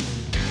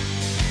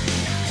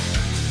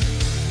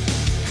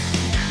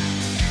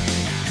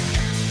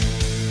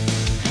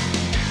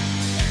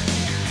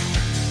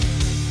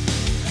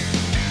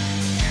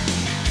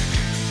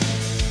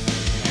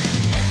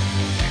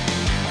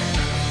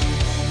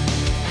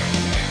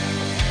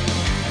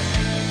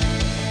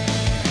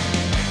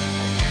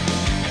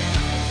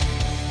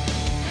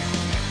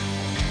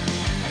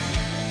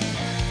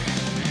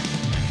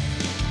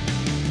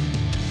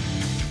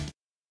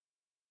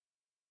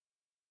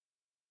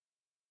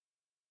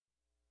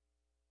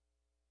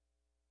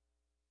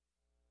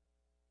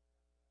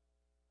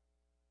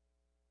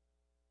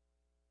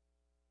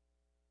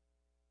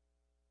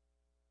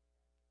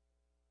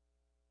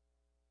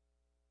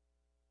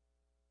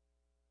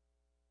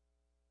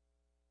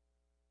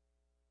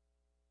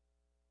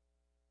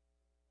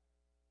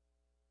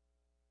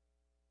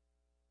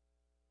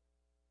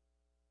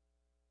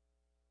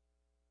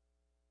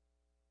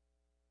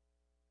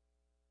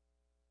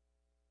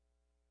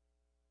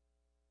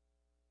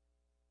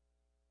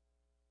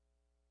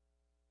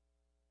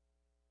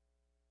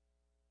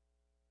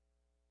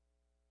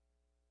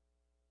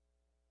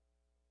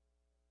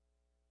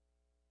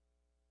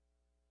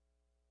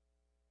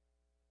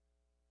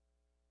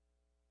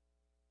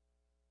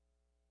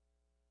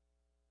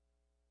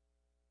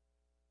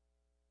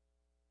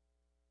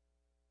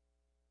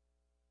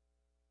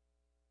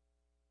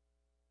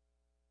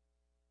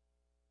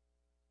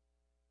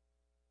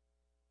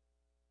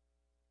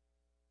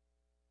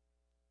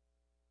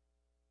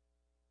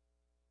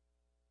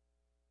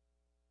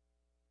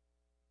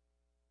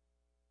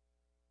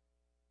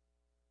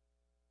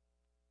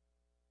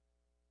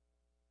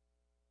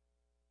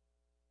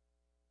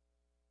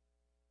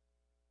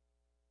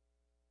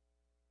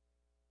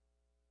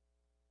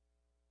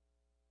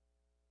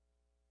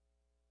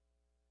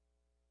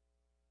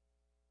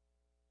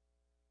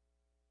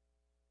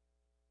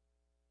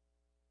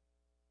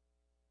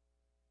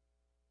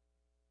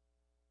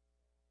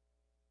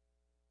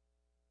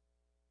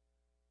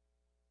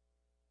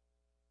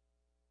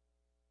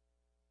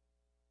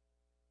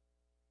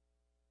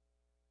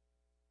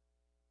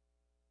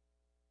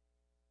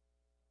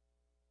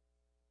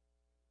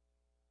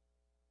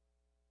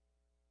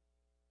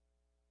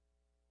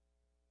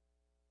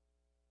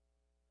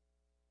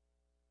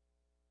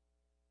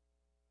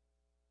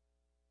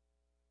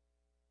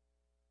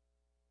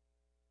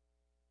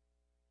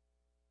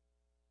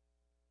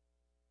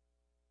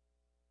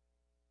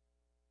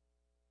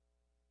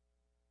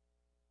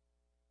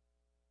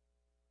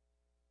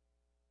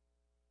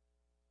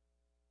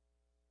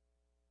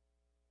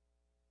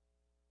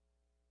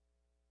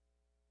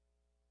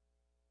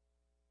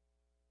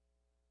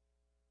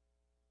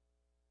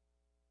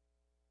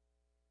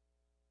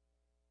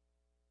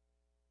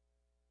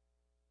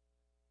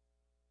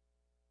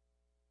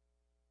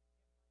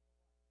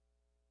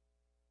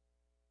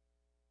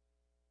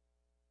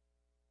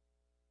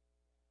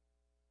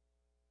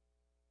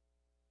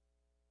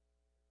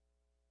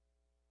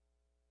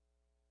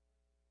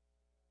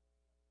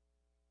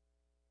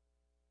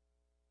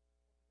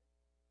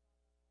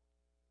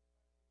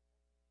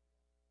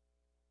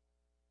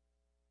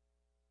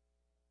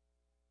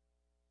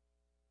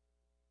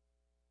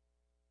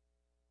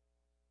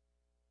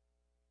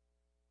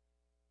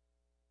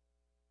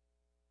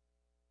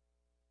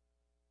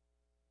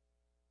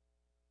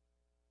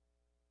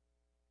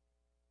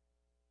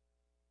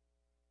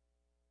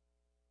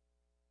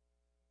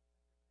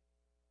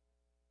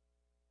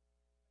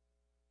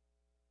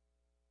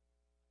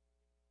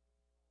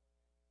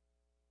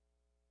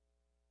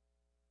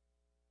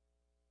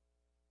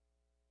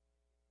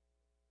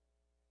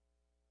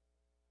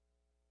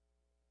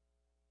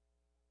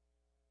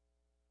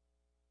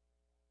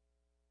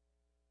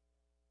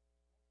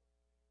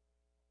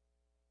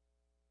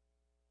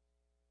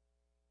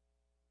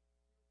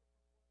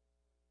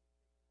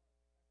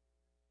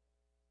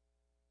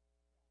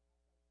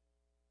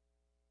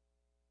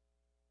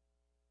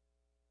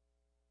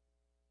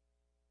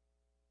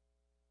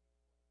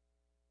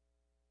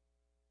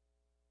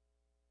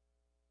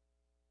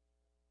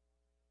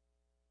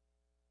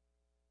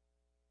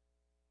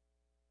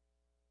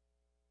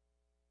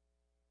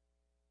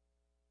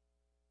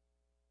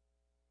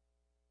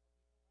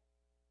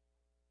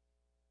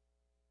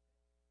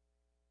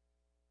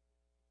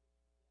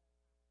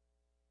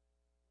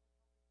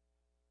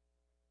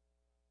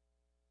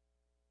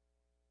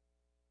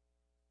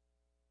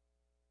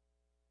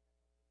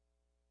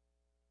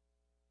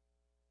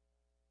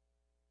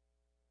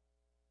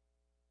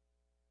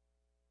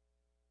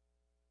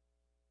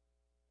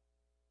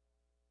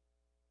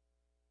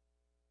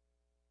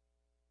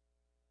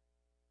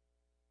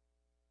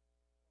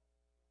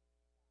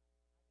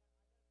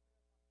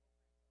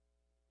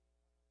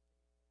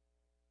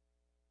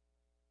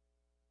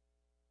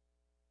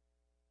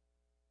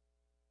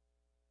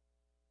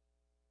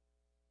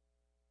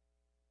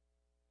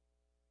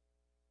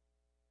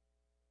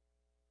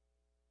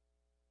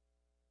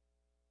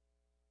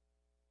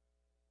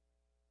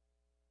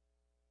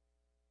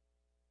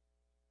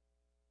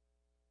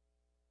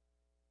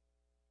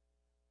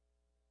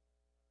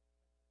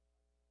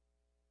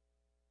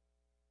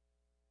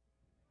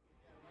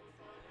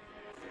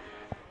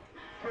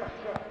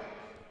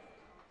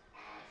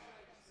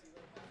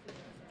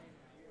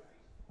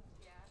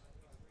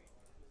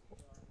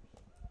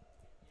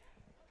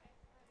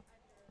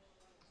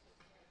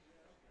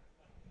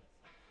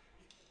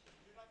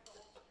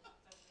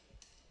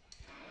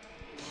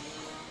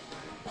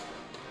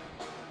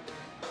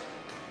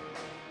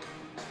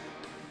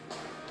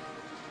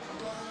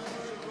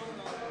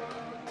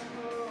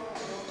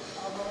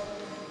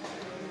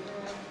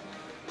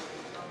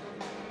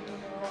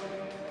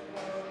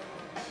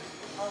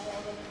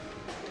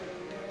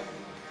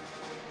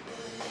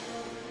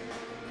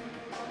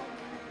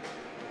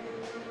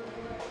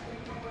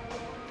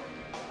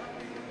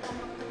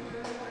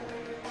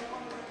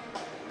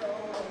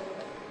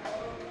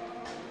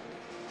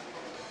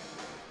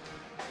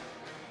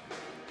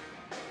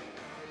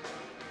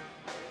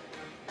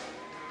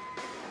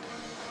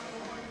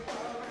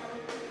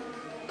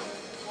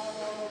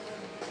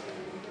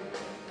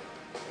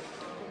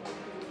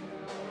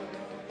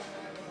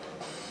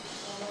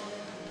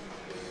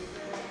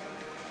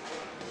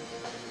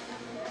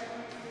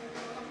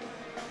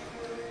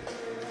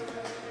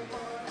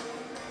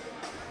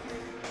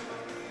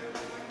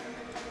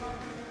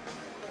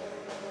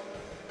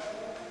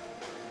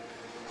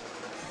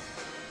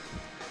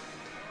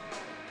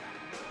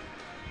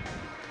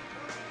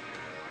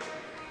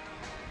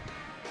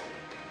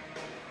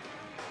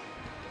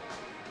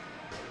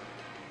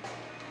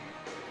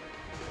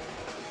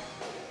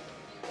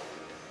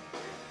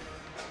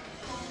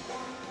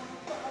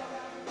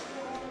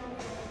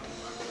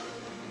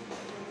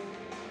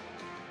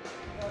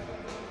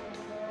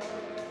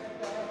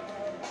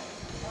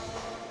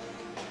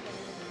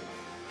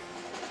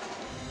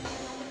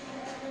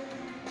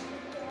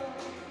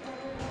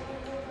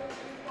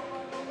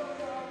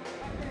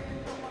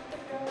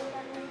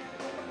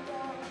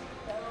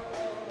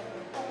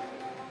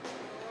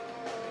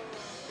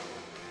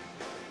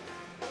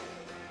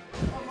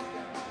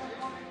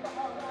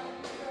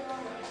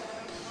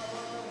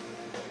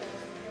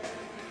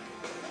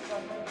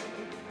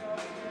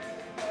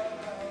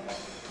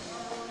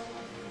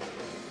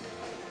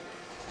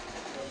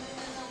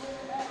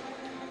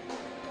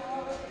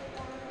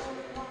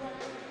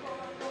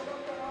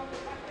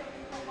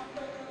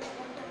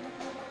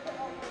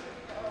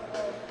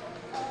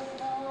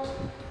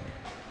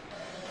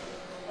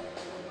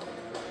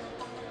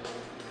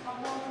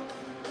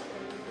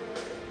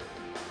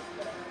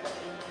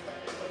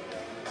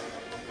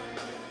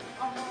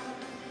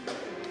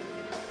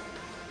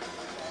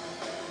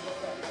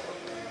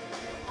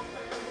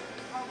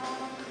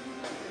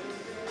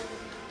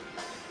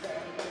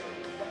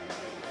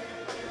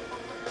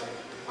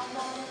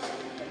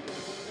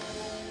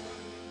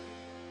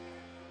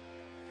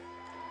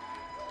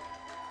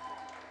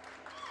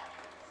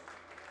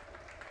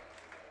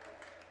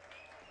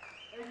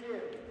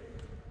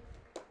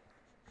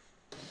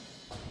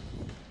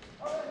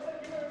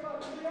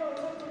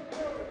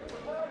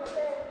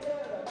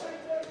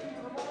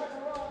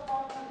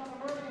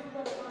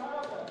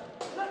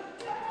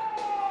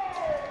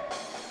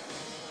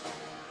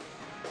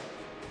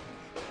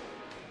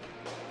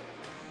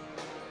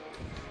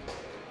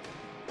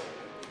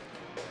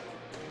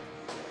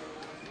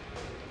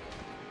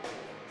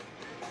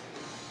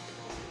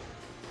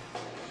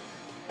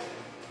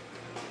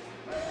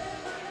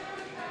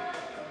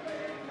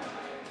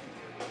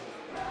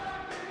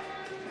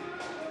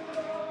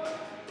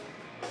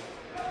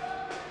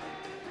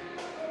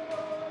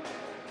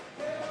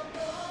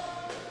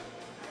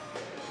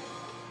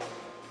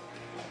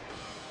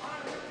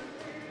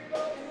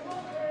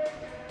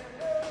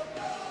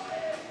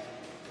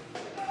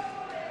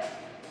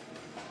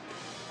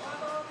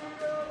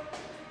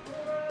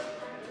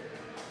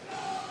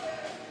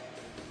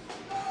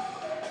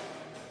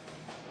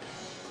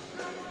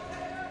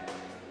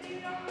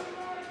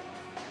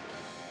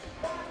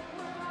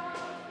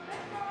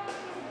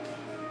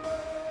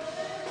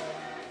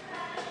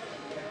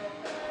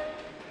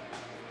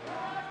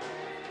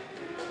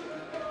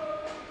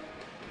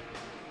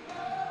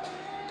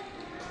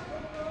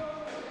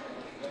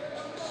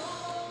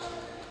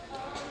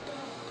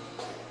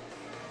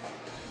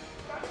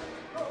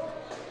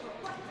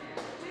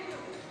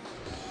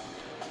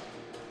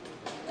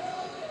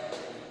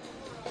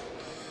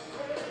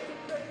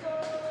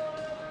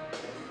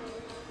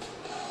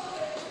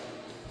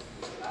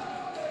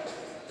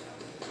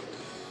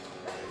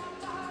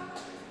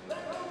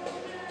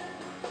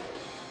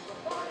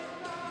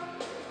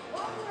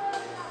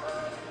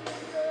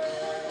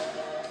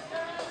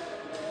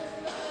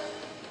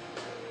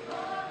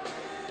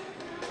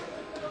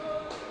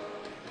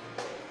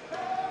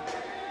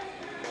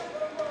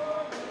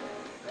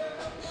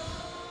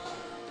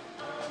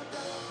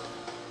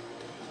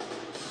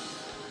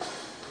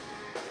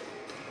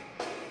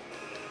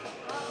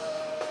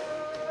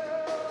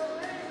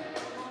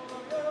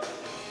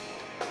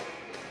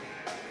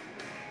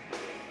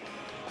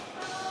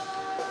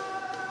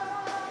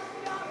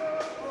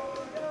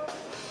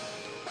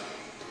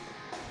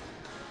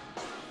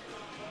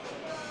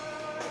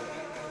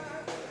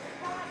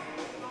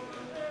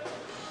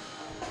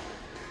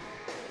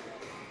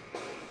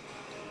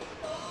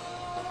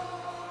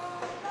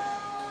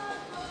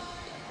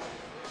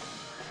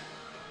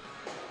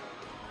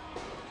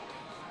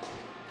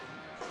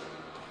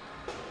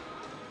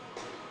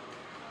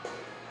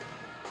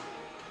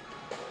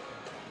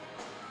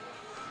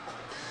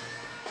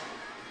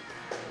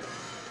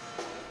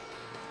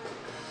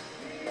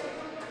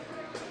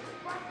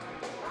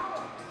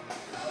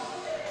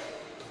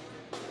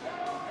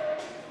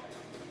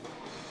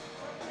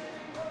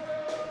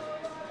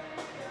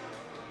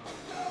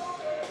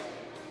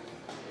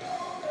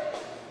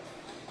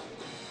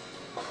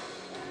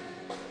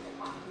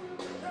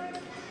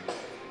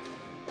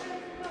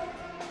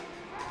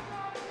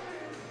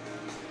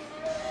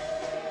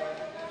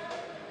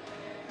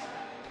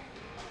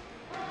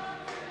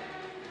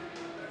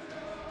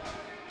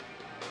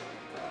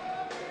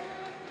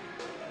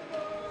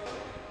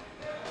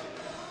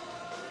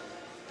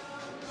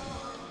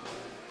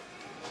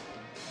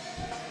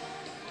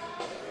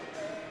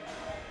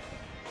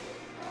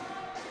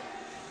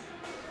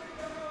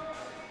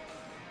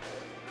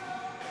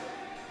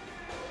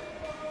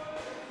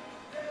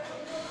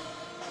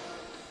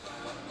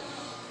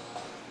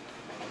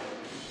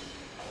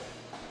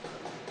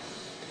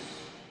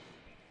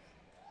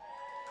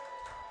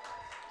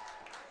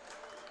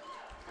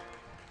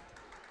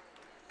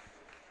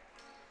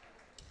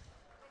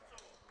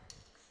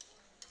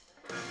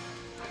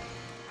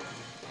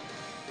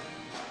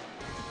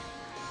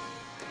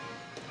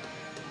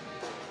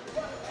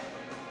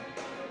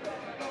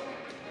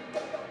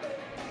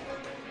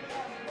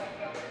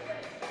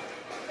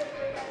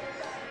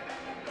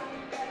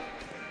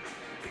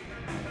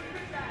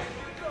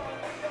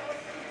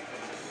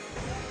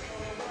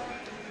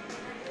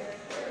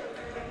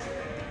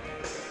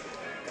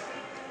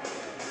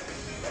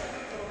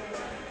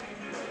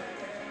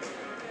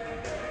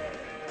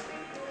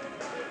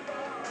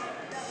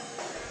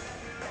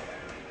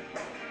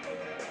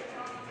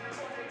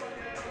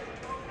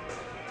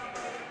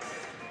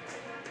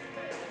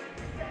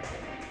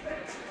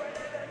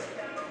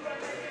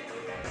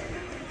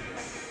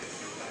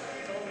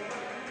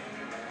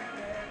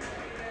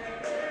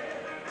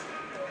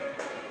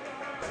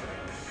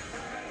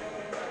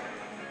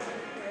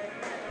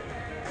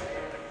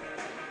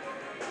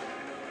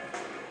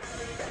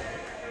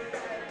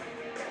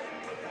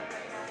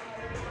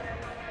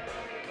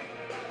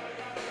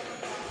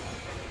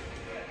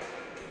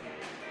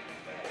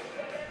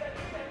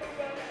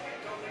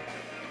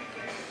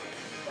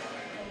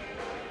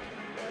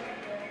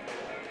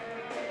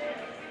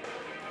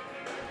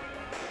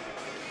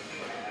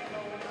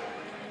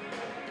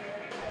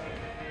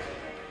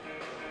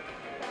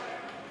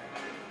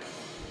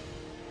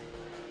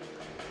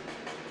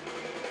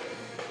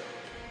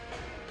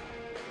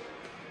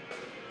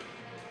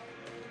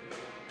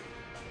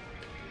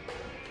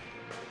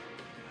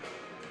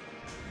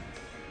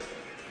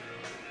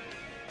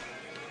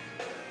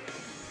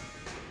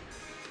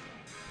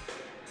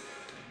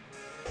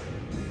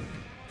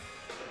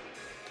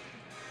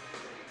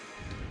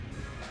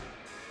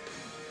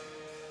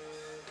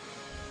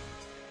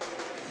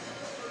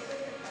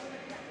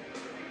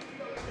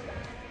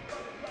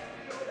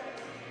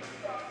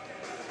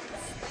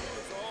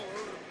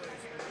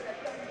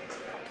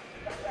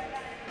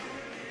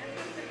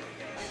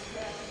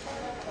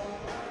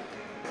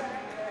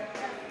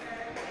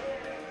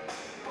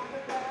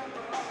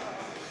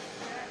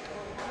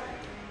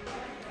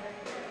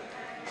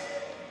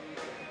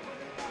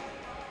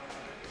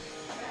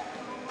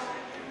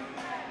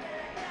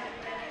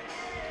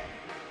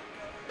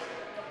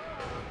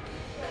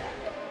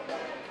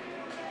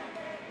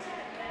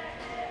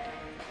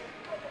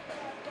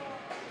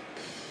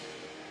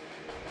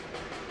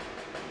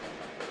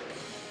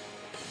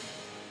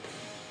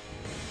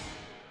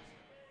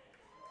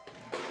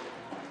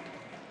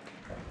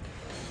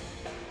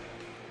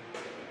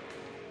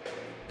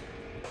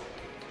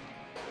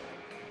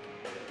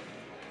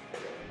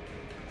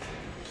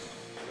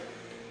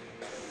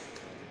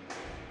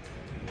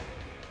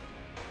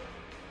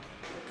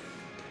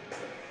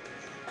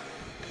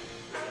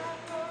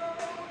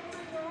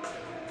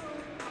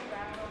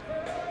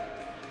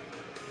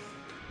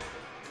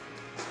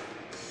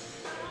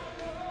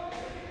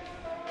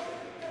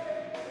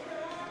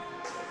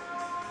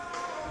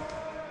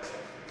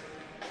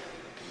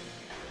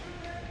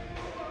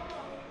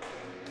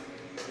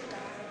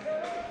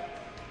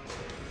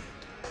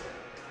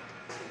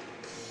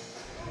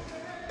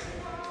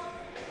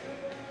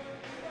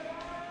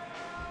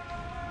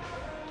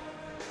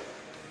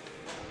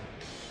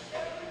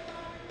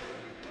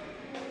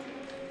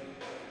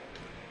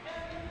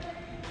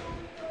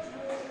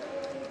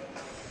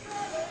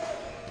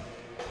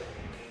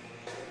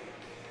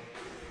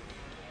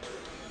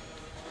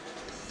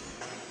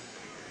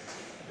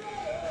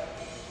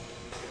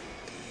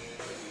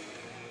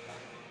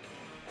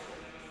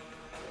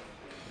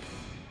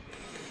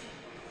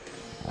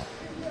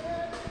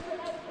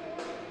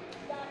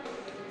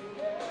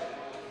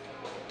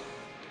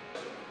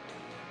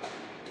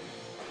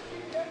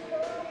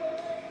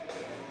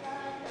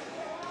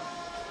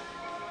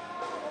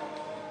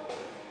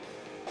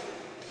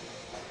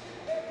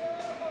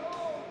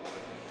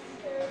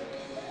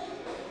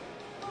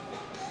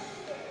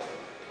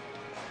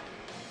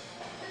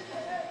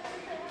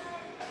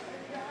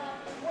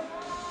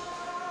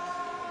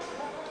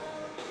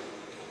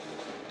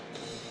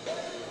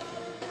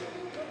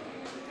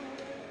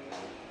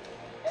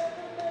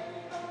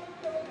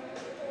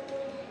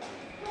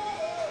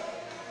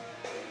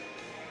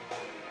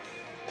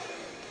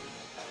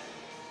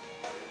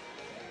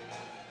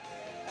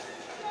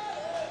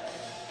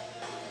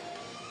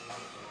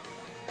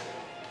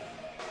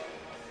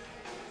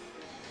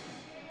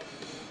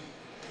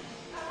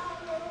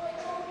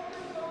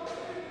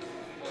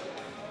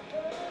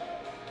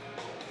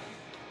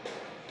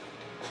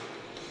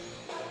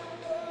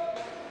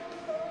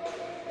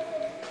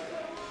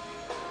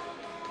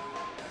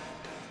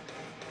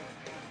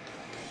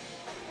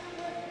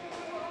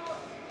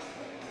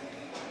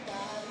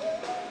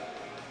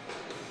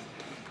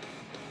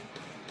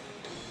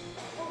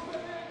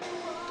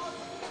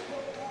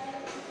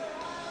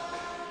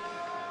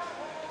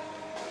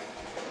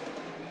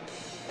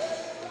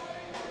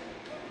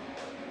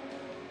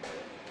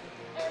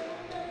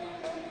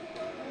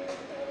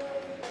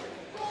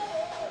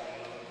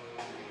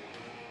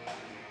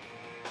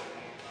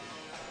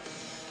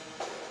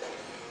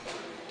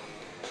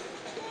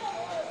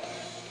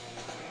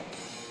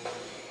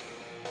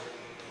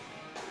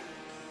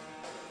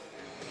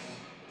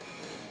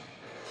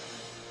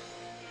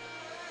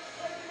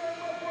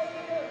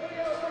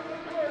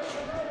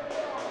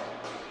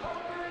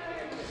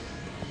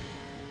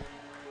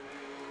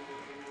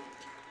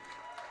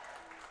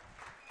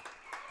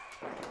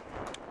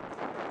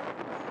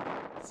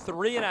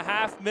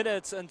 3.5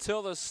 minutes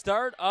until the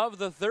start of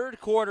the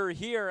third quarter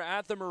here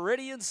at the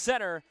Meridian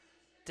Center,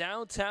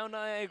 downtown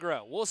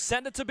Niagara. We'll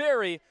send it to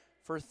Barry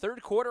for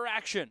third quarter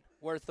action,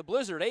 where it's the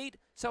Blizzard 8,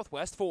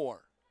 Southwest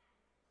 4.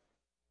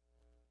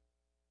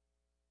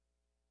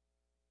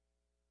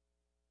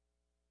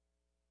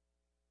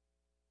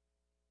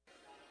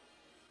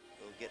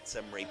 We'll get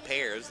some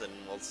repairs, and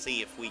we'll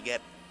see if we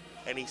get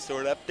any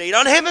sort of update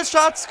on him. A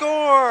shot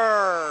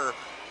score!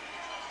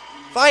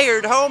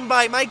 Fired home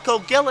by Michael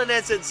Gillen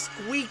as it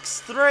squeaks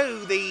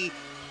through the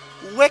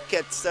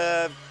wickets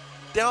of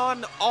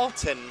Don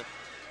Alton.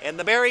 And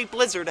the Barrie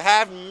Blizzard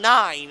have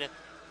 9.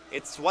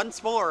 It's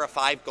once more a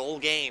 5-goal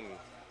game.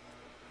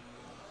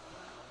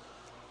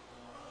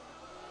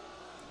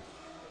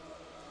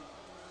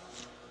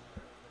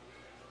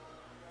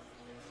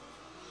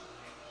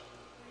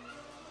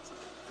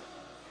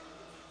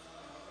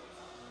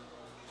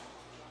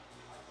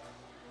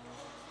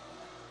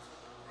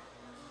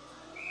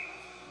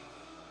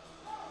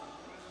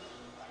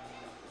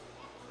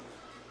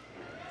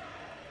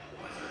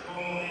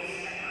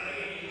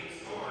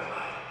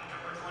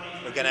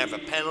 We're going to have a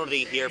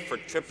penalty here for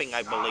tripping,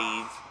 I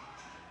believe.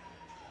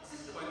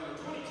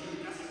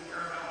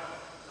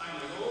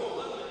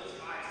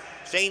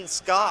 Shane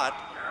Scott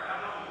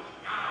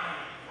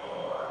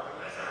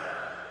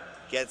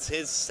gets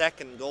his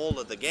second goal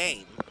of the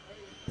game.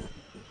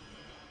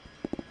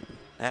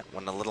 That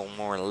one a little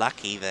more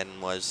lucky than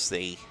was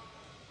the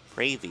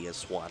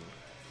previous one.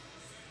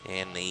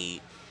 And the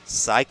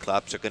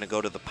Cyclops are going to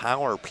go to the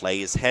power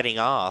play. Is heading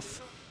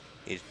off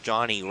is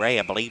Johnny Ray.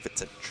 I believe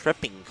it's a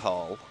tripping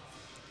call.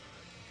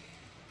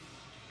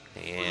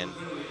 And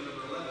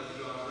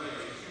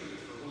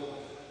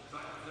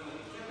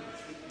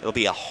it'll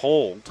be a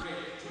hold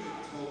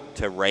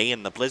to Ray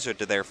and the Blizzard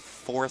to their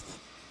 4th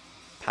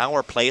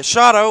power play. A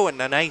shot,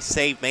 and a nice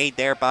save made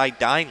there by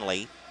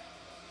Dineley.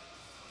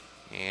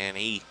 And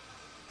he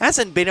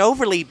hasn't been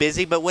overly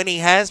busy, but when he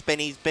has been,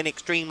 he's been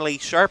extremely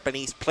sharp, and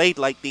he's played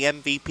like the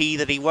MVP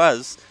that he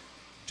was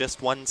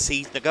just one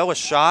season ago. A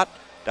shot,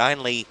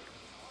 Dineley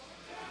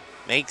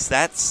makes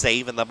that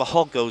save, and the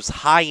ball goes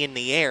high in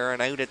the air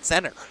and out at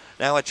center.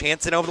 Now a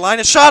chance and over the line.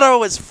 A shot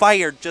is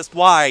fired just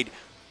wide.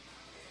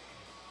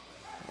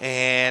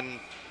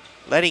 And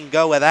letting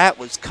go of that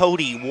was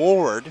Cody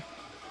Ward.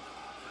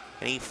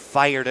 And he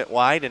fired it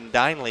wide, and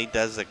Dineley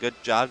does a good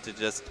job to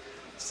just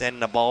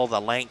send the ball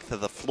the length of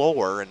the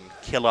floor and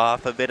kill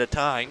off a bit of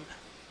time.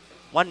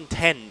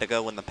 1:10 to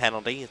go in the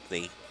penalty.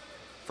 The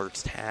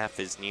first half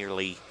is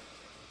nearly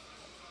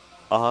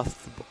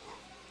off the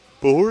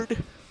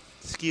board.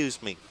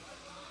 Excuse me.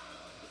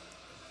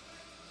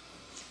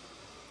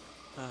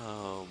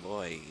 Oh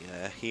boy,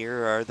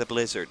 here are the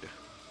Blizzard,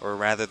 or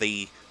rather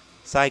the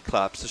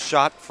Cyclops. A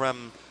shot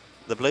from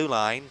the blue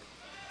line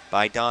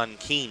by Don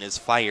Keene is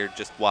fired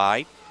just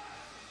wide.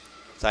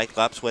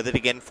 Cyclops with it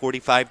again,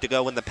 45 to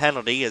go in the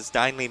penalty as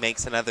Dineley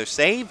makes another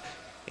save,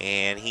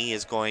 and he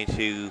is going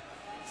to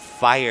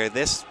fire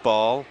this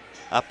ball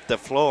up the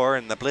floor,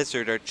 and the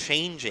Blizzard are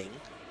changing.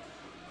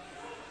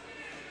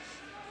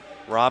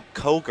 Rob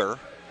Koger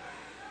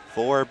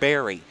for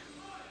Barrie.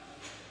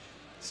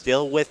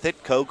 Still with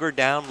it, Koger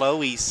down low.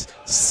 He's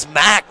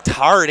smacked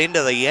hard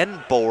into the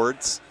end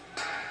boards.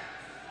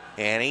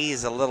 And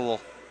he's a little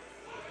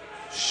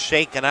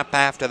shaken up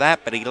after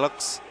that, but he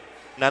looks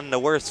none the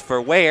worse for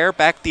wear.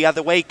 Back the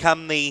other way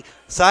come the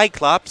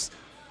Cyclops.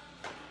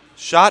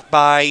 Shot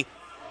by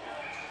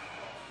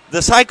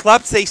the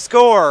Cyclops. They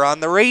score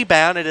on the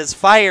rebound. It is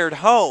fired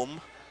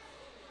home.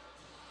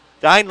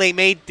 Dineley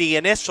made the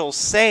initial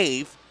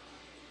save,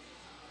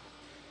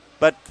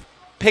 but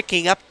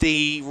picking up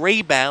the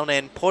rebound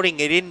and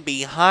putting it in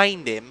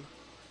behind him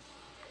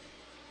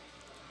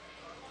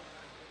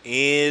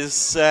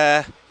is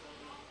I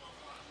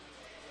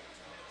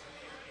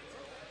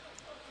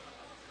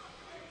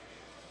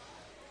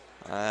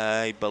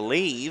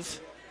believe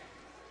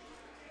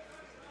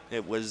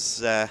it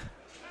was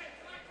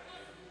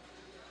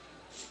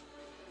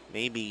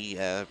maybe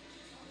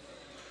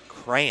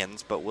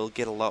Crayons, but we'll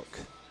get a look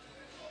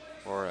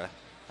or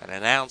an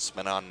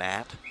announcement on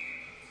that.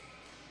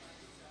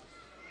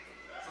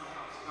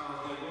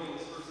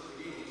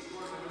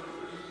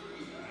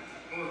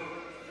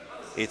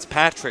 It's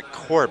Patrick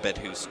Corbett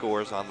who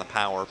scores on the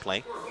power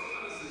play.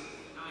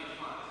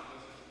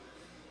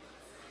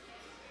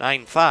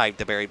 9-5,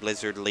 the Barrie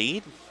Blizzard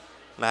lead.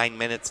 9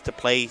 minutes to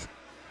play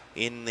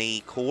in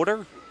the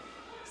quarter.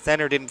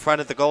 Centered in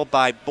front of the goal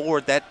by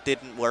Board. That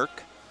didn't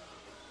work.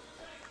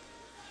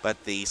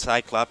 But the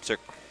Cyclops are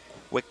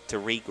quick to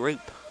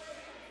regroup.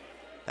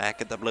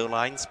 Back at the blue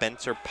line,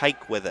 Spencer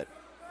Pike with it.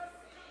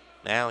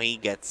 Now he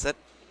gets it.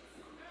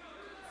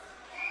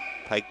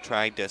 Pike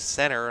tried to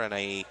center, and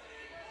a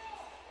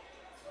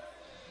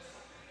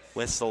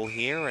whistle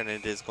here, and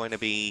it is going to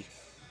be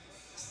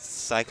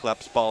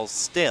Cyclops ball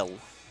still.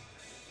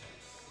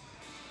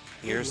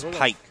 Here's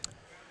Pike.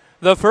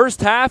 The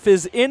first half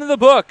is in the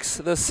books.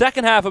 The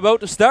second half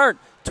about to start.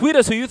 Tweet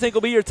us who you think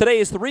will be your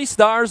today's 3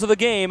 stars of the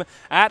game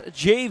at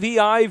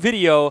JVI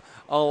Video.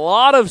 A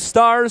lot of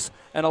stars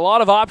and a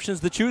lot of options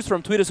to choose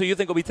from. Tweet us who you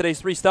think will be today's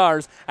 3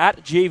 stars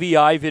at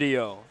JVI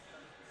Video.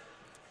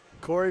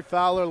 Corey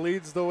Fowler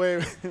leads the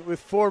way with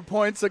 4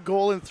 points, a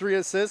goal, and 3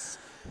 assists.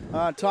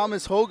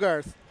 Thomas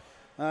Hogarth,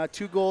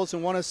 2 goals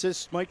and 1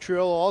 assist. Mike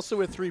Triolo also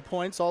with 3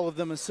 points, all of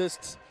them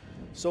assists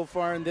so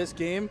far in this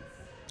game.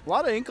 A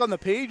lot of ink on the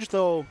page,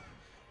 though,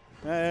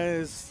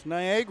 as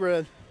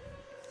Niagara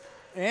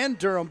and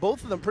Durham,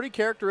 both of them pretty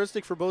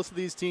characteristic for both of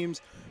these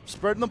teams,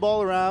 spreading the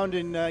ball around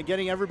and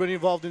getting everybody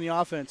involved in the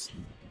offense.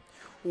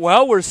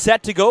 Well, we're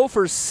set to go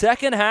for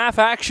second half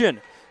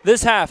action.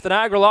 This half, the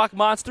Niagara Lock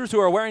Monsters, who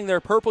are wearing their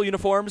purple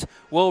uniforms,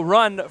 will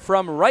run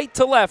from right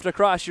to left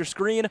across your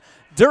screen.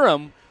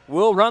 Durham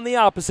will run the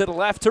opposite,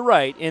 left to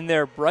right, in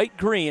their bright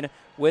green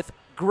with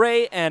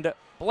gray and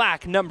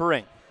black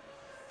numbering.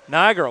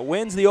 Niagara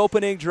wins the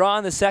opening draw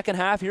in the second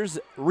half. Here's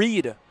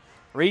Reed.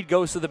 Reed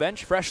goes to the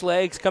bench. Fresh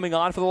legs coming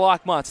on for the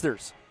Lock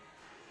Monsters.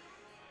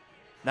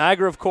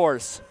 Niagara, of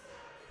course,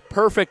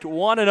 perfect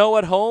 1-0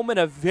 at home and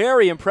a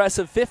very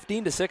impressive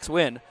 15-6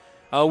 win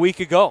a week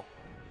ago.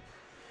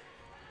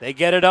 They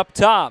get it up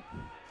top.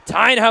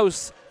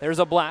 Tynehouse, there's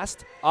a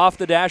blast off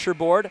the dasher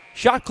board.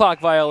 Shot clock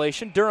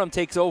violation. Durham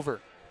takes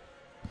over.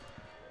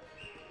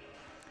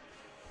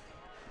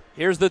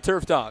 Here's the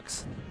Turf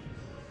Dogs.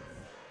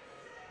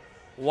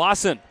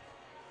 Wasson,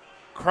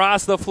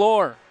 cross the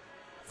floor.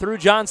 Through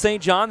John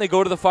St. John, they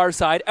go to the far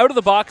side. Out of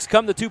the box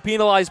come the 2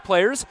 penalized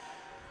players.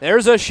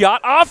 There's a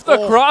shot off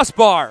the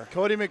crossbar.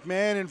 Cody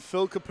McMahon and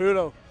Phil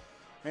Caputo.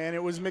 And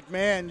it was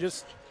McMahon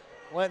just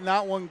letting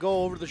that one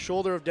go over the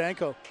shoulder of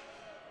Danko.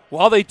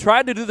 Well, they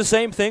tried to do the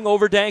same thing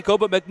over Danko,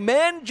 but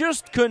McMahon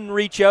just couldn't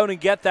reach out and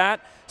get that.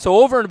 So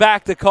over and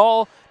back the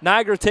call.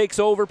 Niagara takes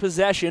over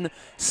possession.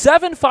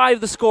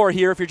 7-5 the score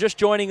here if you're just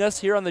joining us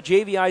here on the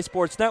JVI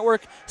Sports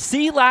Network.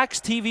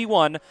 CLax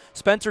TV1.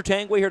 Spencer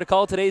Tangway here to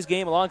call today's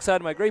game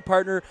alongside my great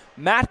partner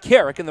Matt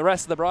Carrick and the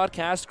rest of the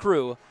broadcast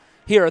crew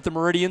here at the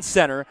Meridian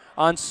Center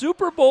on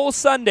Super Bowl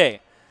Sunday.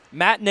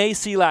 Matinee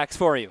CLax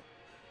for you.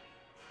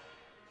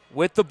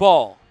 With the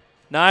ball.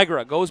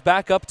 Niagara goes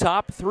back up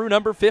top through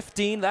number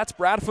 15. That's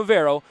Brad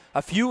Favero.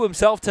 A few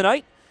himself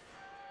tonight.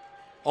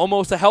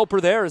 Almost a helper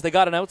there as they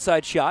got an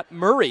outside shot.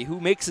 Murray, who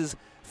makes his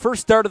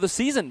first start of the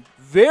season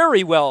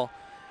very well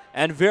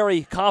and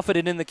very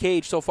confident in the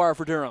cage so far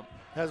for Durham.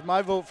 Has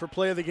my vote for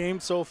play of the game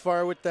so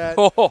far with that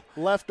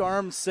left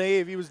arm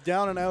save. He was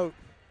down and out.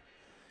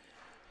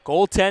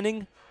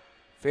 Goaltending,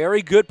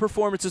 very good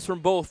performances from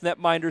both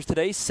netminders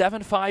today.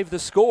 7-5 the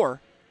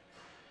score.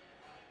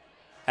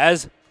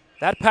 As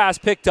that pass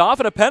picked off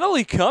and a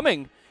penalty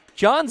coming.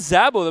 John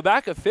Zabo, the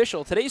back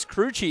official, today's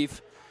crew chief,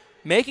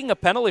 making a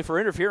penalty for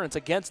interference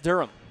against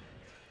Durham.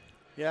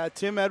 Yeah,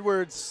 Tim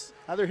Edwards,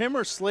 either him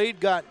or Slade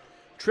got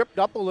tripped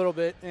up a little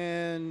bit,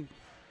 and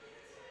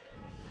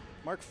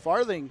Mark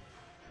Farthing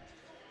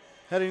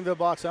heading to the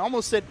box. I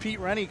almost said Pete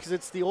Rennie because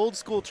it's the old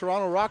school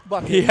Toronto Rock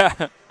bucket.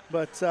 Yeah.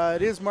 But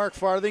it is Mark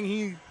Farthing.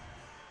 He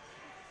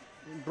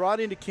brought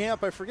into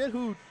camp. I forget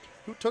who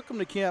took him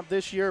to camp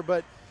this year,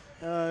 but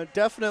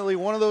definitely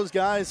one of those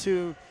guys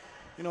who,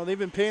 you know, they've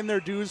been paying their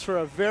dues for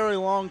a very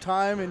long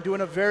time and doing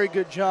a very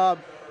good job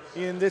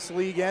in this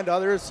league and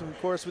others. And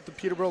of course, with the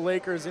Peterborough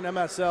Lakers in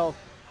MSL,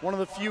 one of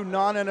the few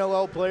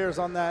non-NLL players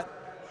on that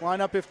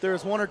lineup. If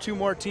there's 1 or 2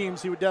 more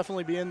teams, he would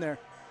definitely be in there.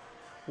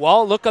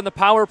 Well, look on the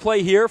power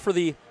play here for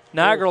the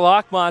Niagara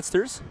Lock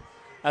Monsters.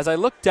 As I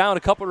look down a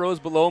couple rows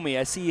below me,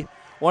 I see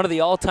one of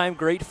the all-time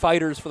great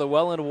fighters for the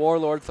Welland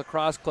Warlords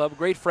Lacrosse Club,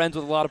 great friends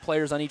with a lot of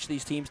players on each of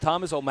these teams,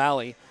 Thomas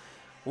O'Malley,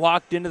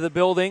 walked into the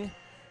building,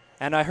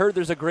 and I heard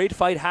there's a great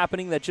fight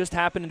happening that just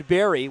happened in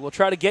Barrie. We'll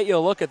try to get you a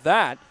look at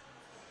that.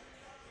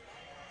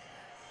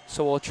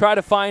 So we'll try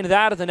to find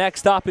that at the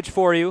next stoppage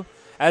for you,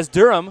 as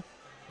Durham,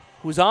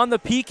 who's on the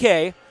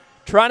PK,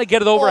 trying to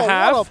get it over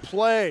half. What a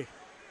play.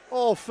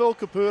 Oh, Phil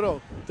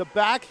Caputo. The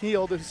back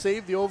heel to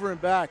save the over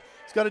and back.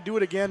 He's got to do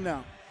it again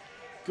now.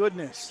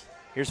 Goodness.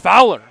 Here's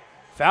Fowler.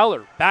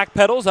 Fowler back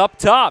pedals up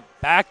top.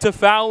 Back to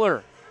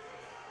Fowler.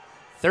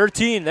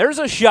 13. There's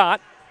a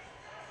shot.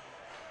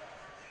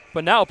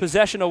 But now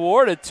possession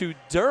awarded to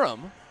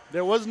Durham.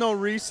 There was no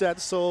reset,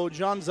 so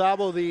John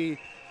Zabo, the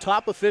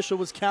top official,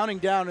 was counting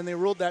down, and they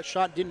ruled that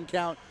shot didn't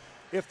count.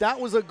 If that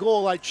was a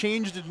goal, I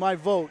changed my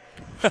vote.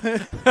 Because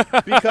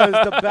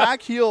the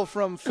back heel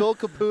from Phil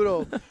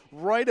Caputo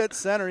right at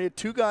center, he had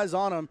 2 guys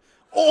on him.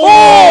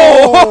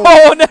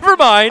 Oh, never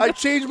mind. I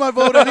changed my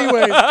vote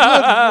anyways.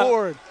 Good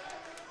Lord.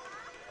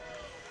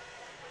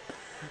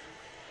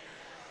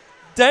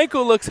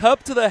 Danko looks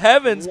up to the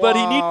heavens, but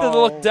he needed to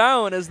look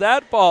down as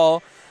that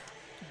ball,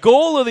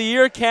 goal of the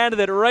year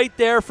candidate right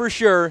there for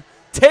sure.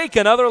 Take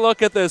another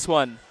look at this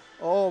one.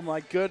 Oh, my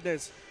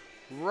goodness.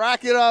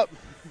 Rack it up,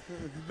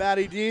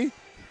 Matty D.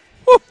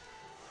 Woo.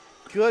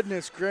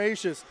 Goodness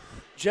gracious.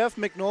 Jeff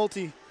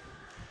McNulty.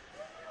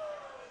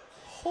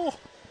 Oh.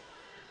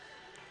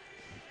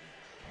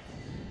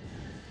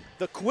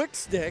 The quick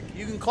stick,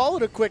 you can call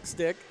it a quick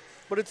stick,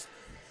 but it's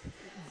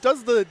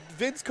does the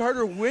Vince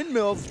Carter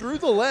windmill through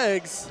the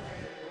legs.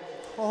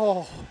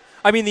 Oh.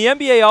 I mean, the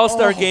NBA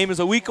All-Star game is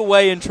a week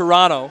away in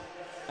Toronto.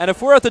 And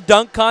if we're at the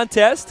dunk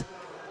contest,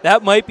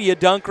 that might be a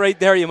dunk right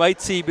there. You might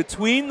see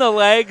between the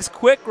legs,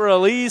 quick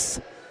release.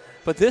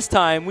 But this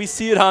time, we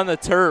see it on the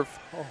turf.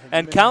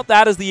 And count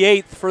that as the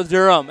 8th for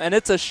Durham. And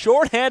it's a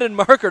short-handed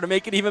marker to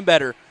make it even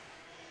better.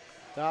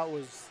 That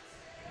was,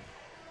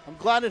 I'm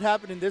glad it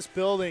happened in this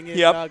building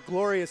in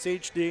glorious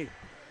HD.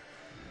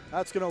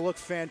 That's going to look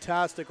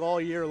fantastic all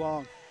year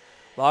long.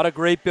 A lot of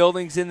great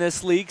buildings in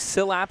this league.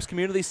 CLax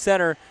Community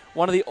Center,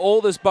 one of the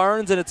oldest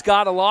barns, and it's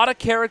got a lot of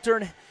character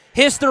and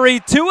history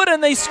to it,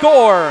 and they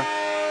score.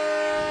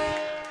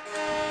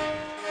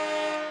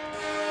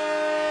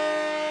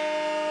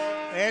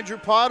 Andrew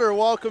Potter,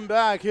 welcome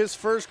back. His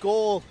first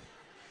goal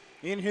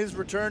in his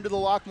return to the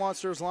Lock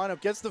Monsters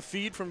lineup. Gets the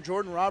feed from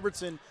Jordan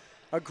Robertson.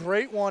 A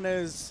great one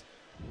as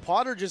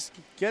Potter just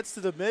gets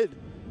to the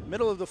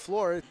middle of the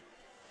floor. It's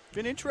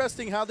been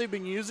interesting how they've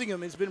been using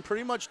him. He's been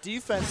pretty much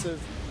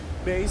defensive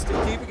based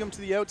and keeping him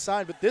to the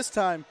outside, but this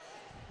time,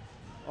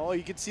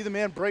 you can see the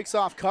man breaks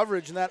off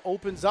coverage, and that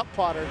opens up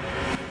Potter.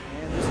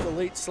 And just a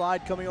late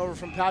slide coming over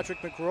from Patrick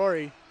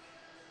McRory.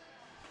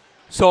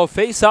 So a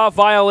face-off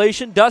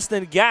violation.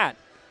 Dustin Gatt,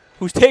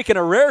 who's taken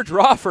a rare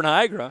draw for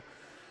Niagara,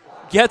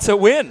 gets a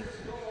win.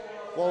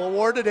 Well,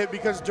 awarded it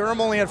because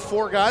Durham only had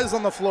 4 guys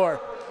on the floor.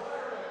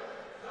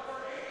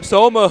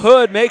 So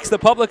Mahood makes the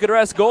public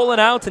address goal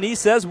announce, and he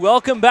says,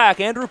 welcome back,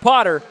 Andrew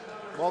Potter.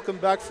 Welcome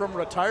back from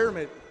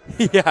retirement.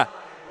 Yeah.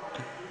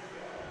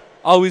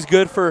 Always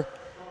good for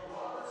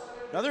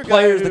another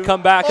players to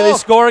come back, and they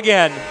score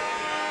again.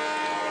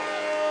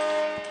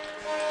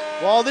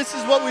 Well, this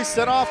is what we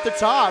said off the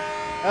top.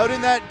 Out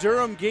in that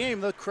Durham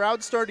game, the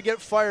crowd started to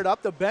get fired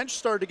up. The bench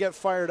started to get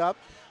fired up.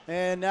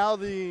 And now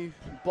the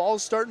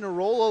ball's starting to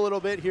roll a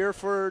little bit here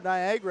for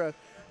Niagara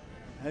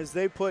as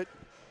they put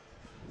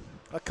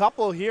a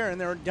couple here, and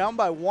they're down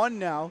by 1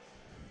 now.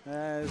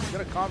 There's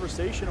been a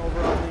conversation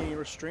over on the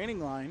restraining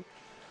line.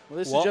 Well,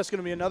 this is just going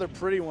to be another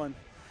pretty one.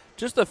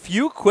 Just a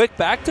few quick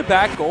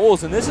back-to-back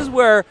goals, and this is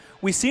where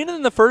we seen it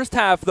in the first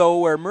half, though,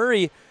 where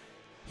Murray,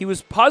 he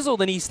was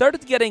puzzled, and he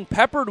started getting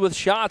peppered with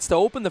shots to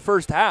open the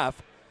first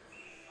half.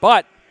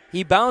 But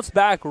he bounced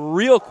back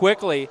real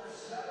quickly,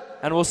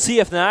 and we'll see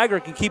if Niagara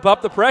can keep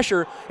up the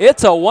pressure.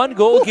 It's a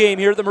 1-goal game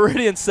here at the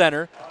Meridian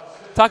Center.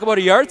 Talk about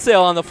a yard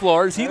sale on the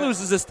floor as he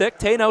loses his stick.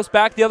 Tainhouse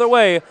back the other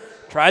way.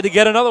 Tried to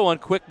get another one.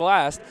 Quick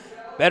blast.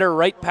 Better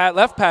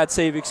left pad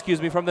save,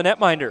 from the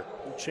netminder.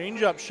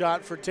 Change-up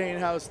shot for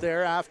Tainhouse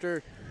there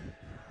after,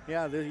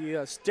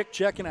 the stick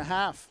check and a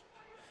half.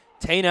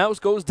 Tainhouse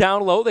goes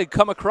down low. They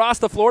come across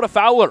the floor to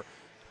Fowler.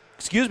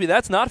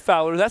 That's not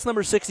Fowler. That's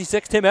number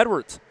 66, Tim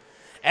Edwards.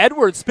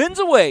 Edwards spins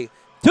away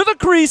to the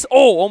crease.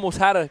 Almost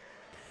had a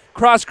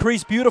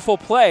cross-crease. Beautiful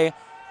play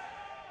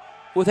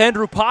with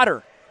Andrew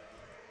Potter.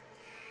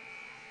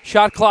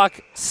 Shot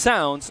clock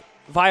sounds.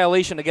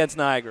 Violation against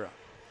Niagara.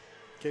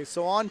 Okay,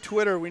 so on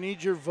Twitter, we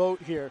need your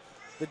vote here.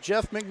 The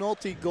Jeff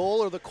McNulty goal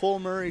or the Cole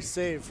Murray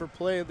save for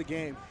play of the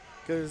game?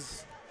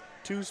 Because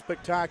 2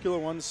 spectacular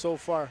ones so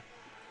far.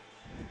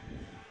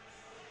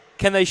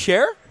 Can they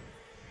share?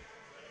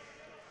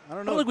 I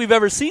don't know. I don't think we've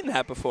ever seen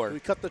that before. We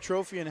cut the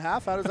trophy in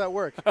half? How does that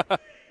work?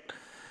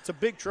 It's a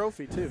big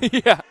trophy, too.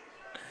 Yeah.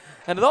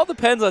 And it all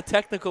depends on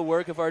technical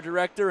work if our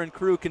director and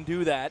crew can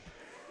do that.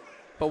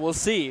 But we'll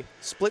see.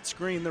 Split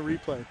screen the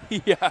replay.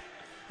 Yeah.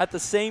 At the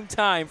same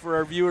time for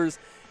our viewers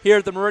here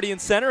at the Meridian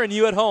Center and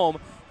you at home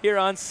here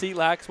on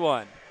CLax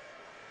 1.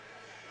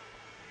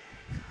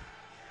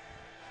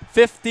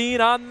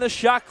 15 on the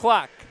shot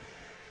clock.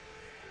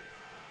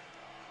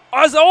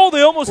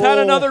 They almost had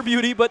another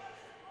beauty, but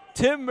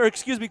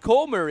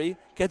Cole Murray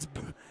gets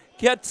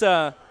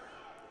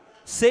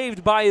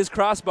saved by his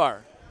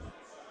crossbar.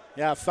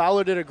 Yeah,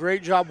 Fowler did a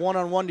great job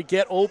one-on-one to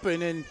get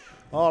open, and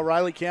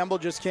Riley Campbell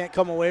just can't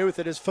come away with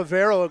it. As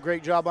Favero, a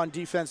great job on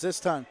defense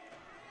this time.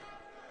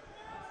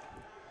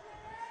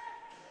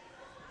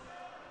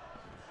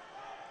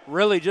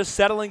 Really just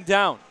settling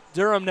down.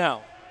 Durham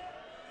now.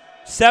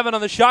 7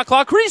 on the shot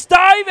clock. Crease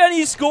dive, and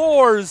he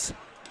scores.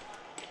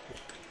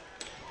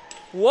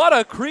 What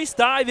a crease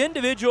dive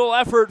individual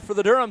effort for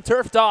the Durham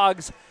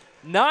Turfdogs.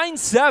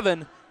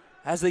 9-7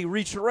 as they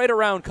reach right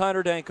around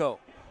Connor Danko.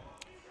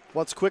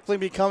 What's quickly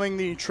becoming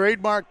the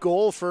trademark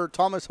goal for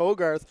Thomas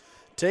Hogarth.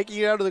 Taking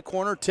it out of the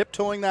corner,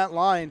 tiptoeing that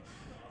line.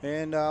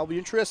 And it'll be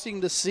interesting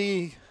to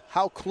see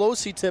how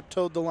close he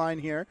tiptoed the line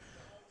here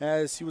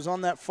as he was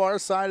on that far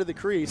side of the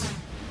crease.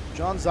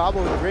 John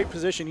Zabo in great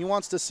position. He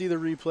wants to see the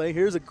replay.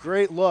 Here's a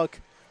great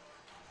look.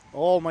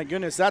 Oh, my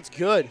goodness, that's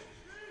good.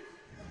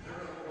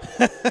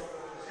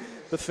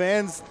 The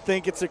fans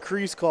think it's a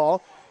crease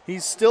call.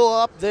 He's still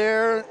up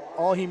there.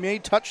 He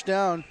made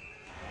touchdown.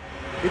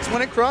 It's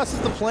when it crosses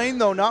the plane,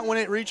 though, not when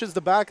it reaches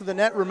the back of the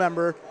net,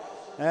 remember,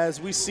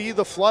 as we see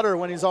the flutter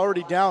when he's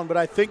already down. But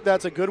I think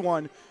that's a good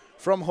one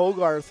from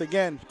Hogarth.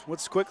 Again,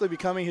 what's quickly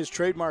becoming his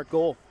trademark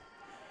goal.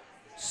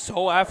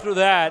 So after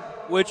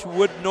that, which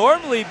would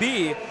normally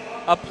be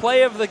a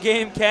play of the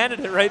game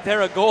candidate right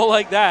there, a goal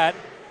like that,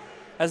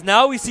 as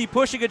now we see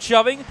pushing and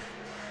shoving,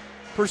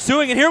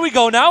 pursuing, and here we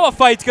go. Now a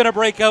fight's going to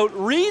break out.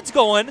 Reed's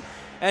going,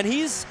 and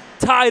he's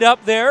tied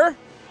up there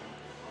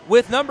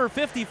with number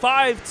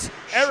 55,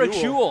 Eric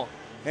Schewel.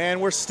 And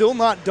we're still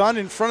not done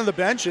in front of the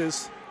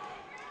benches.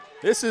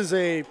 This is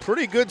a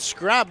pretty good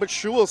scrap, but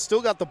Schewel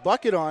still got the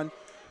bucket on.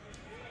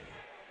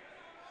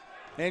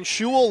 And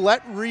Schewel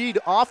let Reed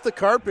off the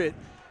carpet.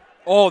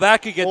 Oh,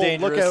 that could get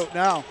dangerous. Look out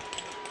now.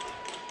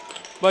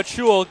 But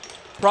Schewel,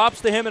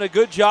 props to him and a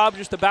good job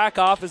just to back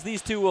off as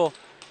these two will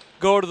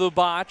go to the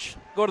box,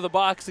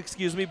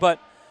 excuse me. But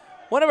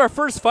one of our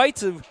first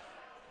fights of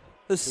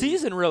the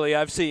season, really,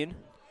 I've seen.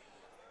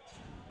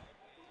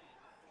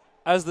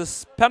 As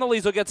the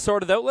penalties will get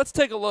sorted out, let's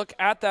take a look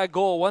at that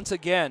goal once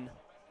again,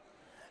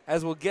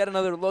 as we'll get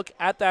another look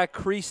at that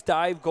crease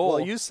dive goal.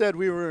 Well, you said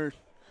we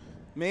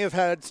may have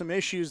had some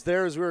issues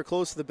there as we were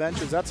close to the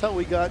benches. That's how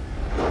we got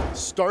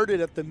started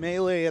at the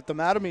melee at the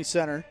Mattamy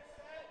Center.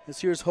 As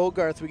here's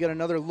Hogarth. We get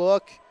another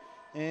look,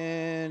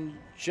 and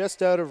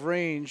just out of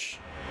range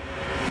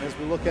as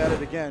we look at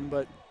it again.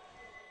 But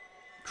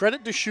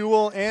credit to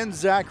Schewel and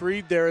Zach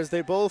Reed there, as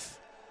they both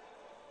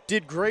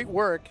did great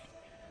work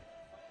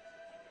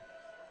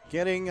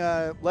getting,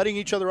 letting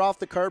each other off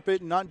the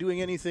carpet and not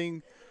doing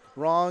anything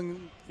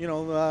wrong.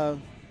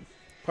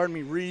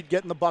 Reed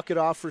getting the bucket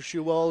off for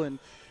Schewel, and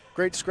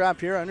great scrap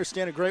here. I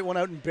understand a great one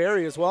out in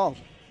Barrie as well.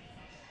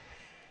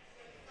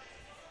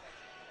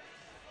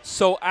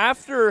 So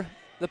after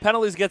the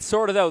penalties get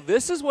sorted out,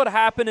 this is what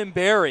happened in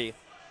Barrie.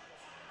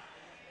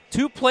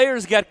 Two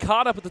players get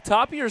caught up at the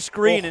top of your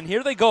screen, and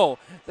here they go.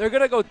 They're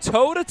going to go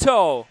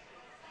toe-to-toe.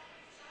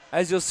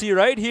 As you'll see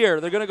right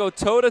here, they're going to go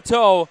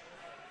toe-to-toe.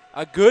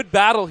 A good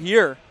battle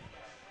here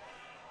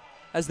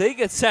as they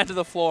get sent to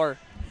the floor.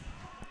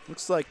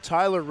 Looks like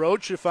Tyler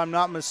Roach, if I'm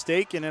not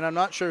mistaken, and I'm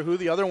not sure who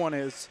the other one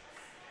is.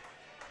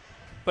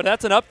 But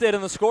that's an update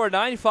on the score,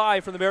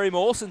 9-5 from the Barrie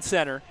Molson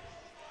Center.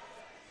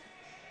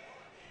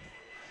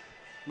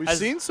 We've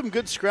seen some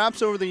good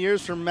scraps over the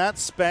years from Matt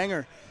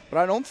Spanger, but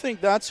I don't think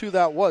that's who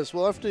that was.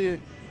 We'll have to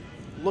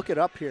look it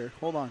up here.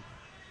 Hold on.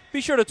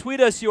 Be sure to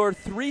tweet us your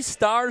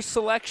 3-star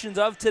selections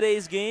of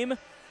today's game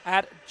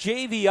at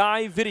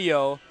JVI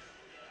Video,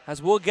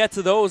 as we'll get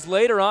to those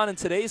later on in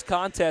today's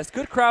contest.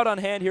 Good crowd on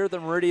hand here at the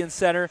Meridian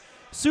Center.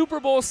 Super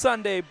Bowl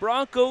Sunday,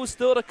 Broncos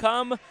still to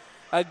come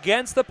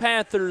against the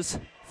Panthers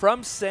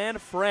from San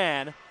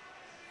Fran.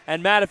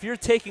 And Matt, if you're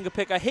taking a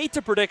pick, I hate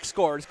to predict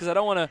scores because I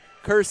don't want to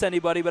curse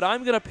anybody, but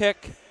I'm going to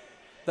pick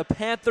the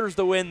Panthers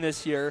to win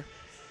this year.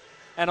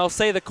 And I'll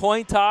say the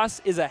coin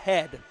toss is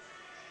ahead.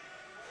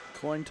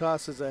 Coin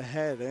toss is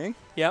ahead, eh?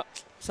 Yep.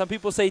 Some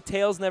people say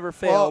tails never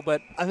fail,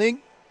 but I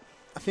think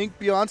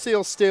Beyonce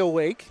will stay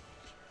awake.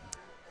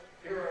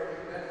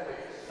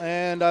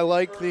 And I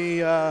like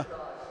the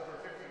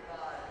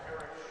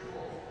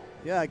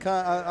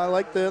I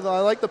like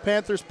the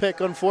Panthers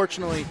pick,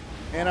 unfortunately.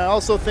 And I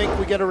also think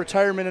we get a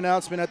retirement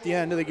announcement at the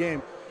end of the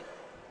game.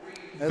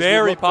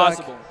 Very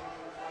possible.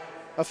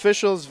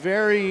 Officials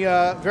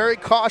very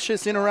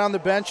cautious in around the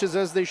benches,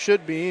 as they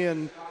should be,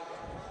 and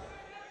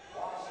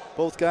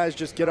both guys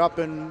just get up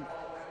and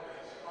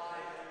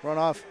run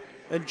off.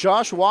 And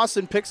Josh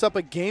Wasson picks up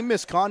a game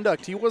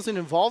misconduct. He wasn't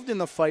involved in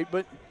the fight,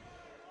 but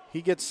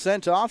he gets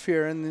sent off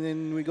here, and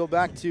then we go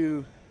back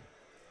to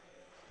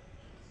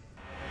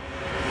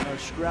our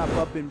scrap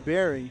up in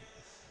Barrie.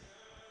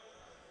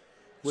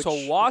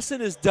 So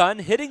Wasson is done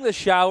hitting the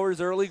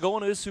showers early,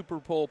 going to his Super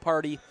Bowl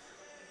party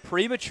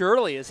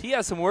prematurely, as he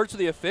has some words with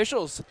the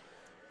officials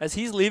as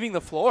he's leaving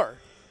the floor.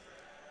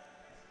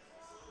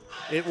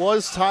 It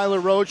was Tyler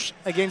Roach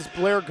against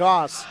Blair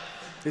Goss,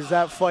 is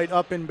that fight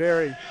up in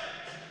Barrie.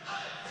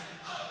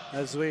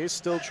 As we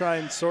still try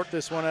and sort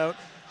this one out.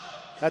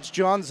 That's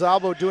John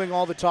Zabo doing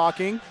all the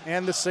talking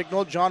and the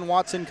signal. John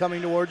Watson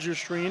coming towards your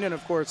screen, and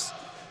of course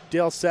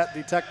Dale Sett,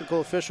 the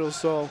technical officials.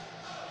 So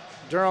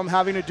Durham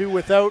having to do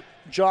without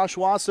Josh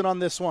Wasson on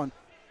this one.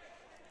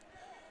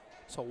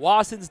 So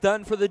Wasson's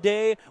done for the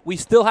day. We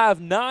still have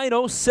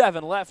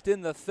 9:07 left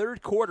in the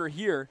third quarter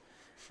here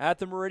at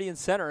the Meridian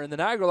Center. And the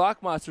Niagara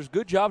Lockmonsters,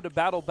 good job to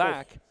battle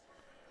back.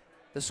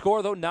 The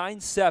score, though,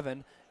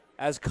 9-7,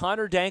 as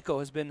Connor Danko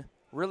has been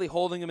really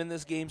holding him in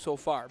this game so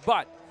far.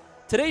 But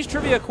today's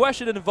trivia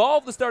question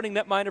involved the starting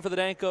netminder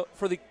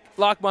for the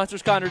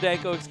Lockmonsters, Connor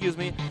Danko, excuse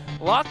me.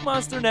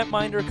 Lockmonster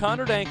netminder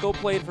Connor Danko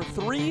played for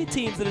 3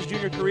 teams in his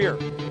junior career.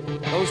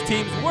 Those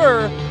teams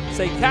were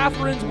St.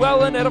 Catharines,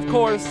 Welland, and of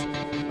course,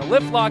 the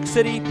Liftlock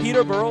City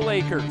Peterborough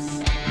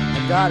Lakers.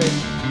 I got it.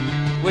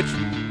 Which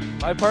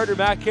my partner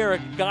Matt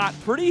Carrick got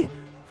pretty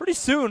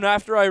soon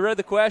after I read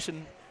the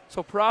question.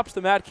 So props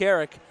to Matt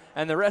Carrick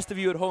and the rest of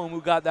you at home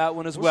who got that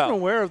one as well. I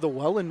wasn't aware of the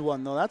Welland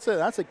one, though. That's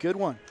a good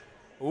one.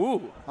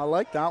 Ooh. I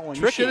like that one.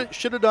 Tricky. You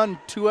should have done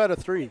 2 out of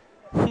 3.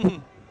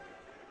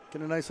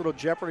 Get a nice little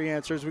Jeopardy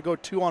answer as we go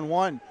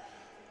 2-on-1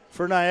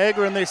 for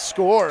Niagara, and they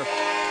score.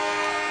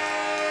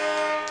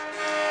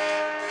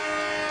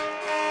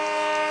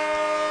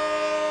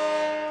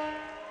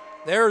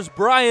 There's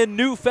Brian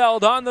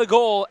Neufeld on the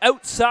goal,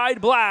 outside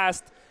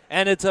blast,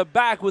 and it's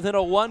back within a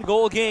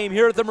 1-goal game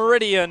here at the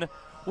Meridian.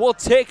 We'll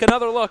take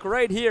another look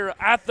right here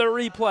at the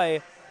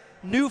replay.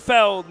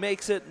 Neufeld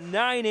makes it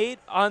 9-8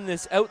 on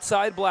this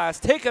outside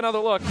blast. Take another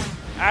look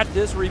at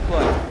this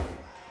replay.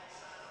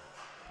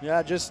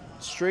 Yeah, just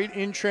straight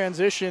in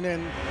transition,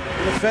 and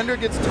the defender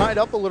gets tied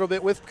up a little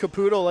bit with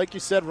Caputo, like you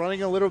said,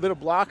 running a little bit of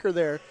blocker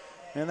there,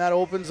 and that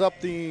opens up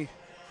the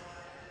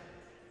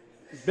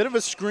bit of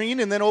a screen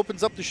and then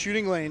opens up the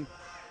shooting lane.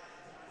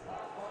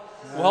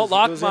 Well,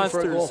 Lock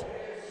Monsters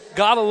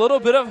got a little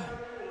bit of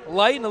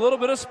light and a little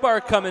bit of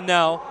spark coming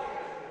now.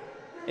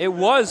 It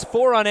was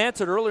 4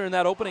 unanswered earlier in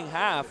that opening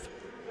half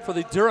for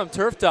the Durham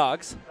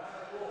Turfdogs.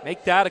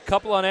 Make that a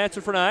couple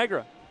unanswered for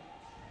Niagara.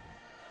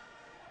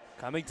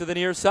 Coming to the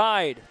near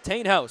side,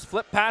 Tainhouse,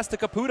 flip pass to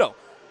Caputo.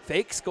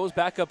 Fakes, goes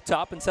back up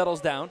top and settles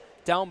down.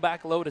 Down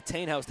back low to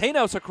Tainhouse.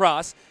 Tainhouse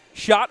across,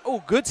 shot,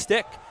 oh, good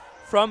stick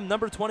from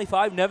number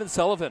 25, Nevin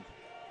Sullivan.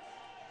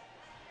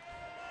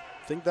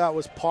 I think that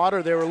was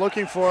Potter they were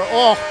looking for.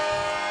 Oh,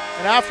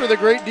 and after the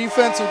great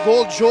defensive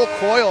goal, Joel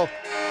Coyle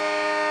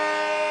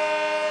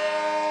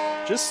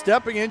just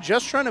stepping in,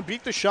 just trying to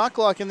beat the shot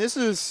clock, and this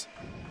is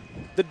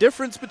the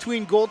difference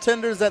between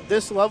goaltenders at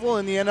this level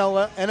and the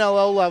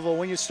NLL level.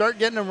 When you start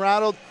getting them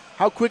rattled,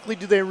 how quickly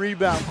do they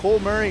rebound? Cole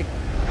Murray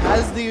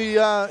has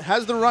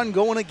the run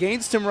going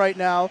against him right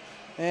now,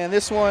 and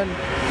this one,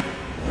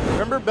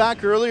 remember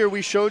back earlier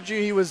we showed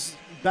you he was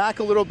back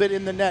a little bit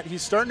in the net.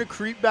 He's starting to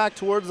creep back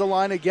towards the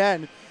line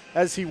again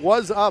as he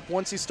was up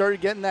once he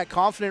started getting that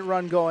confident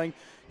run going.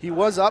 He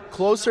was up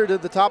closer to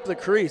the top of the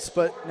crease,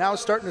 but now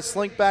starting to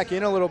slink back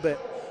in a little bit.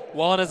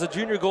 Well, and as a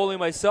junior goalie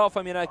myself,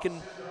 I mean, I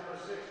can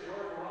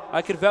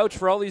vouch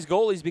for all these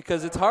goalies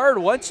because it's hard.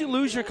 Once you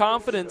lose your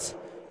confidence,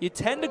 you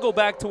tend to go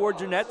back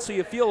towards your net so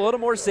you feel a little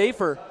more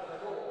safer.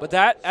 But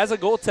that, as a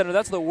goaltender,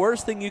 that's the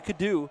worst thing you could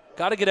do.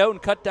 Got to get out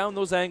and cut down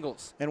those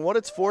angles. And what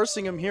it's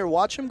forcing him here,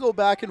 watch him go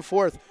back and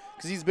forth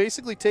because he's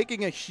basically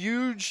taking a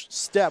huge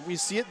step. We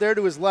see it there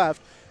to his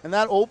left, and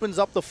that opens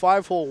up the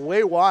 5-hole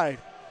way wide.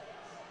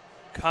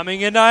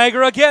 Coming in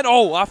Niagara again.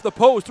 Oh, off the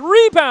post.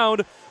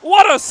 Rebound.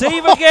 What a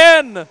save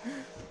again.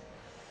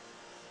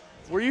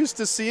 We're used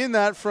to seeing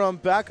that from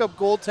backup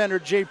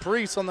goaltender Jay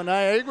Priest on the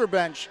Niagara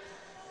bench.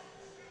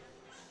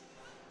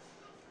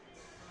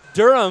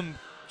 Durham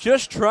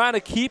just trying to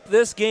keep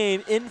this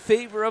game in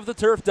favor of the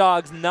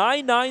Turfdogs.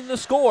 9-9 the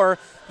score.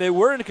 They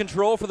were in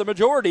control for the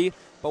majority,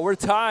 but we're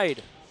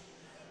tied.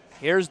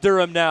 Here's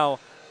Durham now.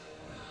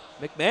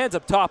 McMahon's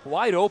up top,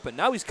 wide open.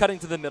 Now he's cutting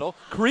to the middle.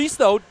 Crease,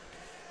 though.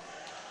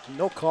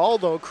 No call,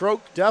 though.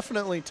 Croak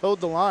definitely towed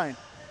the line.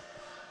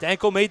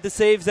 Danko made the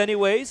saves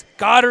anyways.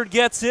 Goddard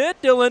gets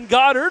it. Dylan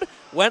Goddard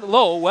went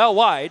low, well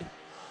wide.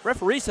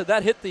 Referee said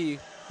that hit the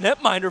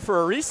netminder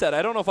for a reset.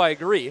 I don't know if I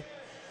agree.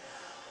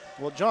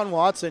 Well, John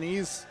Watson,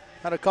 he's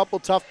had a couple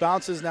tough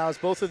bounces now as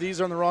both of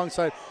these are on the wrong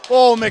side.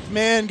 Oh,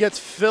 McMahon gets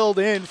filled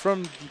in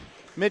from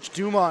Mitch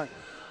Dumont.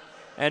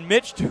 And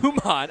Mitch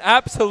Dumont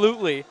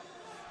absolutely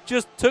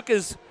just took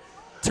his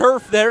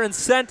turf there and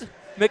sent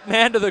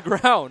McMahon to the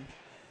ground.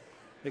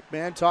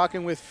 McMahon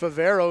talking with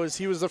Favero as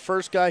he was the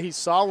first guy he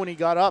saw when he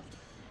got up.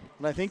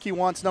 And I think he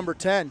wants number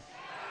 10.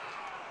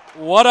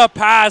 What a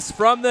pass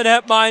from the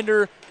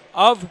netminder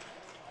of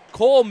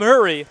Cole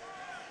Murray.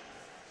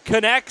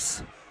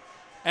 Connects.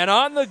 And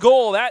on the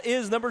goal, that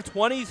is number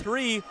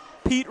 23,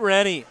 Pete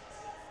Rennie.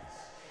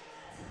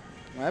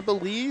 I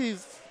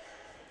believe,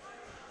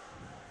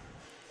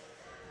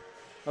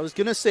 I was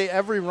going to say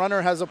every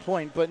runner has a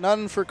point, but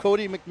none for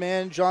Cody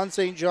McMahon, John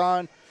St.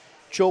 John,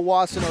 Joe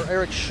Watson, or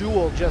Eric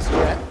Schewel just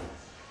yet.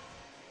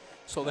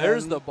 So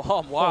there's the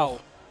bomb. Wow.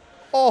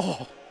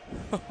 Oh.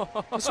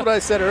 That's what I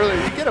said earlier.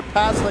 You get a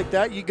pass like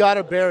that, you got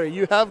to bury.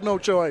 You have no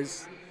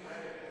choice.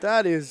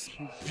 That is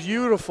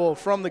beautiful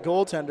from the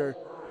goaltender.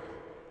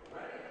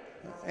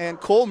 And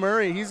Cole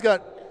Murray, he's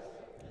got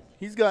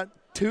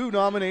 2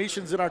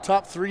 nominations in our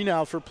top 3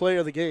 now for player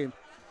of the game.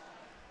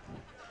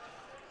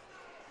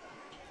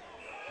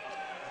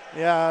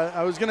 Yeah,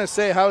 I was going to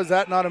say, how is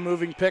that not a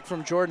moving pick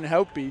from Jordan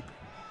Houtby?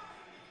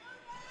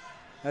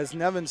 As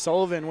Nevin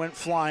Sullivan went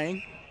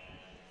flying.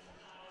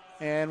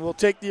 And we'll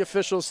take the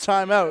officials'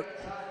 timeout.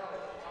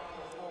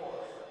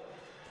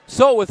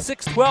 So with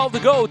 6:12 to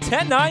go,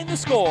 10-9 the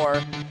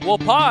score. We'll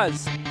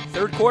pause.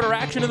 Third quarter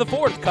action in the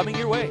fourth coming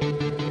your way.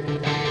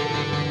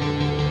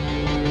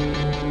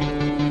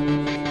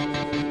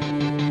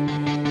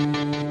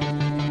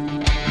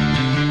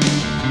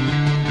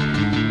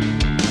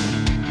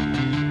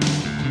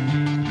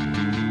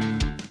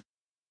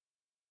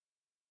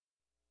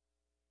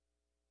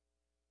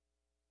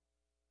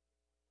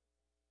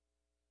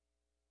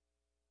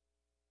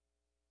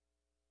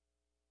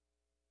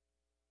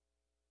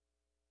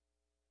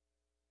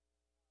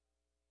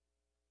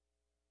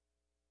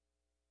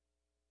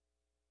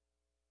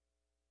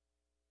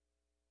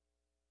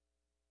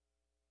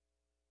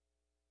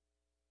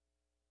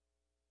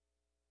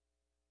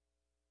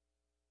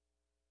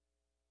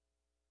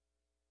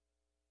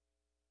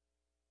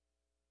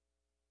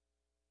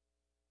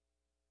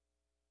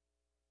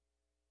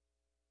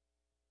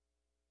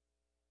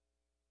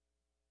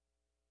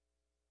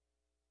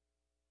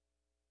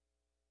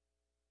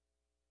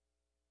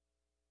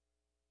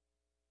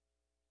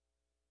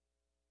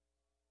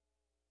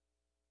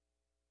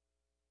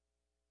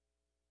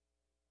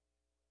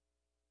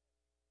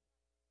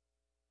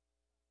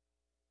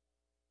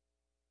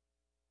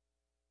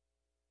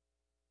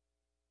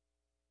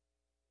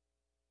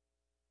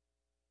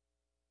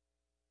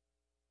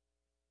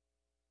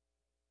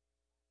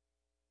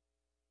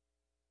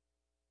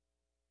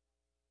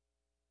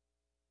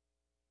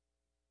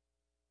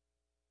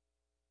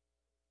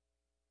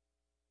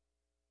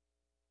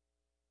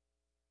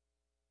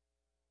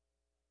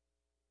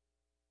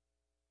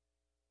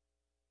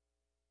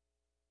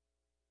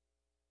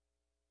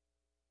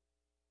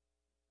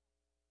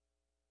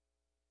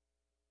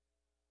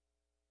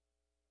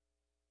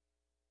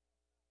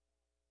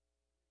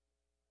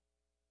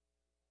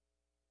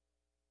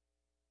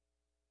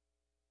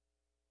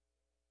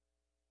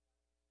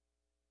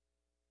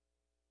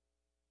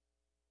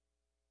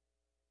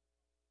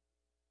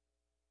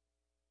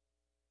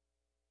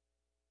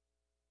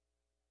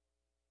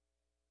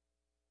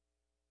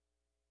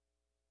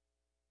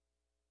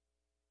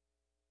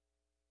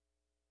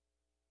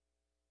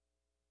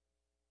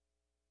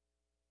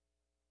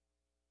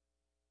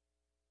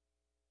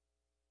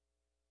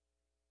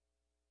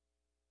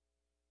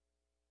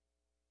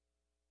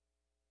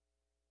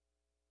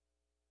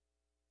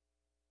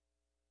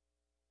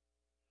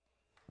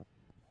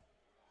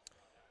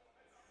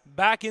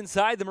 Back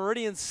inside the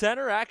Meridian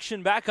Center,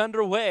 action back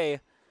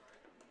underway.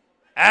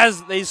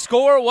 As they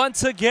score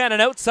once again, an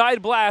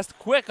outside blast,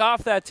 quick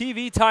off that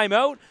TV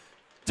timeout.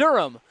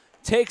 Durham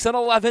takes an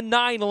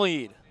 11-9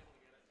 lead.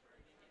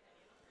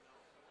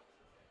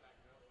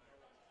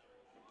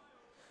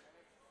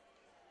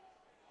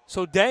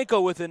 So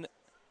Danko with an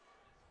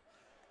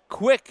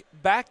quick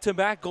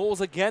back-to-back goals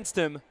against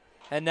him,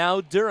 and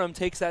now Durham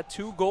takes that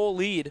 2-goal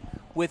lead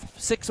with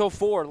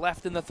 6:04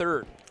 left in the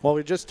third. Well,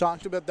 we just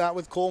talked about that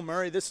with Cole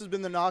Murray. This has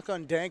been the knock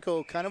on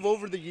Danko kind of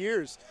over the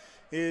years,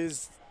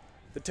 is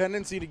the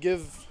tendency to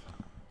give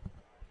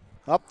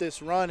up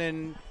this run,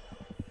 and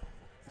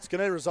it's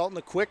going to result in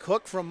a quick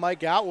hook from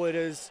Mike Atwood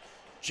as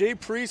Jay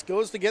Priest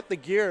goes to get the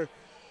gear.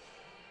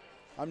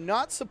 I'm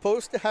not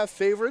supposed to have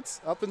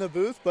favorites up in the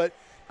booth, but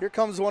here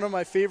comes one of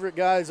my favorite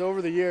guys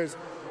over the years.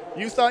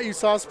 You thought you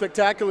saw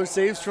spectacular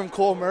saves from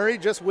Cole Murray.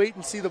 Just wait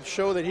and see the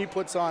show that he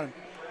puts on.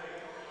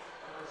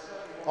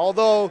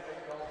 Although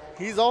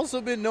he's also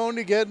been known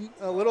to get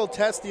a little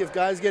testy if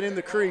guys get in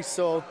the crease,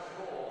 so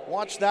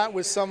watch that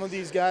with some of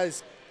these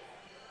guys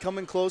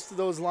coming close to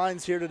those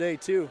lines here today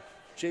too.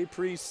 Jay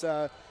Priest,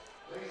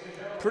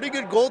 pretty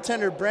good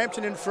goaltender.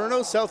 Brampton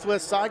Inferno,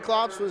 Southwest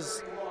Cyclops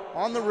was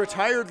on the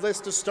retired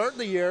list to start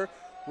the year.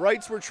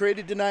 Rights were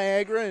traded to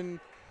Niagara, and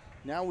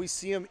now we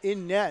see him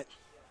in net.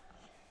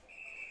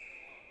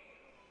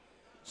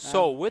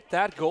 So with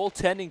that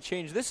goaltending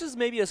change, this is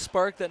maybe a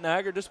spark that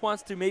Niagara just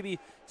wants to maybe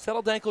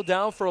settle Danko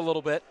down for a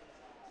little bit.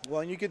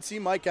 Well, and you can see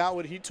Mike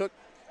Atwood, he took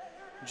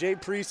Jay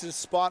Priest's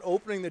spot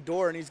opening the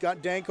door, and he's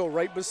got Danko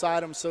right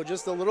beside him. So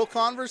just a little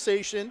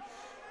conversation,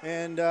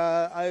 and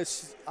I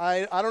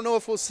don't know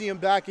if we'll see him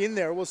back in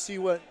there. We'll see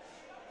what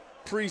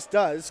Priest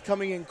does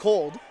coming in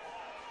cold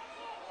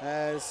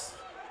as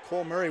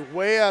Cole Murray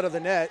way out of the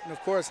net. And,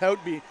 of course,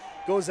 Houtby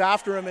goes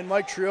after him, and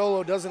Mike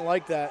Triolo doesn't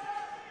like that.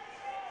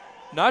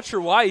 Not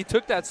sure why he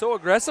took that so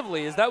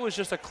aggressively, as that was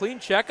just a clean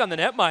check on the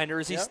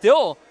netminder. Is he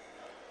still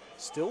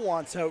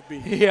wants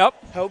Houtby.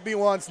 Yep. Houtby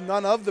wants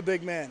none of the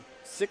big man.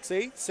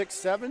 6'8",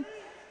 6'7".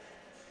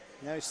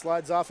 Now he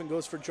slides off and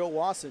goes for Joe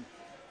Wasson.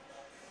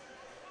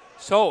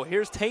 So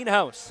here's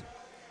Tainhouse.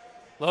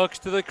 Looks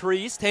to the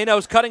crease.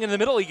 Tainhouse cutting in the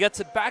middle. He gets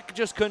it back,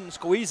 just couldn't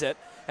squeeze it.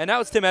 And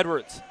now it's Tim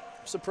Edwards.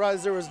 I'm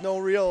surprised there was no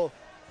real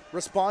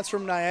response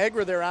from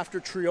Niagara there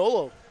after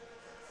Triolo.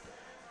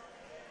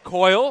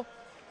 Coyle.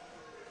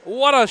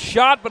 What a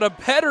shot, but a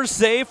better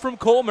save from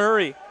Cole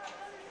Murray.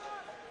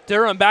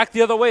 Durham back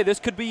the other way. This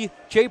could be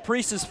Jay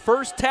Priest's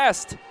first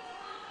test.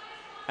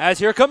 As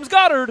here comes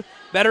Goddard.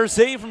 Better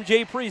save from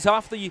Jay Priest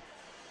off the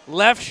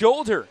left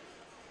shoulder.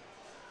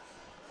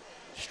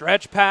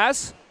 Stretch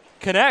pass.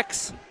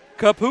 Connects.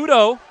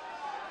 Caputo.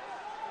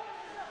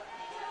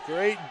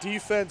 Great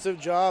defensive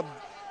job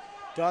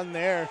done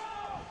there.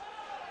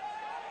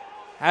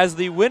 As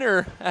the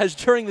winner, as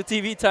during the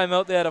TV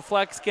timeout, they had a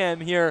flex cam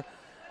here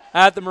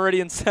at the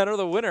Meridian Center.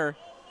 The winner,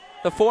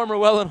 the former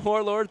Welland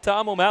Warlord,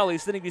 Tom O'Malley,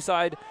 sitting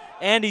beside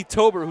Andy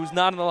Tober, who's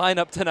not in the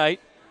lineup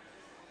tonight.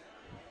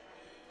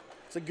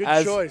 It's a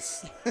good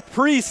choice.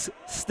 Priest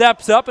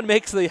steps up and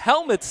makes the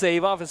helmet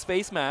save off his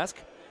face mask.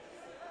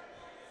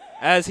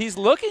 As he's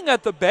looking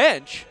at the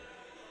bench,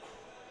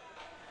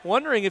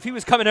 wondering if he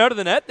was coming out of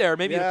the net there,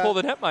 maybe to pull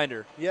the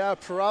netminder. Yeah,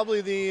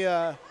 probably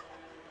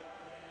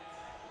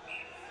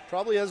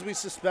probably as we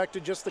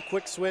suspected, just the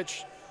quick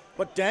switch.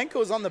 But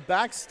Danko's on the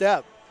back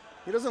step.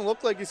 He doesn't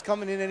look like he's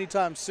coming in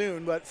anytime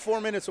soon, but 4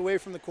 minutes away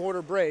from the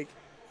quarter break.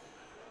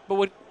 But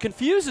what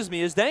confuses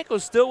me is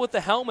Danko's still with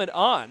the helmet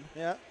on.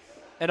 Yeah.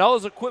 And all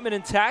his equipment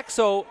intact,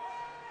 so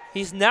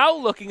he's now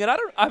looking at,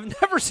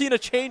 I've never seen a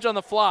change on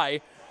the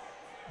fly,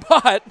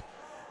 but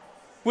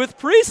with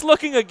Priest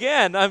looking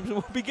again,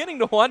 I'm beginning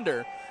to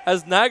wonder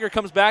as Niagara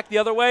comes back the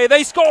other way.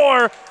 They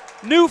score!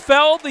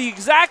 Neufeld, the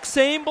exact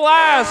same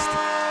blast.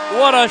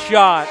 What a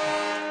shot.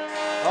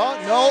 Oh,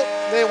 no,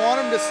 they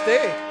want him to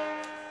stay.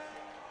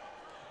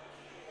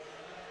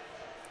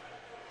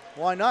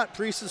 Why not?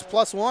 Priest is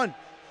 +1.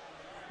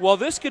 Well,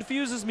 this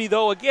confuses me,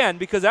 though, again,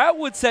 because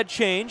Atwood said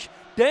change.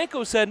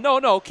 Danko said,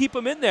 no, keep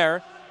him in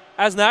there,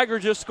 as Niagara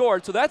just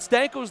scored. So that's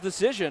Danko's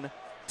decision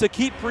to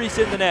keep Priest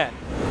in the net.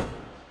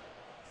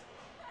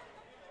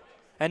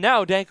 And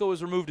now Danko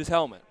has removed his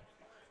helmet.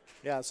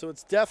 Yeah, so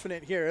it's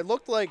definite here. It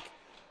looked like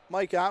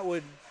Mike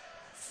Atwood,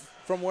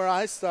 from where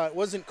I saw it,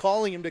 wasn't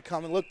calling him to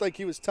come. It looked like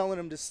he was telling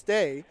him to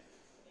stay.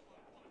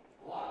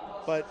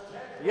 But,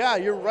 yeah,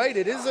 you're right.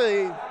 It is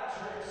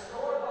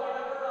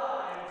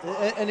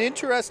an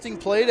interesting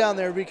play down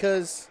there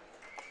because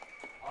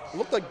it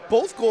looked like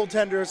both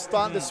goaltenders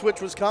thought the switch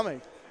was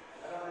coming.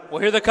 Well,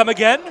 here they come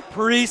again.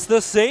 Priest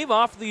the save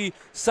off the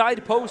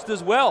side post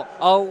as well.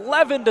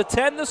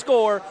 11-10 the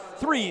score.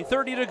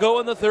 3:30 to go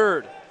in the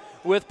third.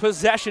 With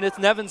possession, it's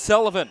Nevin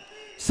Sullivan.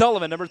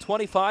 Sullivan, number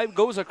 25,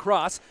 goes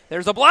across.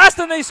 There's a blast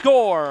and they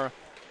score.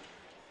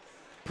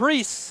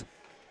 Priest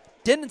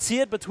didn't see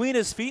it between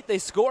his feet. They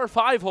score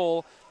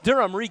 5-hole.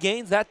 Durham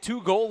regains that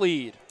 2-goal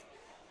lead.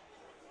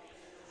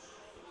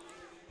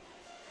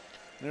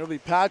 And it'll be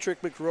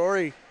Patrick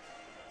McRory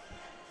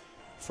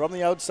from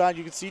the outside.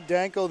 You can see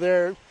Danko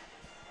there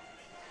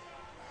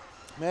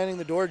Manning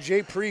the door,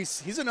 Jay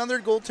Priest. He's another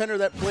goaltender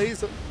that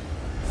plays a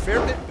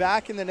fair bit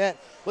back in the net.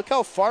 Look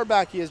how far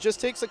back he is.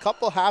 Just takes a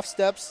couple half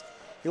steps.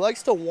 He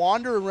likes to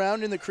wander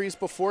around in the crease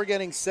before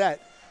getting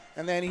set.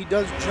 And then he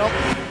does jump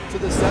to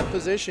the set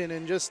position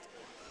and just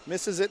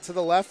misses it to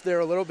the left there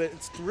a little bit.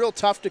 It's real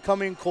tough to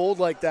come in cold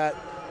like that.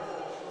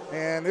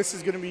 And this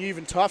is going to be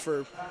even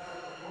tougher.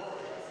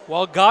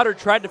 Well, Goddard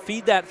tried to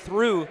feed that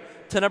through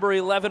to number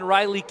 11,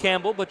 Riley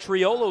Campbell, but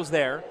Triolo's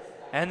there,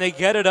 and they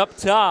get it up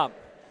top.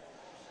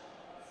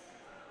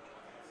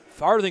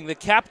 Farthing, the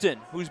captain,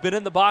 who's been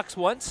in the box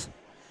once.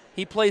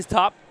 He plays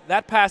top.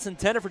 That pass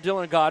intended for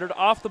Dylan Goddard.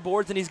 Off the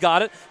boards, and he's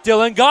got it.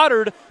 Dylan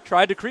Goddard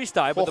tried to crease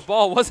dive, but the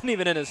ball wasn't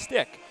even in his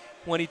stick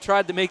when he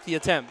tried to make the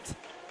attempt.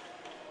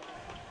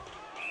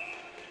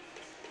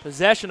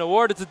 Possession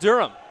awarded to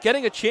Durham.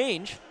 Getting a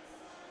change.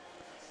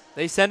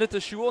 They send it to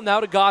Schul,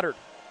 now to Goddard.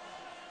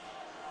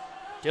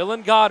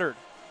 Dylan Goddard.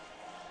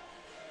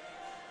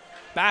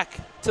 Back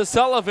to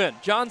Sullivan.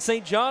 John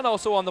St. John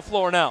also on the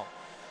floor now.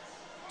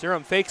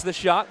 Durham fakes the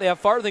shot. They have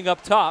Farthing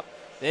up top.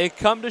 They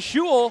come to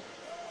Schul.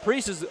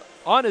 Priest is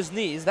on his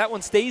knees. That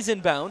one stays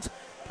in bounds.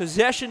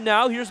 Possession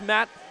now. Here's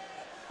Matt.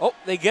 Oh,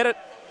 they get it.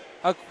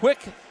 A quick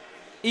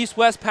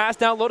east-west pass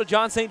down low to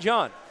John St.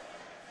 John.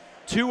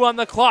 2 on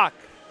the clock.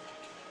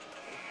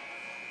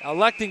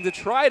 Electing to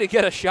try to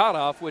get a shot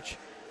off, which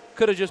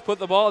could have just put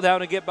the ball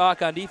down and get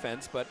back on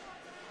defense, but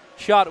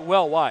shot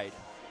well wide.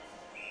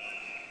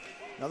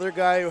 Another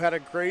guy who had a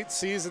great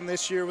season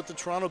this year with the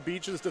Toronto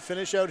Beaches to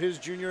finish out his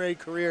junior A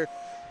career,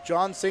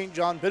 John St.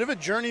 John. Bit of a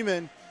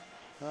journeyman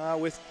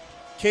with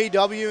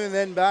KW and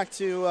then back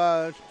to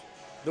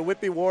the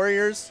Whitby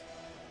Warriors,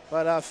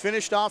 but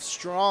finished off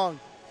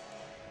strong,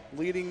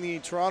 leading the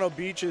Toronto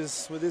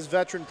Beaches with his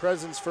veteran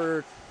presence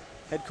for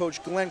head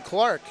coach Glenn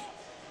Clark.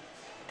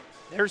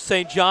 There's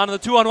St. John on the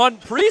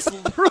 2-on-1. Priest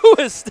threw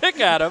his stick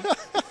at him.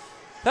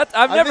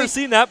 I've never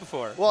seen that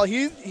before. Well,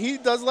 he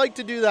does like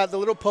to do that, the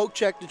little poke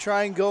check to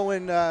try and go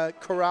and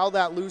corral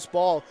that loose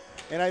ball.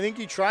 And I think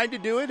he tried to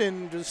do it,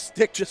 and the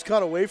stick just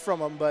got away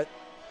from him. But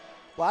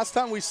last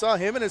time we saw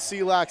him in a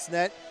CLax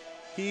net,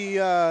 he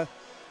had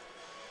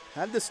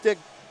the stick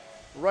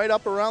right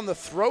up around the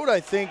throat,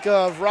 I think,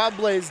 of Rob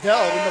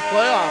Blaisdell in the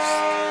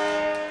playoffs.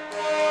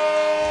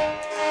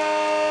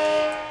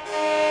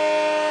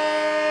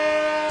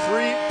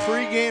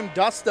 Pre-game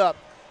dust-up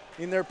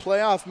in their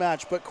playoff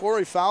match, but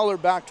Corey Fowler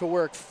back to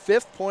work.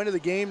 5th point of the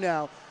game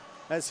now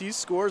as he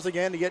scores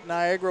again to get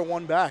Niagara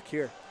one back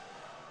here.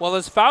 Well,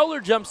 as Fowler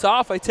jumps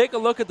off, I take a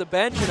look at the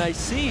bench and I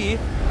see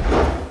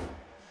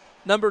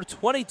number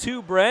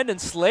 22, Brandon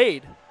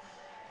Slade,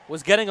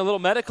 was getting a little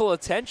medical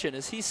attention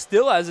as he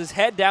still has his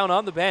head down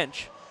on the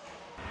bench.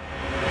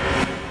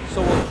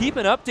 So we'll keep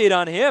an update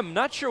on him.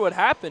 Not sure what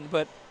happened,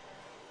 but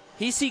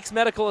he seeks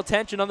medical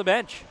attention on the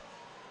bench.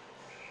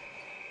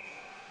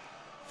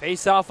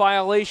 Face-off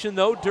violation,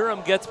 though.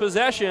 Durham gets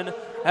possession.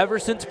 Ever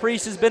since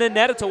Priest has been in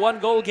net, it's a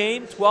 1-goal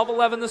game.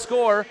 12-11 the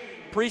score.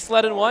 Priest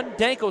led in 1.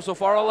 Danko so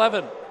far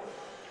 11.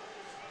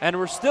 And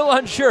we're still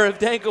unsure if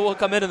Danko will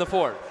come in the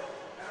 4th.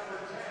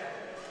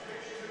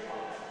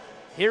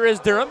 Here is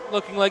Durham,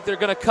 looking like they're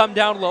going to come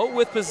down low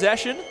with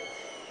possession.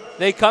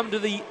 They come to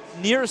the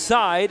near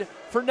side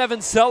for Nevin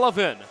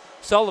Sullivan.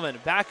 Sullivan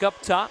back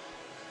up top.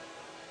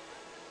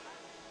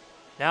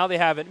 Now they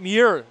have it.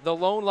 Muir, the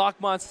lone lock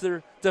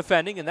monster,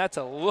 defending, and that's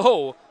a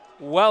low,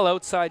 well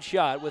outside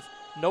shot with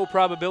no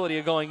probability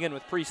of going in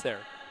with Priest there.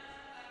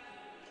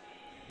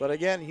 But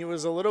again, he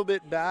was a little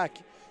bit back.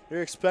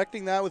 You're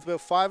expecting that with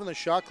about 5 on the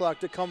shot clock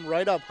to come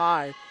right up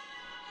high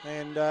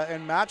and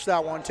match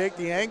that one, take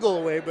the angle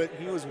away, but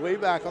he was way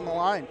back on the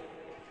line.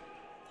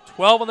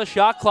 12 on the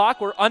shot clock.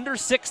 We're under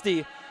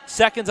 60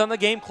 seconds on the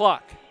game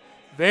clock.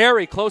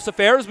 Very close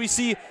affairs. We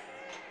see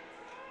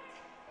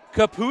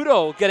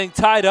Caputo getting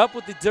tied up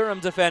with the Durham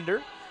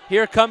defender.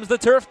 Here comes the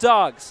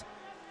Turfdogs.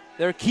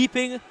 They're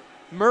keeping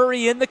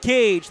Murray in the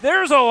cage.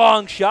 There's a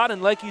long shot,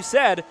 and like you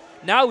said,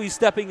 now he's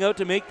stepping out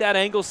to make that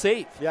angle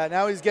safe. Yeah,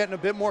 now he's getting a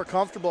bit more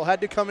comfortable.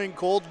 Had to come in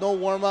cold, no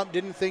warm-up,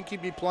 didn't think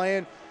he'd be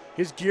playing.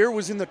 His gear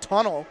was in the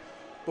tunnel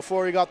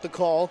before he got the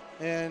call,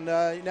 and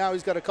now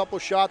he's got a couple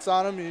shots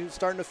on him. He's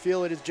starting to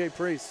feel it as Jay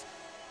Priest.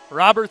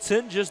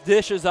 Robertson just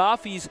dishes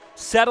off. He's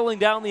settling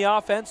down the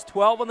offense.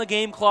 12 on the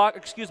game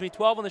clock,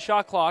 12 on the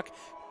shot clock.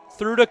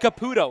 Through to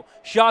Caputo.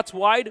 Shots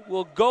wide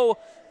will go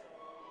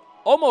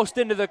almost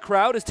into the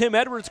crowd as Tim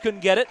Edwards couldn't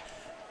get it.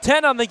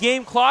 10 on the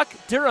game clock.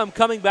 Durham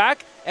coming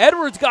back.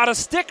 Edwards got a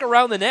stick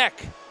around the neck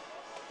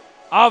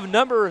of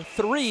number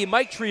 3,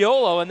 Mike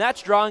Triolo, and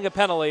that's drawing a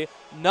penalty.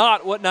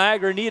 Not what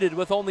Niagara needed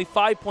with only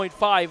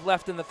 5.5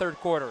 left in the 3rd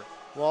quarter.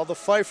 Well, the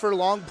Pfeiffer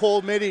long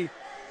pole midi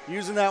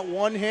using that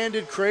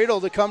one-handed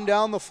cradle to come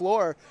down the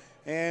floor.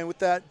 And with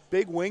that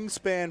big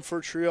wingspan for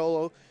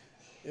Triolo,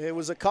 it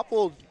was a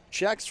couple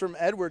checks from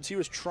Edwards. He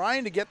was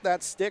trying to get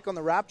that stick on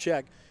the wrap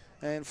check.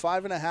 And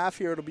 5.5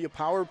 here, it'll be a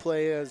power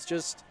play as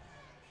just,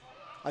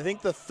 I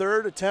think the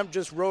 3rd attempt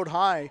just rode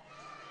high.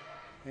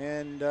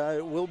 And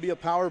it will be a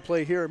power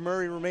play here.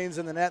 Murray remains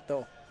in the net,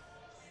 though.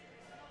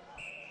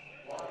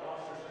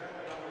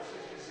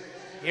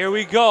 Here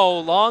we go,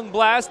 long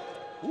blast.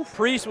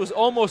 Priest was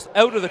almost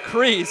out of the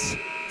crease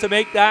to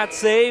make that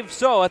save.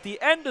 So at the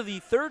end of the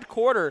third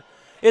quarter,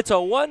 it's a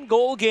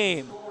 1-goal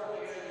game.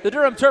 The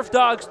Durham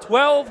Turfdogs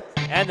 12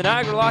 and the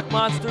Niagara Lock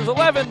Monsters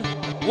 11.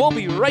 We'll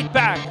be right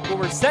back where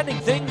we're sending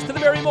things to the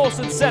Barry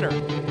Molson Center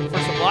for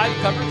some live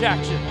coverage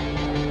action.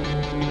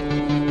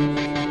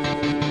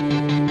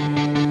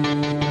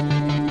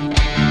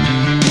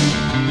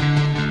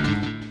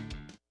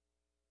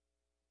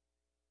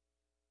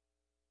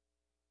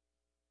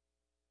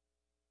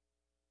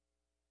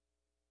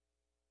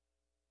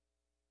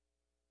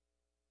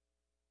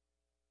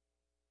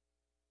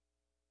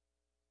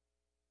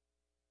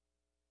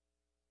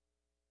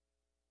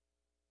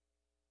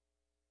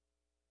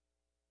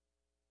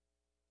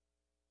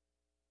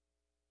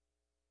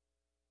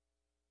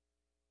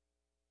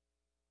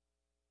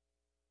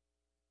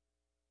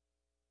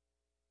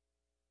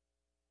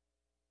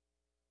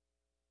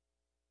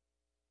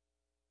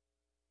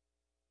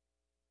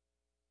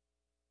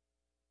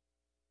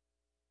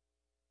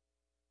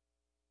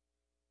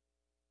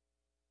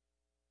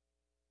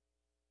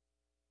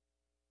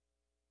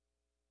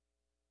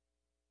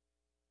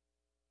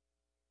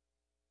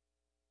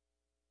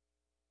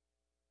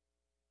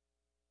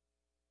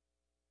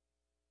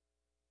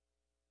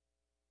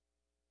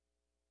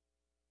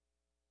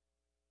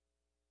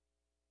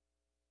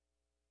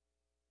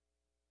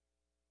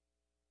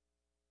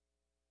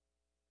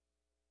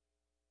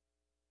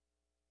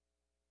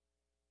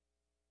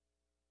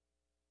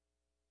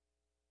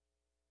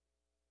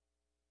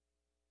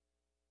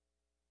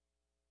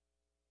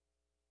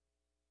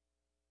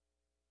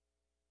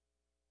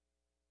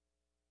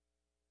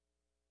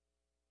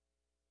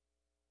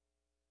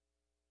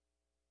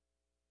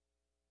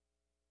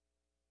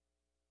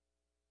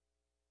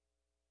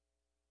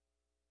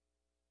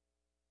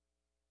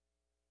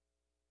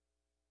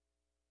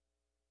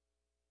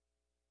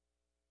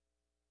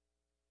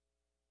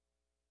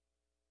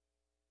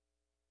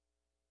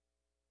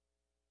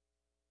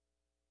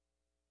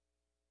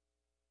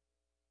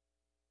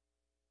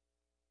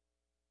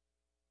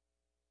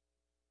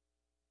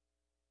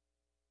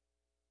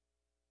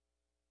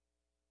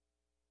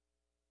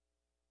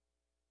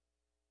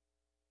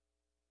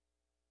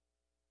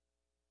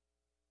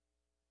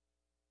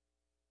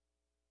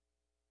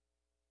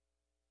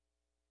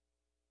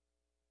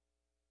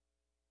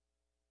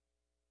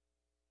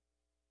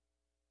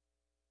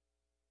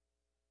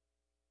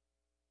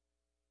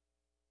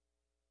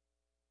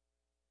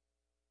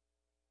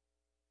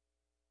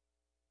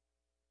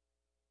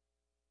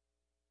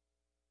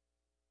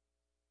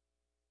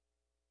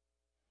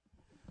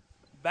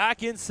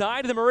 Back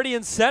inside the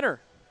Meridian Center.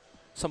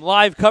 Some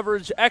live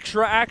coverage,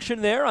 extra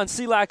action there on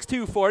CLax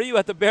 2 for you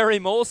at the Barry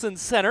Molson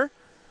Center.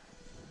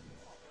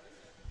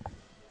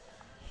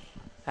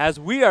 As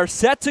we are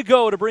set to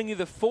go to bring you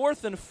the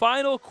fourth and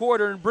final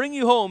quarter and bring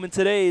you home in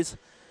today's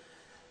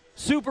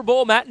Super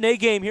Bowl matinee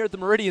game here at the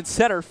Meridian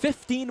Center.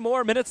 15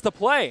 more minutes to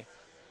play,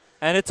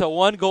 and it's a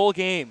 1-goal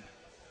game.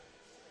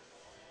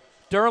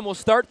 Durham will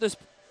start this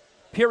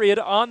period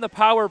on the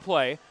power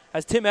play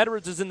as Tim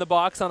Edwards is in the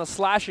box on a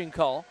slashing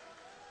call.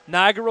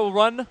 Niagara will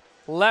run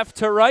left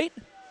to right.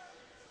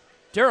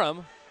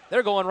 Durham,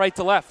 they're going right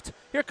to left.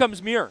 Here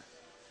comes Muir.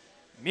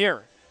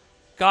 Muir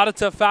got it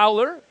to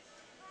Fowler.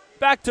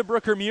 Back to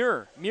Brooker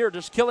Muir. Muir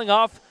just killing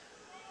off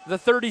the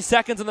 30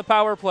 seconds in the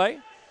power play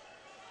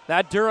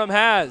that Durham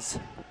has.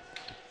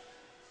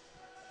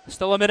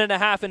 Still a minute and a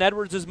half in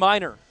Edwards'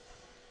 minor.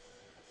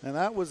 And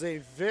that was a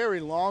very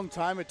long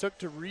time it took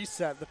to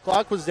reset. The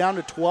clock was down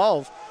to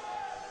 12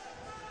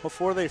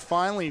 before they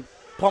finally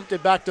pumped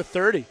it back to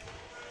 30.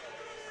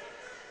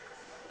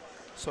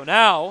 So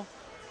now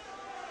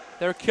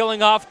they're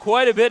killing off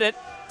quite a bit at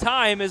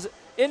time as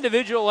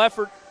individual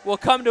effort will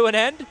come to an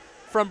end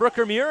from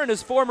Brooker Muir and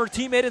his former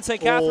teammate in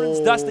St. Catharines,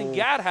 Dustin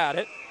Gatt, had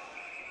it.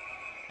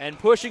 And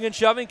pushing and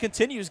shoving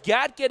continues.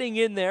 Gatt getting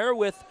in there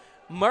with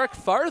Mark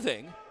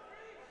Farthing.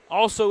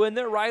 Also in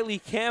there, Riley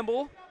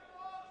Campbell.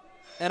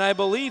 And I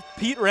believe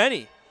Pete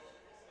Rennie.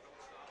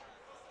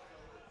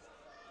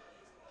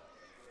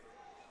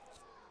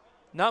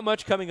 Not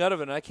much coming out of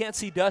it. And I can't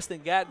see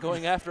Dustin Gatt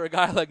going after a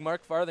guy like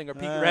Mark Farthing or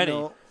Pete Rennie.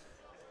 No.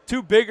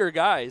 Two bigger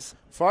guys.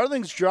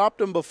 Farthing's dropped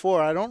him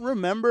before. I don't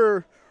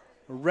remember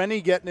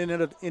Rennie getting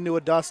into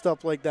a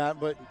dust-up like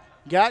that, but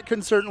Gatt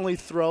can certainly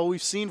throw.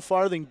 We've seen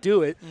Farthing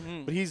do it,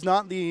 but he's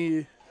not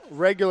the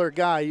regular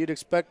guy. You'd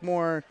expect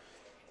more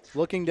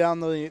looking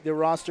down the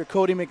roster,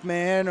 Cody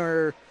McMahon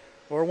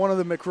or one of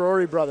the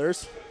McRory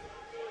brothers.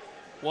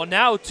 Well,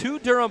 now two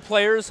Durham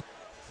players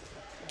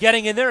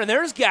getting in there, and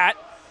there's Gatt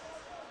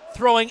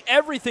throwing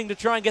everything to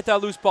try and get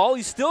that loose ball.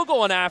 He's still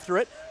going after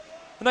it.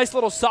 A nice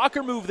little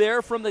soccer move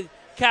there from the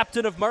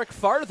captain of Mark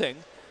Farthing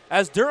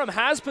as Durham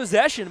has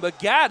possession, but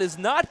Gatt is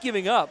not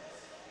giving up.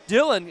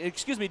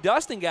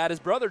 Dustin Gatt, his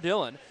brother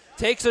Dylan,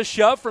 takes a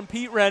shove from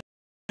Pete Rennie.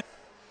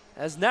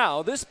 As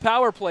now this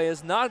power play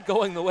is not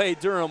going the way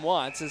Durham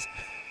wants. As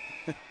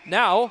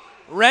now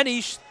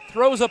Rennie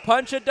throws a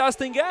punch at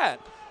Dustin Gatt.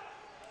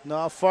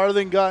 No,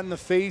 Farthing got in the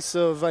face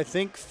of, I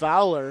think,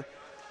 Fowler.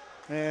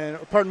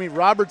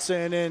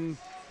 Robertson, and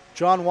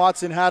John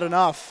Watson had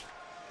enough,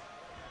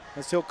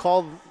 as he'll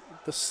call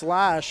the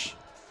slash.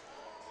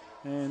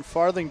 And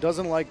Farthing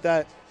doesn't like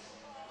that.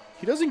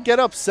 He doesn't get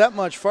upset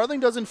much. Farthing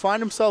doesn't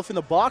find himself in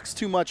the box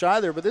too much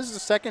either, but this is the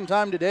second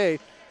time today.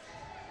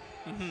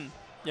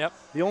 Yep.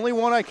 The only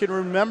one I can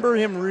remember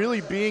him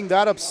really being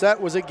that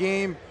upset was a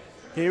game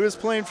he was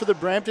playing for the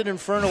Brampton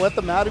Inferno at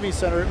the Mattamy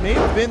Center. It may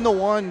have been the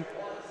one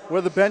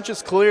where the bench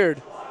is cleared,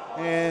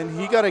 and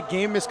he got a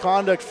game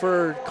misconduct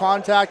for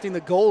contacting the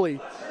goalie.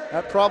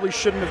 That probably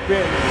shouldn't have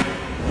been.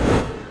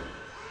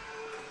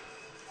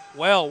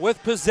 Well,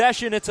 with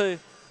possession, it's a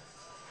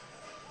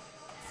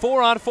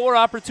 4-on-4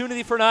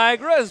 opportunity for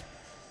Niagara as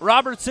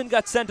Robertson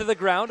got sent to the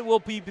ground. We'll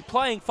be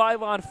playing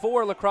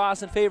 5-on-4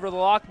 lacrosse in favor of the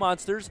Lock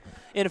Monsters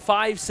in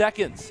 5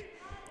 seconds.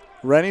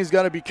 Rennie's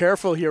got to be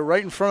careful here,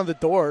 right in front of the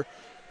door.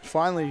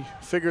 Finally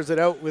figures it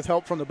out with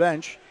help from the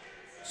bench.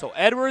 So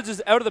Edwards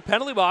is out of the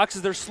penalty box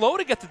as they're slow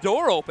to get the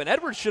door open.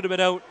 Edwards should have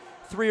been out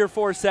 3 or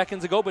 4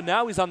 seconds ago, but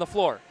now he's on the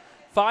floor.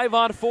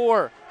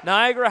 5-on-4.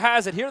 Niagara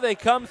has it. Here they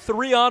come,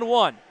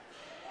 3-on-1.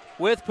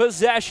 With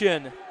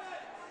possession,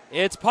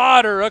 it's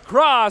Potter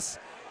across.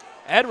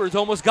 Edwards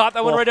almost got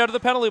that one right out of the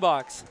penalty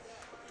box.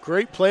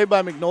 Great play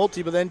by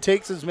McNulty, but then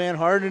takes his man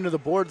hard into the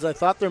boards. I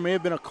thought there may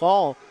have been a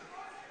call,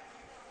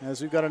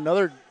 as we've got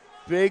another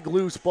big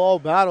loose ball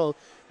battle.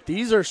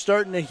 These are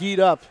starting to heat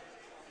up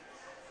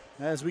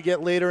as we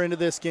get later into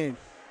this game.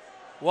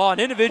 Well, an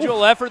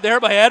individual effort there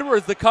by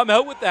Edwards to come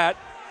out with that.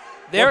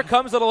 There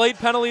comes a late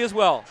penalty as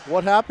well.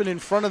 What happened in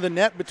front of the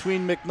net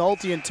between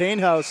McNulty and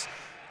Tainhouse,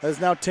 as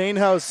now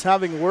Tainhouse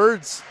having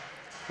words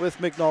with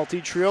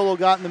McNulty. Triolo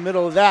got in the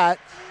middle of that,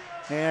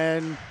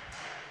 and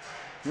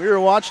we were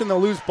watching the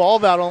loose ball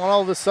battle, and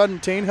all of a sudden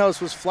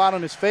Tainhouse was flat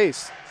on his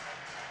face.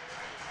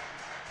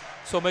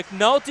 So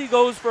McNulty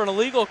goes for an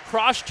illegal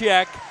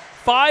cross-check.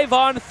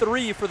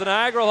 5-on-3 for the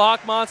Niagara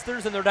Lock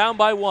Monsters, and they're down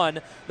by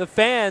 1. The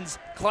fans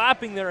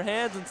clapping their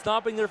hands and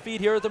stomping their feet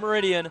here at the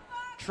Meridian,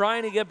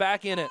 trying to get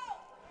back in it.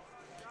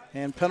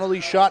 And penalty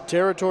shot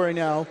territory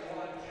now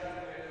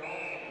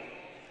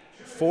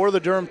for the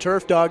Durham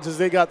Turfdogs, as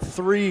they got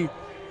 3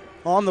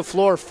 on the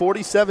floor.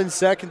 47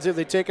 seconds. If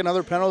they take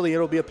another penalty,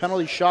 it'll be a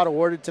penalty shot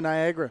awarded to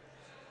Niagara.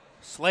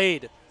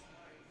 Slade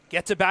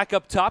gets it back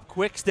up top.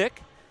 Quick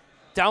stick.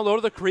 Down low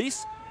to the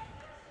crease.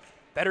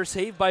 Better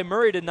save by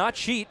Murray to not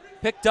cheat.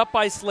 Picked up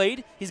by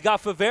Slade. He's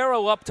got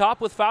Favero up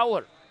top with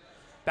Fowler.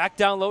 Back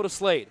down low to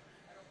Slade.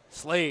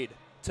 Slade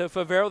to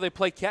Favero. They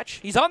play catch.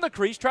 He's on the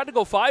crease, tried to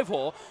go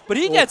 5-hole, but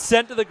he gets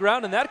sent to the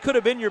ground, and that could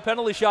have been your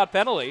penalty shot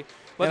penalty,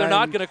 but they're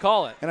not going to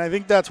call it. And I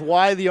think that's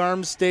why the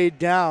arms stayed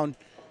down.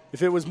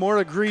 If it was more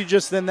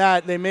egregious than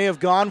that, they may have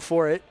gone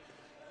for it.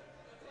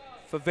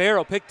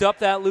 Favero picked up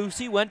that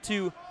loosey, went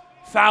to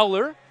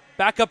Fowler.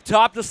 Back up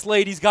top to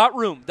Slade. He's got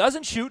room.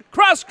 Doesn't shoot.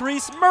 Cross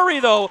crease.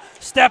 Murray, though,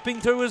 stepping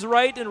to his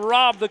right and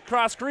robbed the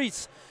cross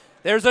crease.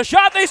 There's a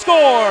shot. They score.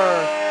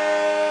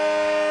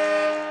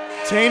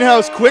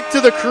 Tainhouse quick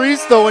to the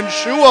crease, though, and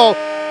Schuel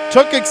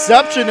took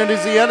exception, and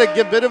as he had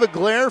a bit of a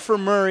glare for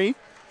Murray.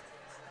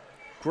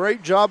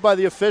 Great job by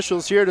the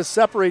officials here to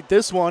separate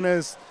this one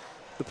as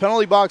the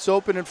penalty box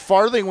opened and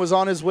Farthing was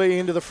on his way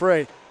into the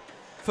fray.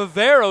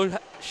 Favero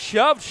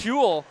shoved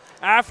Schuel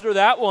after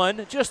that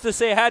one just to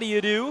say, how do you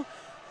do?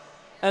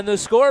 And the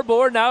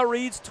scoreboard now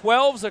reads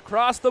 12s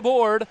across the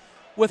board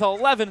with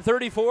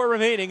 11:34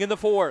 remaining in the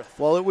fourth.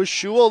 Well, it was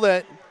Schuel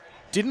that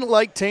didn't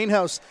like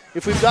Tainhouse.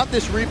 If we've got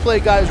this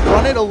replay, guys,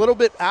 run it a little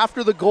bit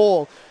after the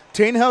goal.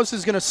 Tainhouse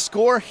is going to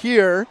score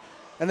here,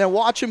 and then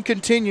watch him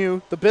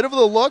continue. The bit of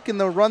the look and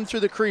the run through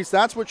the crease,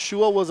 that's what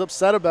Schuel was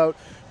upset about,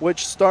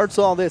 which starts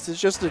all this.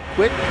 It's just a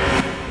quick,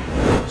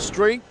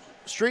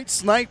 straight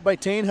snipe by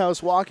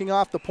Tainhouse walking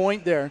off the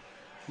point there.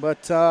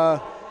 But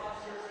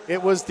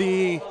it was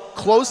the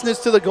closeness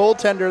to the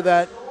goaltender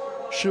that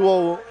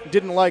Schuel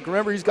didn't like.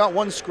 Remember, he's got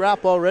 1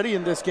 scrap already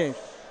in this game.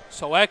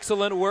 So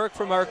excellent work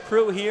from our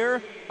crew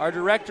here. Our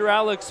director,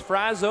 Alex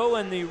Frazzo,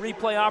 and the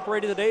replay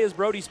operator today is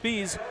Brody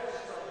Spees.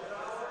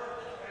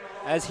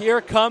 As here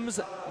comes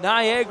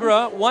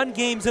Niagara. 1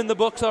 game's in the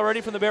books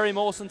already from the Barry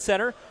Molson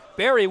Center.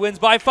 Barry wins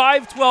by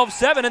 5,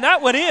 12-7, and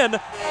that went in.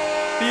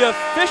 The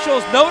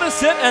officials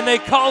notice it, and they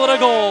call it a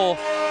goal.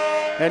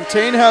 And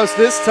Tainhouse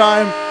this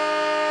time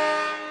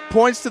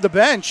points to the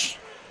bench.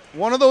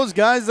 One of those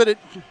guys that it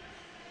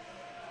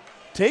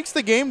takes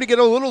the game to get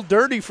a little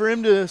dirty for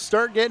him to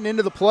start getting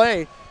into the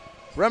play.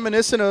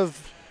 Reminiscent of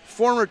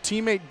former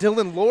teammate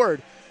Dylan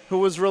Lord, who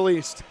was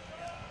released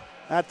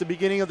at the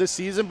beginning of the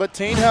season. But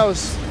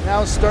Tainhouse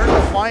now starting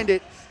to find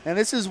it, and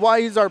this is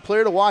why he's our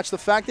player to watch. The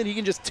fact that he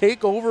can just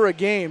take over a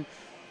game,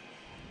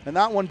 and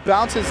that one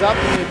bounces up,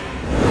 and it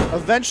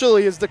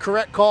eventually is the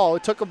correct call.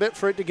 It took a bit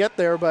for it to get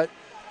there, but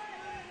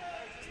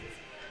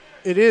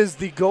it is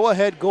the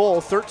go-ahead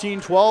goal,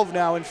 13-12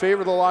 now in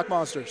favor of the Lock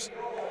Monsters.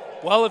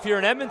 Well, if you're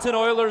an Edmonton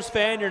Oilers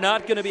fan, you're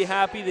not going to be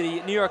happy.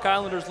 The New York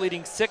Islanders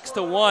leading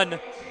 6-1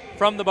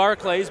 from the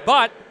Barclays,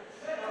 but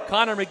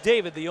Connor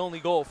McDavid, the only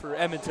goal for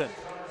Edmonton.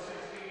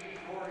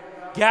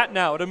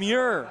 Gatnow to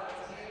Muir.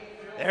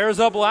 There's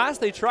a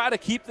blast. They try to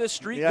keep this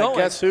streak going.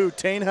 Yeah, guess who?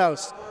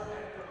 Tainhouse.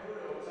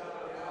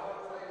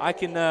 I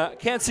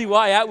can't see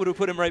why Atwood would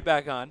put him right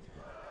back on.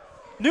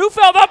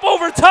 Neufeld up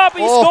over top.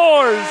 He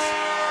scores.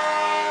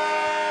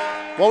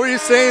 What were you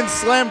saying?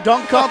 Slam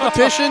dunk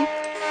competition?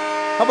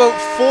 How about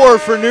 4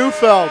 for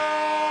Neufeld?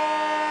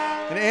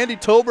 And Andy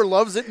Tober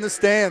loves it in the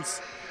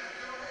stands.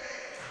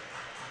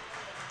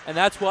 And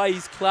that's why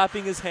he's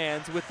clapping his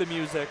hands with the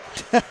music.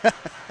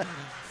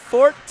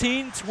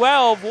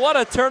 14-12. What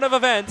a turn of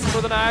events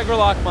for the Niagara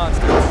Lock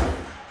Monsters.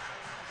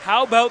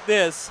 How about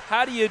this?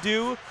 How do you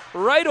do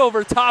right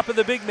over top of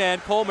the big man,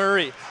 Cole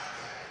Murray?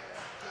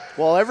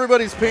 Well,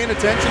 everybody's paying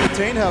attention to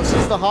Tainhouse.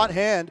 He's the hot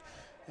hand.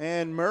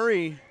 And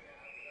Murray,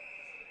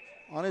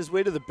 on his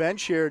way to the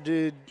bench here,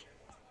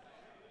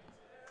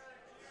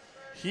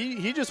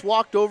 he just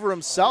walked over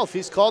himself.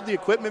 He's called the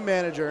equipment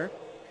manager.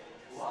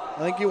 I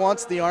think he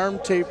wants the arm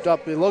taped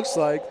up, it looks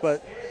like,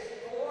 but.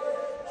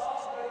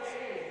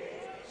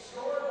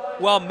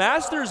 Well,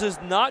 Masters is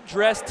not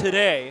dressed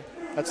today.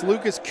 That's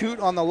Lucas Coote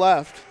on the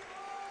left.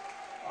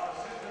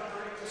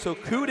 So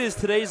Coote is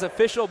today's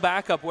official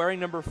backup, wearing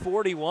number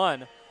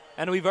 41.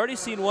 And we've already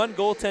seen one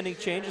goaltending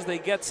change as they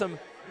get some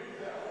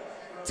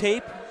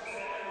tape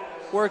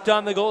worked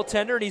on the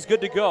goaltender, and he's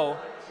good to go.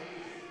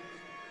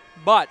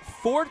 But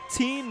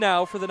 14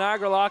 now for the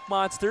Niagara Lock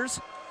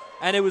Monsters,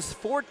 and it was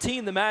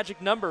 14, the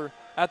magic number,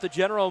 at the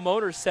General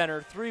Motors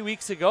Center 3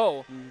 weeks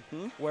ago,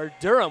 where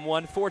Durham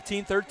won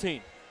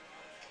 14-13.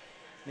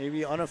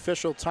 Maybe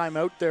unofficial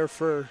timeout there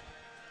for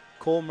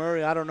Cole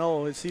Murray. I don't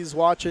know. As he's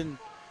watching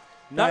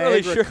Not Niagara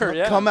really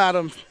sure, come at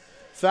him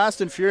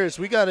fast and furious.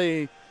 We got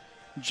a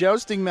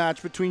jousting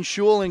match between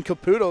Schul and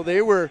Caputo.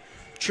 They were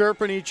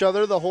chirping each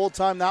other the whole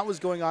time that was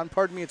going on.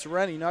 Pardon me, it's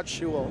Rennie, not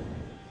Schul.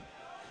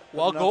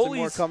 Well, nothing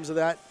more comes of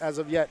that as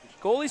of yet.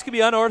 Goalies can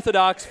be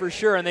unorthodox for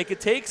sure, and they could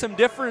take some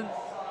different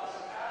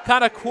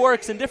kind of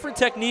quirks and different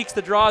techniques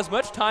to draw as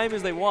much time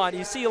as they want.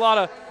 You see a lot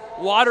of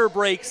water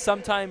breaks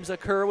sometimes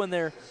occur when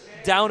they're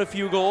down a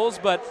few goals,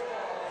 but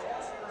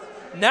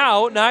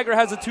now Niagara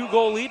has a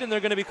 2-goal lead, and they're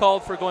going to be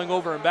called for going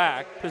over and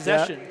back.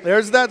 Possession. Yeah,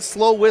 there's that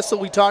slow whistle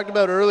we talked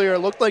about earlier. It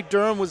looked like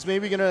Durham was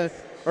maybe going to,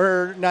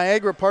 or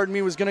Niagara, pardon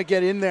me, was going to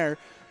get in there,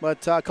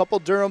 but a couple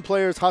Durham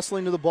players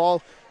hustling to the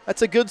ball.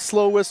 That's a good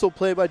slow whistle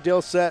play by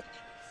Dale Sett.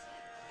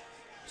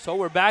 So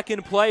we're back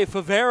in play.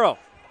 Favero,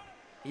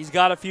 he's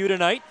got a few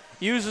tonight.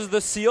 Uses the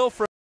seal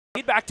for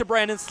back to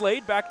Brandon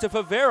Slade, back to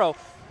Favero.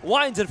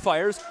 Winds and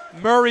fires.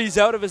 Murray's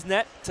out of his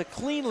net to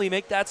cleanly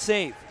make that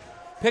save.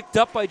 Picked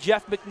up by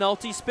Jeff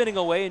McNulty, spinning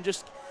away and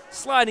just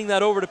sliding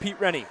that over to Pete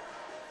Rennie.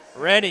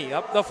 Rennie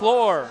up the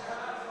floor.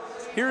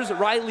 Here's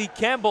Riley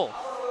Campbell.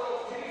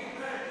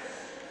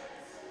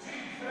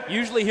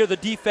 Usually hear the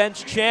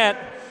defense chant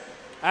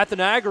at the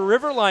Niagara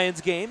River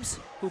Lions games,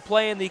 who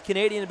play in the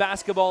Canadian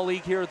Basketball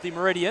League here at the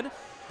Meridian,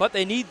 but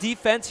they need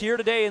defense here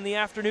today in the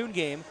afternoon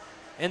game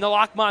in the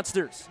Lock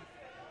Monsters.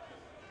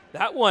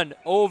 That one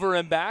over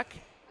and back.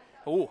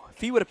 Oh,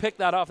 if he would have picked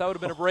that off, that would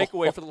have been a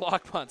breakaway for the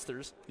Lock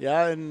Monsters.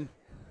 Yeah, and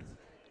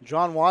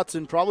John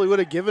Watson probably would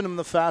have given him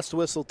the fast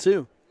whistle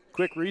too.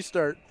 Quick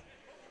restart.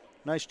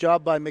 Nice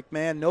job by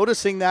McMahon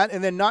noticing that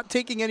and then not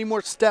taking any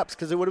more steps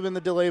because it would have been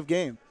the delay of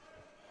game.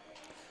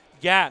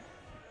 Gatt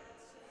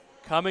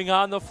coming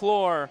on the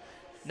floor.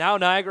 Now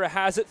Niagara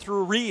has it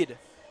through Reed.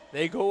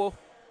 They go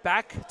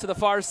back to the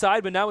far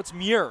side, but now it's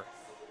Muir.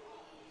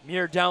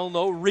 Muir down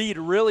low. Reed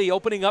really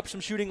opening up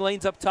some shooting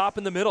lanes up top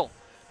in the middle.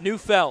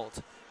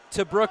 Neufeld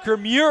to Brooker.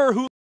 Muir,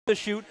 who to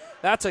shoot.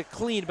 That's a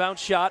clean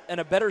bounce shot and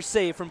a better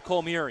save from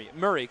Cole Murray.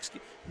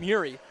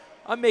 Murray.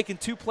 I'm making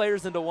 2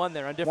 players into one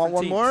there on different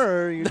Want teams. one more?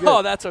 Or are you no,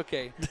 good? That's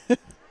okay.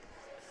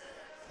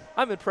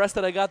 I'm impressed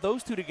that I got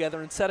those 2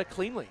 together and set it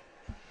cleanly.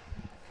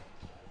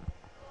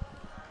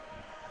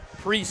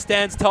 Priest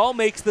stands tall,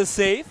 makes the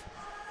save.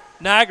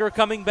 Niagara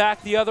coming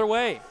back the other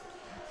way.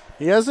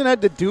 He hasn't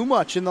had to do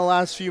much in the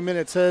last few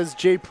minutes, says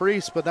Jay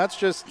Priest, but that's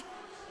just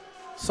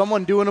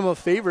someone doing him a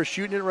favor,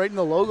 shooting it right in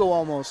the logo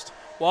almost.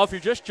 Well, if you're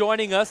just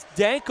joining us,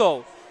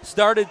 Danko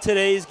started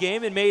today's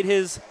game and made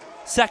his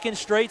 2nd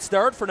straight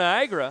start for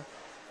Niagara.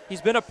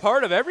 He's been a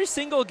part of every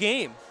single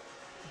game,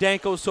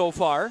 Danko, so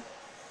far,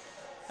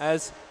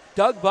 as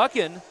Doug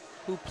Buchan,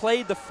 who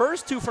played the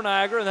first 2 for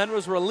Niagara and then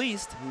was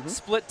released,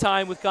 split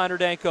time with Connor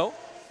Danko.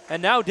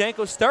 And now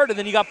Danko started,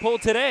 and he got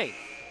pulled today,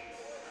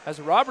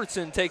 as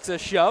Robertson takes a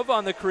shove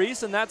on the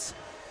crease, and that's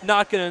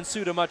not going to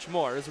ensue to much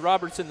more, as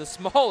Robertson, the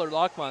smaller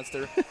Lock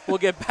Monster, will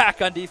get back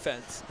on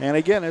defense. And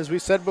again, as we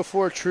said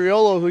before,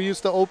 Triolo, who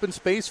used to open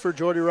space for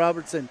Jordy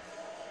Robertson,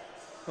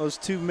 those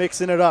 2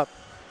 mixing it up.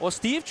 Well,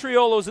 Steve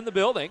Triolo's in the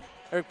building,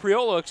 or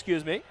Priolo,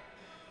 excuse me,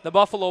 the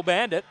Buffalo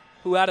Bandit,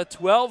 who had a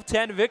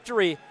 12-10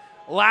 victory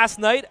last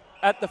night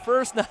at the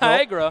first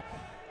Niagara,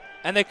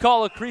 and they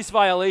call a crease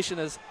violation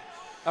as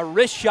a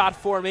wrist shot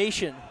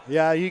formation.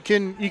 Yeah, you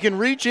can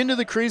reach into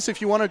the crease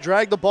if you want to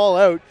drag the ball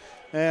out,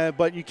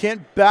 but you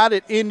can't bat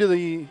it into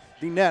the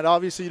net.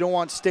 Obviously, you don't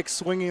want sticks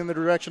swinging in the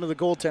direction of the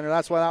goaltender.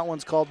 That's why that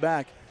one's called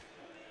back.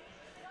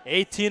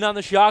 18 on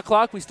the shot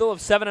clock. We still have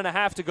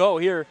 7.5 to go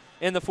here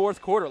in the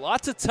fourth quarter.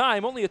 Lots of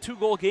time, only a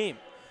 2-goal game.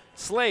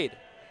 Slade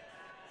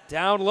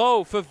down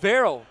low.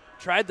 Favero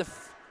tried to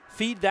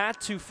feed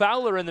that to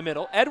Fowler in the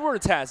middle.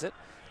 Edwards has it.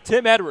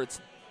 Tim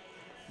Edwards.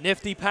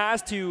 Nifty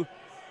pass to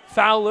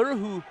Fowler,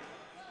 who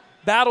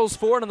battles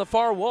for it on the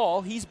far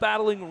wall. He's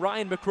battling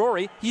Ryan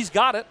McCrory. He's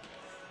got it.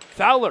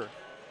 Fowler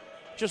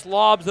just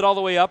lobs it all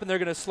the way up, and they're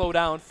going to slow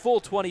down. Full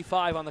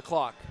 25 on the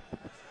clock.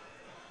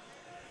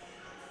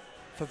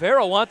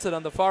 Favero wants it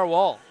on the far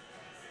wall.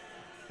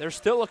 They're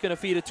still looking to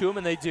feed it to him,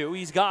 and they do.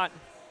 He's got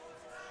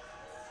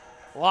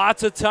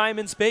lots of time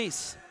and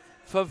space.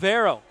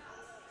 Favero.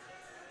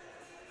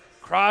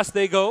 Cross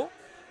they go.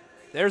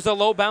 There's a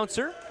low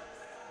bouncer.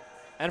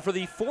 And for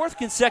the 4th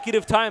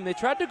consecutive time, they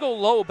tried to go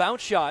low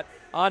bounce shot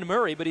on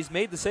Murray, but he's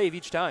made the save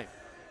each time.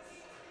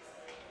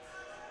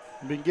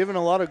 Been given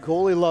a lot of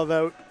goalie love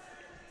out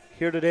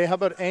here today. How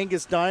about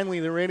Angus Dinley,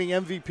 the reigning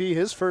MVP,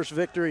 his first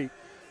victory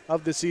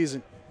of the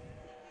season?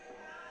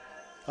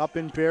 Up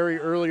in Barrie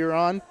earlier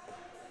on.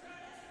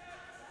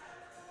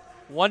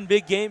 One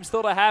big game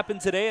still to happen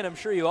today, and I'm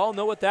sure you all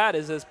know what that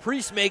is, as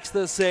Priest makes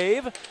the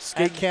save.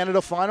 Skate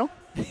Canada final?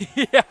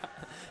 Yeah,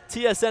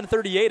 TSN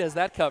 38 has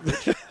that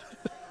coverage.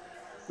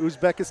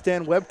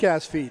 Uzbekistan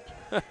webcast feed.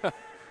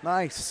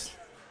 Nice.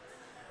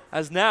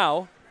 As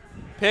now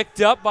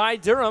picked up by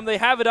Durham. They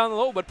have it on the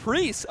low, but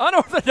Priest,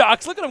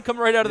 unorthodox. Look at him come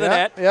right out of the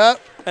net. Yeah.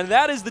 And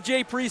that is the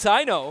Jay Priest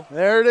I know.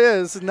 There it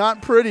is.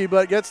 Not pretty,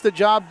 but gets the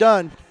job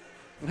done.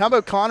 And how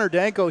about Connor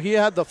Danko? He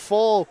had the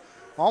full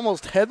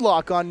almost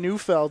headlock on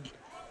Neufeld,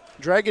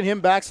 dragging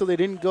him back so they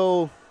didn't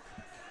go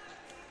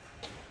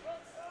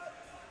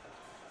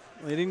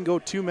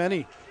too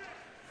many.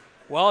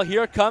 Well,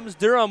 here comes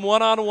Durham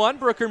one-on-one.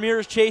 Brooker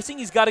Mears chasing.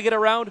 He's got to get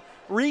around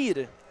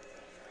Reed.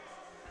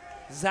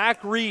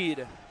 Zach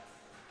Reed.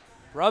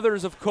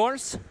 Brothers, of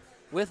course,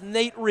 with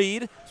Nate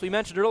Reed. As we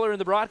mentioned earlier in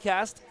the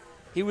broadcast,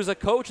 he was a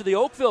coach of the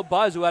Oakville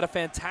Buzz, who had a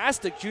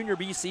fantastic Junior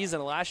B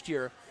season last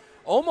year.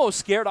 Almost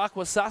scared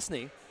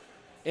Akwesasne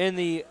in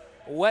the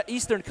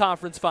Eastern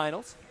Conference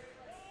Finals.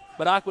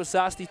 But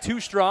Akwesasne too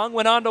strong,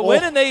 went on to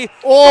win, and they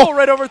go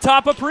right over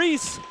top of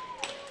Priest.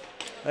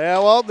 Yeah,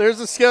 well, there's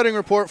a scouting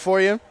report for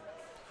you.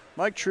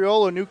 Mike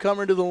Triolo,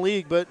 newcomer to the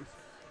league, but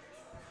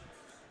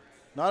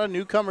not a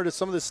newcomer to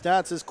some of the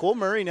stats. As Cole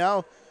Murray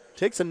now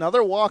takes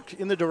another walk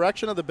in the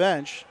direction of the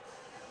bench,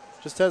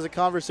 just has a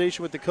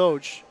conversation with the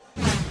coach.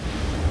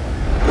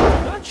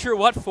 Not sure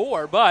what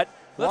for, but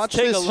let's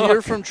take a look. Watch this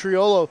here from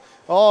Triolo.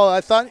 Oh,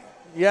 I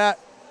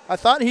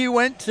thought he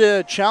went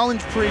to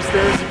challenge Priest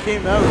there as he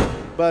came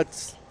out,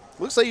 but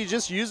looks like he's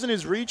just using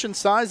his reach and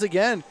size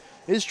again.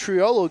 Is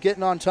Triolo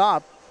getting on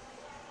top?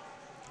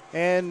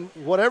 And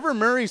whatever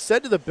Murray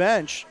said to the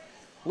bench,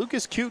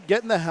 Lucas Cute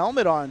getting the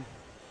helmet on.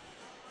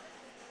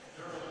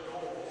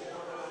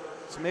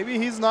 So maybe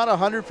he's not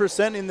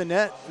 100% in the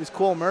net, is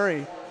Cole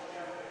Murray.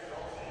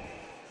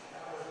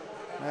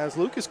 As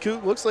Lucas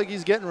Cute looks like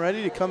he's getting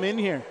ready to come in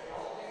here.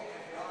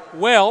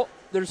 Well,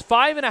 there's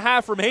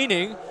 5.5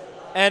 remaining,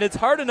 and it's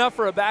hard enough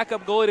for a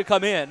backup goalie to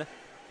come in.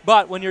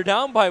 But when you're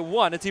down by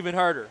 1, it's even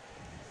harder.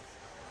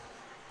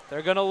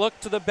 They're going to look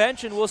to the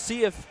bench, and we'll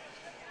see if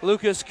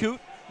Lucas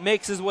Cute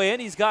makes his way in.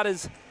 He's got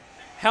his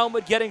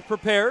helmet getting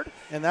prepared.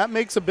 And that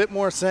makes a bit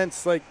more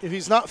sense. Like, if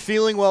he's not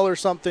feeling well or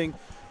something,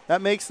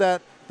 that makes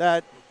that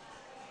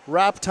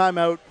wrap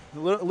timeout a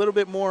little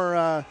bit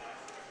more,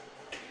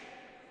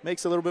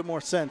 makes a little bit more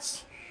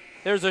sense.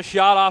 There's a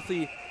shot off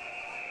the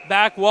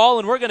back wall,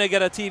 and we're going to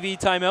get a TV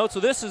timeout.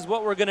 So this is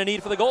what we're going to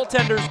need for the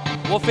goaltenders.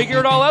 We'll figure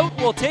it all out.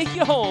 We'll take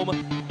you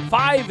home.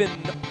 5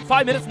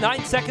 minutes,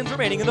 9 seconds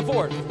remaining in the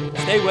fourth.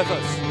 Stay with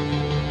us.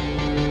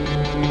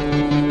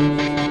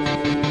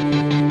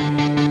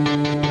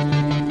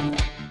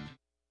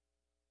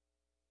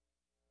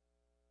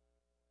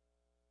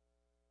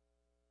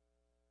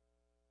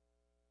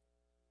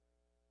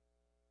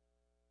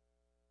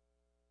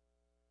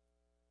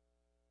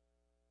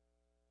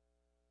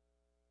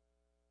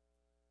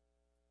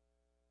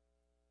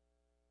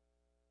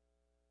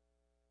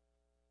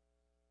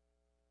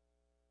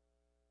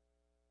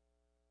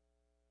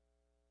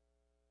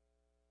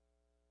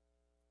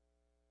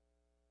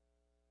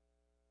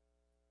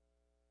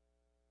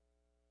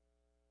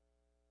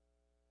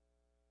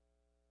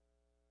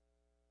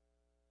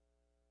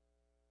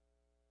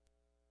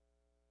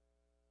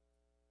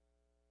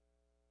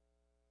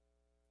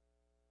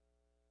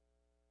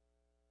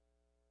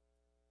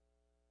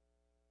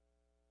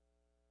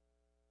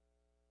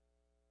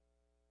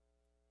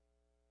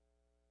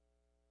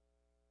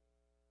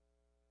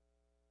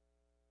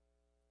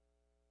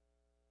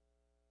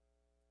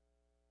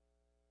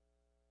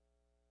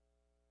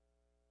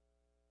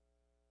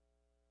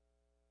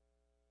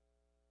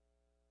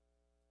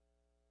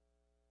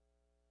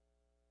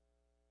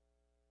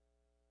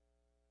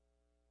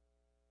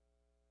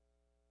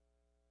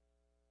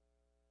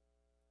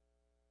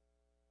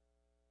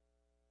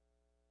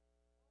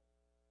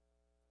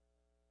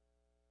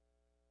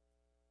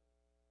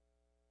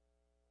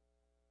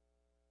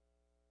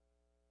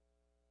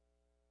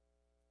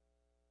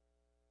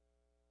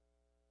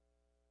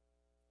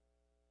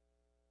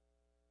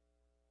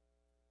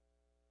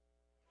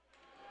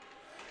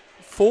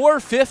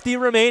 4:50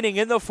 remaining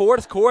in the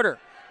fourth quarter.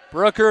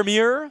 Brooker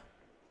Muir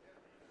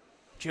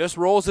just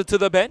rolls it to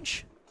the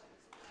bench.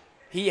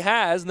 He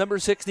has number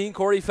 16,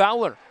 Corey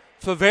Fowler.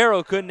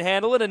 Favero couldn't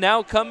handle it, and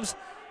now comes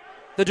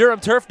the Durham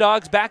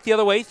Turfdogs back the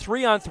other way,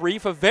 3-on-3.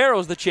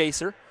 Favero's the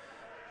chaser.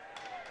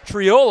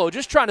 Triolo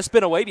just trying to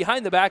spin away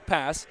behind the back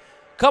pass.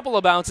 Couple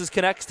of bounces,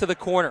 connects to the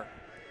corner.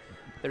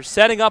 They're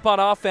setting up on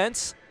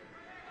offense.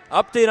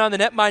 Update on the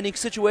net minding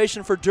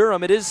situation for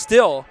Durham. It is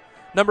still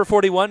number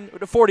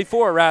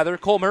 44 rather,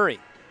 Cole Murray.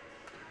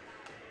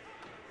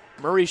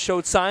 Murray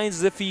showed signs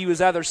as if he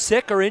was either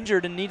sick or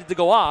injured and needed to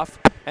go off,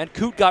 and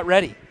Coot got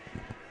ready.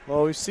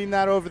 Well, we've seen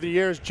that over the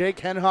years. Jake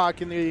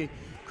Henhock in the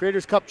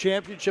Creators Cup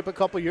Championship a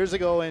couple years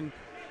ago, and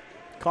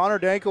Connor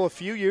Danko a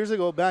few years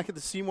ago back at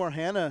the Seymour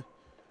Hanna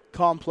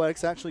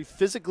complex, actually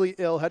physically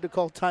ill, had to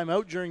call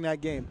timeout during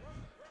that game.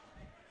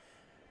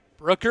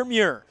 Brooker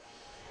Muir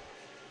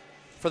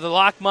for the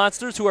Lock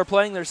Monsters, who are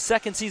playing their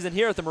second season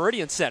here at the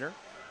Meridian Center.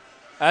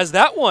 As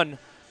that one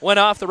went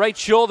off the right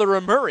shoulder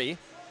of Murray,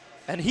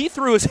 and he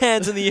threw his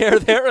hands in the air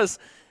there. As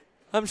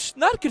I'm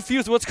not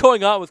confused what's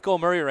going on with Cole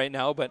Murray right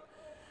now, but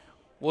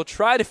we'll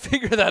try to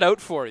figure that out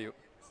for you.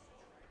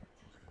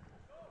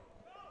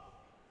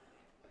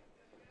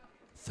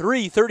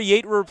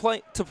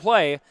 3:38 to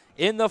play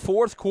in the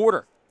fourth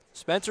quarter.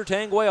 Spencer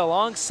Tanguay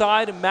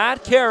alongside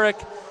Matt Carrick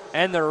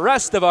and the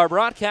rest of our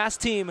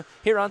broadcast team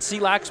here on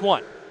CLax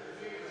 1.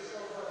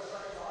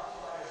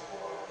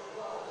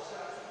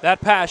 That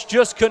pass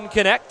just couldn't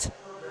connect,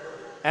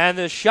 and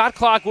the shot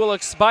clock will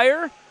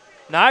expire.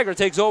 Niagara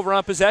takes over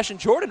on possession.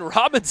 Jordan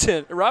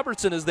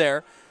Robertson is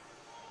there,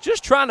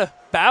 just trying to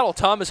battle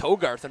Thomas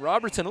Hogarth, and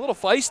Robertson a little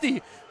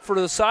feisty for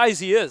the size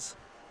he is.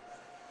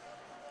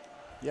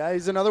 Yeah,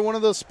 he's another one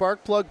of those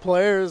spark plug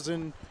players,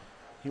 and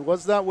he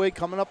was that way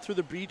coming up through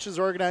the Beaches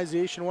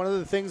organization. One of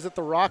the things that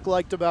the Rock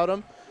liked about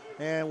him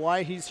and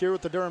why he's here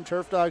with the Durham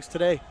Turfdogs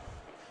today.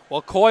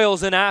 Well,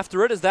 Coyle's in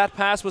after it, as that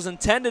pass was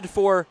intended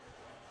for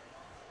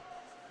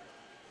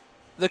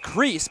the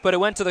crease, but it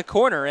went to the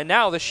corner, and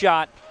now the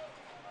shot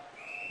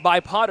by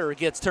Potter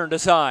gets turned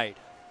aside.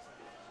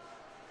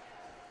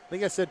 I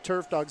think I said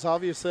Turfdogs.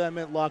 Obviously, I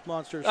meant Lock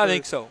Monsters. I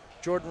think so.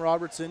 Jordan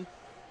Robertson.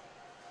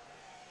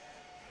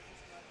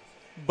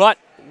 But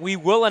we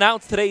will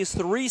announce today's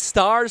 3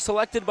 stars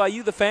selected by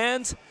you, the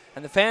fans,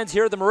 and the fans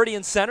here at the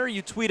Meridian Center.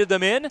 You tweeted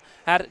them in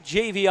at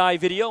JVI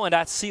Video and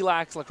at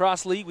CLax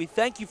Lacrosse League. We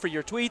thank you for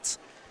your tweets,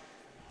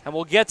 and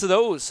we'll get to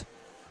those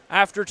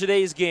after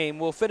today's game.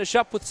 We'll finish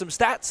up with some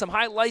stats, some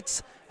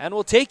highlights, and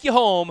we'll take you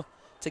home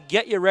to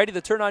get you ready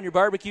to turn on your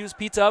barbecues,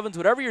 pizza ovens,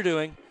 whatever you're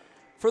doing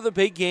for the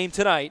big game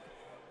tonight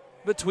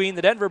between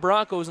the Denver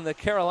Broncos and the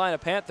Carolina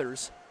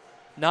Panthers,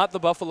 not the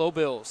Buffalo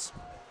Bills,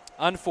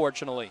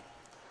 unfortunately.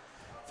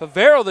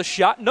 Favero the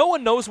shot. No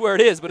one knows where it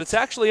is, but it's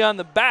actually on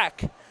the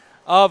back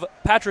of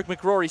Patrick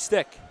McRory's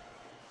stick.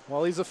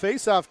 Well, he's a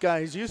face-off guy.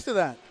 He's used to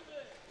that.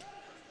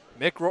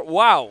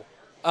 Wow.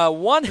 A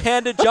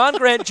one-handed John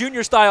Grant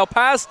Jr. style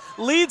pass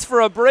leads for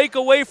a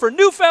breakaway for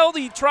Neufeld.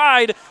 He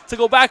tried to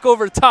go back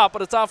over the top,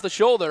 but it's off the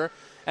shoulder,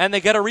 and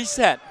they get a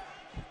reset.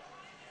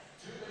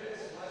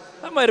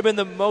 That might have been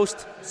the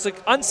most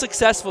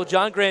unsuccessful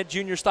John Grant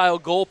Jr. style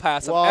goal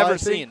pass I've ever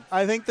seen.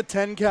 I think the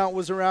 10 count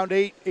was around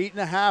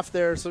 8.5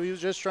 there, so he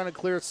was just trying to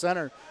clear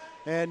center,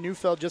 and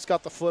Neufeld just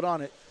got the foot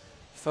on it.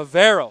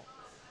 Favero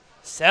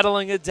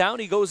settling it down.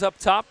 He goes up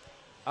top,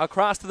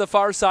 across to the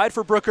far side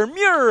for Brooker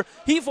Muir.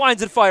 He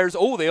finds it, fires.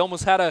 Oh, they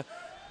almost had a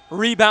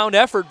rebound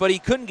effort, but he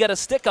couldn't get a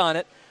stick on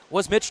it,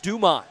 was Mitch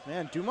Dumont.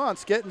 Man,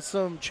 Dumont's getting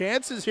some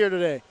chances here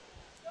today.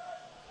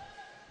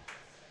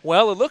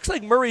 Well, it looks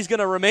like Murray's going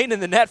to remain in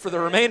the net for the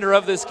remainder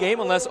of this game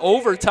unless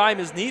overtime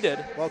is needed.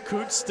 Well,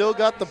 Coots still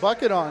got the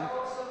bucket on.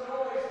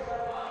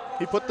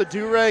 He put the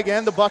do-rag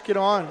and the bucket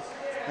on.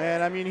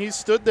 And, I mean, he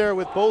stood there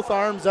with both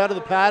arms out of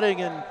the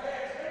padding and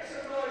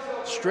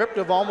stripped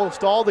of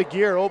almost all the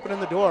gear,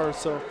 opening the door.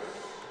 So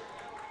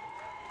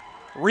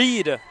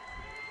Reed,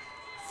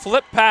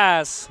 flip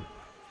pass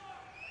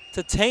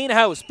to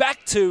Tainhouse,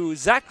 back to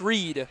Zach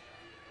Reed.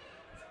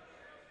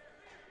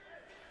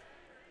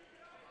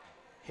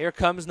 Here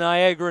comes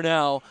Niagara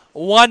now.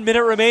 1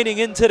 minute remaining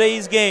in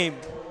today's game.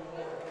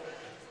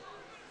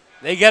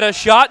 They get a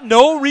shot,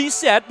 no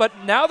reset, but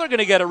now they're going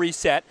to get a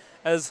reset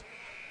as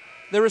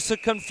there is some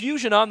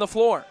confusion on the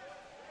floor.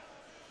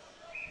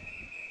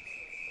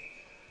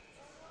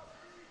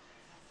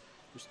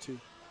 There's 2.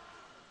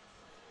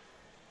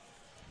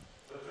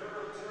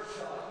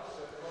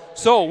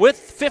 So with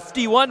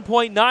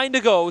 51.9 to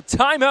go,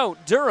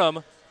 timeout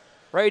Durham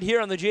right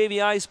here on the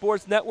JVI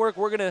Sports Network.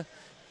 We're going to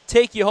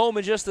take you home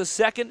in just a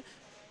second.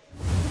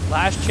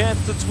 Last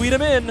chance to tweet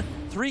them in.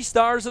 3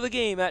 stars of the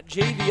game at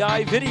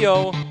JVI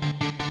Video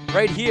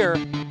right here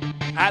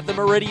at the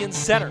Meridian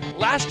Center.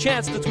 Last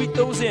chance to tweet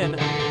those in.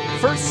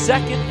 First,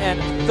 second,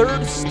 and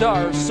third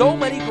star. So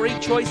many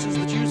great choices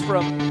to choose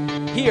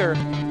from here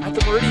at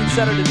the Meridian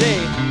Center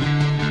today.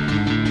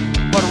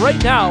 But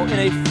right now, in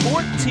a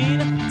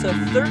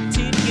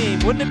 14-13 game,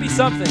 wouldn't it be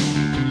something?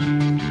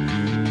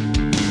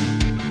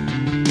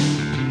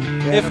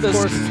 if the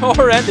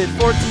score ended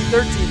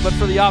 14-13, but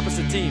for the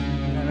opposite team.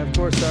 And of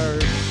course, our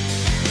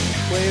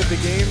play of the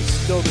game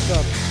still to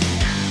come.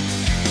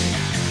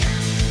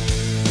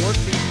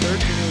 14-13,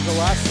 it was the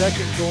last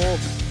second goal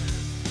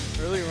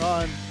earlier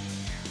on.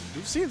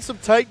 We've seen some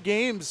tight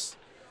games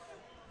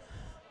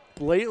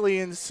lately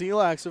in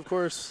CLax, of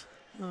course.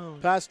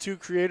 Past 2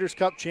 Creators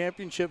Cup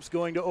championships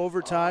going to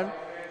overtime.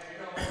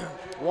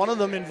 One of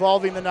them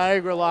involving the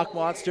Niagara Lock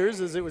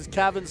Monsters, as it was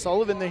Kevin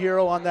Sullivan, the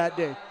hero on that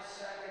day,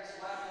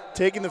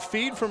 taking the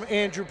feed from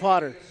Andrew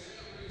Potter.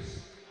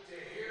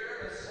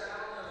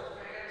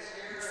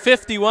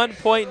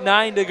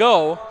 51.9 to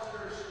go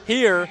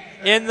here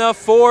in the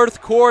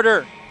 4th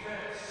quarter.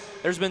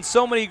 There's been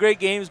so many great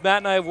games. Matt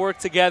and I have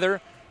worked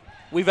together.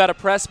 We've had a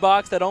press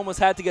box that almost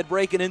had to get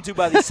broken into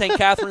by the St.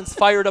 Catharines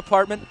Fire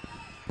Department.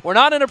 We're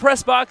not in a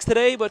press box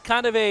today, but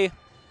kind of a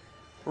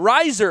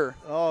riser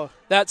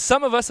that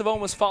some of us have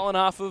almost fallen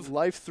off of.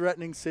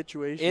 Life-threatening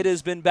situation. It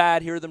has been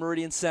bad here at the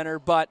Meridian Center,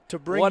 but to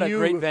bring what a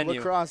great venue.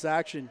 Lacrosse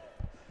action.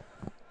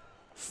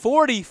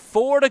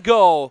 44 to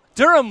go.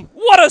 Durham,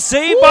 what a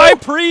save by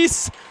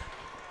Priest.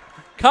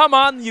 Come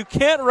on, you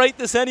can't write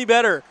this any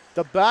better.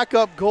 The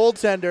backup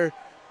goaltender,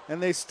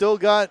 and they still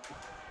got,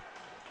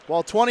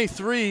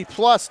 23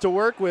 plus to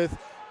work with.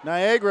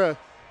 Niagara.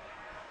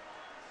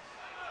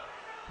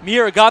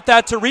 Muir got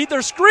that to Reed.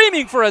 They're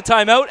screaming for a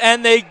timeout,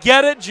 and they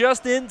get it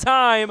just in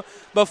time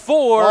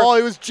before. Oh,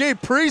 it was Jay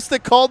Priest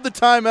that called the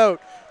timeout.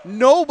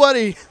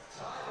 Nobody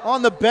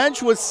on the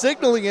bench was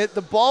signaling it.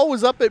 The ball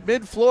was up at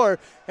mid-floor,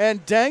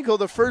 and Danko,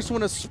 the first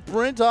one to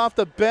sprint off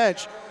the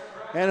bench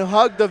and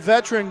hug the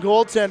veteran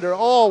goaltender.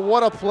 Oh,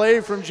 what a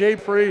play from Jay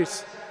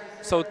Priest.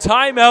 So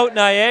timeout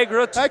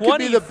Niagara, 24. That could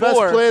be the best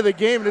play of the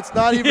game, and it's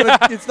not even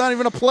it's not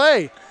even a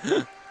play.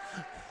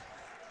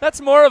 That's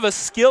more of a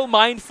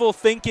skill-mindful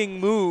thinking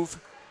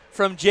move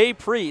from Jay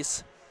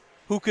Priest,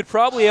 who could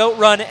probably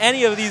outrun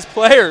any of these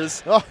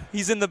players. Oh.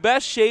 He's in the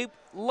best shape,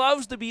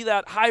 loves to be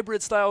that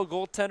hybrid-style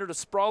goaltender to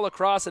sprawl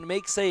across and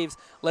make saves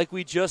like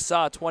we just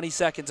saw 20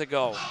 seconds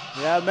ago.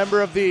 Yeah, a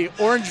member of the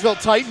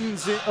Orangeville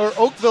Titans, or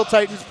Oakville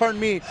Titans,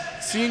 pardon me,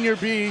 Senior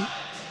B,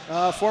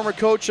 former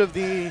coach of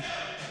the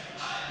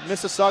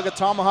Mississauga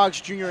Tomahawks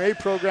Junior A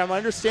program. I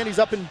understand he's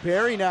up in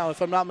Barrie now,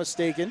 if I'm not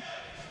mistaken,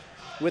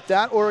 with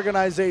that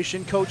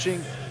organization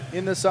coaching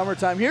in the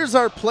summertime. Here's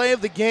our play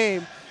of the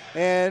game,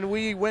 and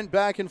we went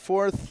back and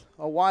forth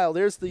a while.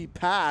 There's the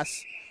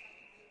pass.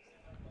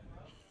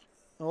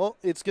 Oh,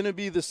 it's going to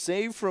be the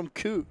save from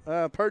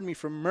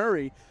from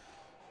Murray.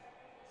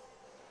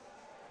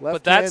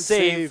 But that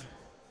save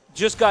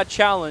just got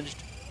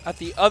challenged at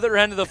the other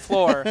end of the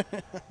floor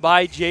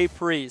by Jay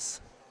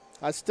Priest.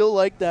 I still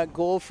like that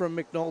goal from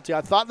McNulty.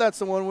 I thought that's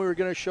the one we were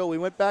going to show. We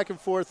went back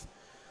and forth.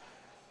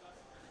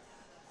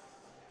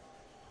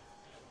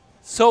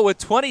 So with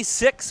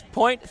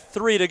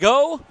 26.3 to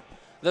go,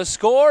 the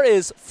score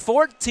is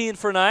 14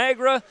 for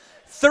Niagara,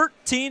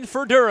 13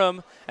 for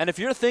Durham. And if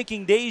you're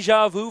thinking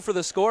deja vu for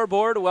the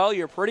scoreboard, well,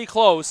 you're pretty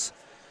close.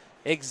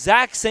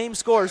 Exact same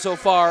score so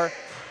far.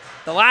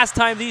 The last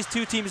time these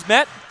two teams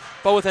met,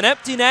 but with an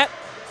empty net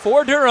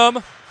for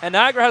Durham, and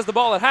Niagara has the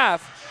ball at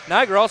half.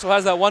 Niagara also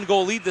has that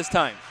 1-goal lead this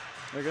time.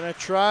 They're going to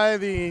try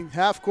the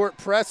half-court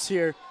press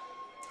here,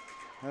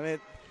 and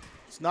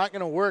it's not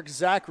going to work.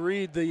 Zach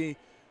Reed, the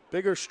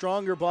bigger,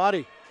 stronger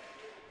body.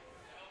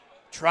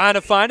 Trying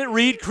to find it.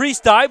 Reed crease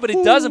dive, but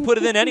he doesn't put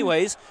it in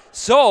anyways.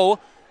 So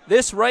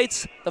this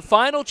writes the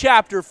final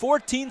chapter.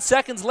 14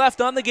 seconds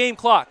left on the game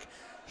clock.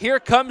 Here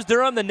comes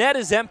Durham. The net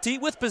is empty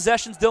with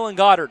possession still in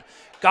Goddard.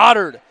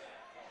 Goddard,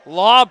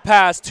 lob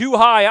pass too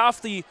high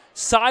off the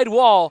side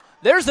wall.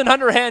 There's an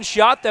underhand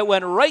shot that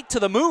went right to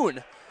the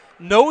moon.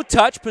 No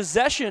touch.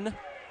 Possession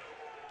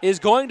is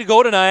going to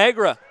go to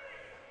Niagara.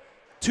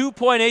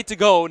 2.8 to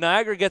go.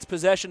 Niagara gets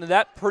possession, and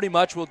that pretty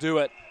much will do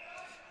it.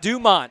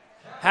 Dumont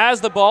has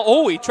the ball.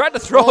 Oh, he tried to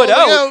throw it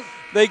out.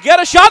 They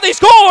get a shot. They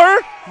score.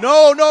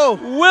 No.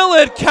 Will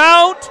it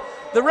count?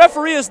 The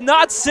referee has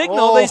not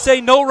signaled. They say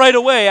no right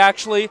away,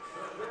 actually.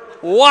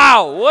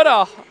 Wow, what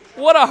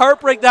a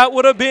heartbreak that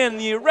would have been.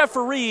 The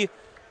referee,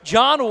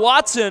 John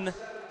Watson,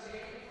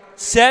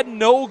 said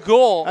no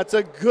goal. That's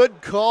a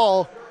good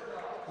call.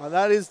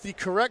 That is the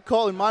correct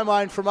call in my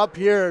mind from up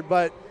here,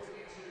 but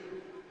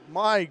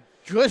my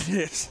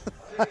goodness,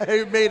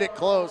 I made it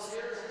close.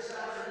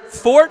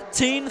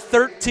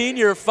 14-13,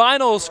 your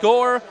final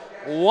score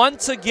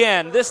once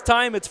again. This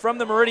time it's from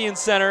the Meridian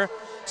Center.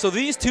 So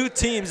these two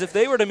teams, if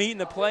they were to meet in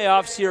the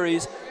playoff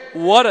series,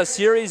 what a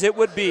series it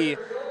would be.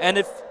 And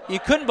if you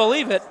couldn't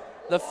believe it,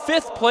 the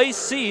 5th place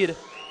seed,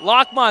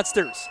 Lock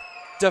Monsters,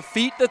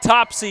 defeat the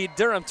top seed,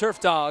 Durham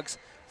Turfdogs.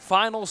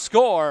 Final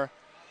score,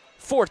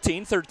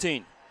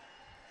 14-13.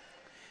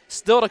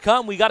 Still to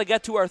come, we got to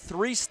get to our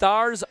 3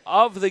 stars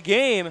of the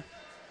game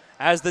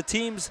as the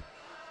teams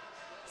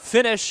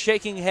finish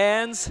shaking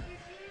hands.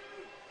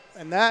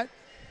 And that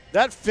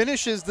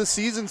finishes the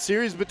season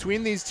series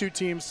between these two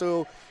teams.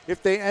 So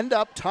if they end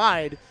up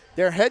tied,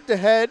 their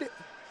head-to-head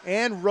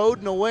and road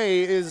and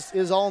away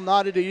is all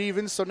knotted at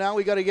even. So now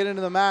we got to get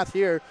into the math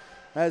here.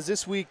 as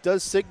this week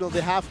does signal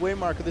the halfway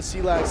mark of the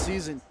CLax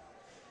season.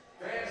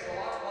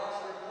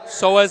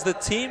 So as the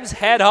teams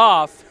head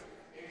off,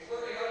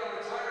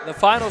 the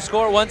final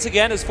score once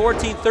again is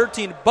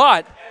 14-13,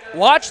 but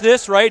watch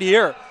this right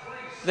here.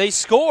 They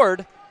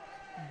scored,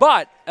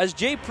 but as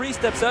Jay Priest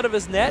steps out of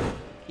his net,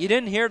 you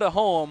didn't hear the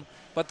home,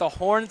 but the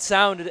horn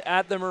sounded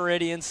at the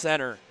Meridian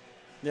Center.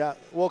 Yeah,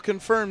 we'll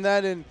confirm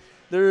that, and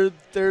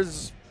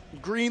there's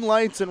green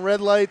lights and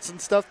red lights and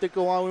stuff that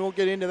go on. We won't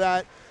get into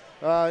that.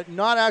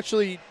 Not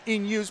actually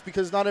in use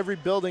because not every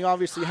building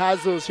obviously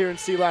has those here in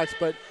CLax,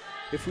 but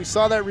if we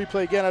saw that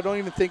replay again, I don't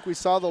even think we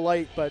saw the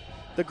light, but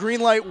the green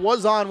light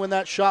was on when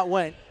that shot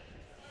went.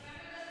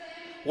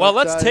 Well,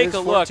 but, let's take a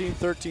look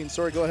 14-13.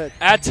 Sorry, go ahead.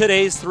 At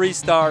today's 3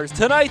 stars.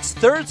 Tonight's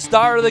 3rd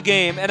star of the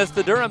game, and it's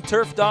the Durham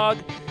Turf Dog,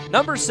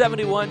 number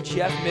 71,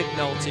 Jeff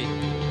McNulty.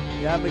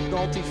 Yeah,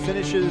 McNulty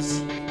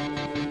finishes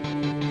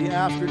the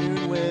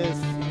afternoon with,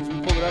 as we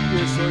pull it up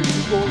here, sorry,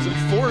 2 goals and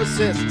 4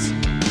 assists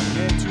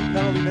and 2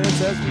 penalty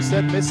minutes. As we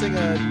said, missing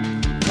a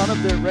ton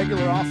of their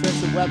regular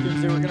offensive weapons.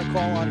 They were going to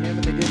call on him,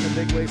 and they did in a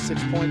big way,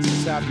 6 points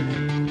this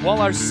afternoon. Well,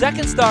 our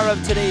 2nd star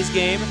of today's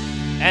game,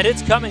 and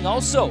it's coming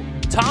also,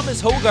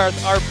 Thomas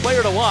Hogarth, our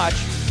player to watch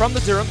from the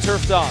Durham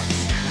Turf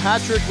Dogs.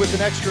 Hat-trick with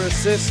an extra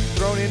assist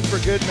thrown in for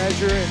good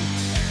measure, and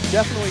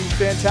definitely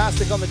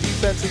fantastic on the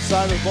defensive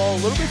side of the ball.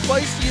 A little bit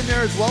feisty in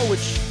there as well,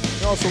 which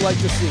we also like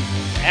to see.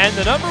 And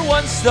the number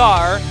 1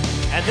 star,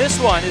 and this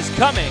one is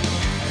coming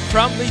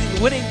from the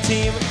winning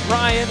team,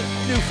 Ryan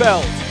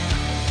Neufeld.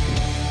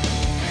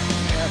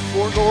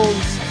 4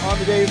 goals on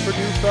the day for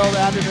Neufeld,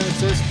 added an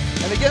assist.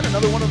 And again,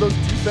 another one of those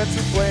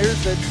defensive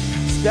players that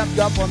stepped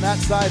up on that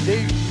side.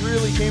 They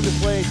really came to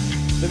play.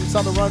 Then we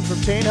saw the run from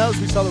Tainhouse,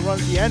 we saw the run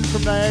at the end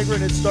from Niagara,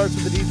 and it starts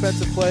with the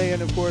defensive play.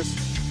 And of course,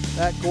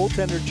 that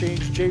goaltender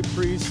change, Jay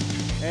Priest,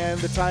 and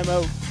the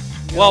timeout.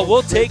 Well,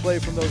 we'll take play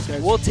from those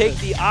guys. We'll take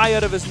the I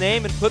out of his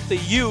name and put the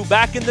U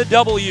back in the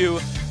W.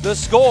 The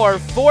score,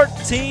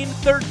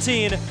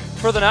 14-13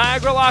 for the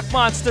Niagara Lock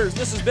Monsters.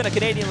 This has been a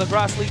Canadian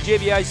Lacrosse League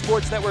JBI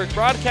Sports Network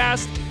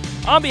broadcast.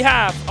 On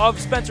behalf of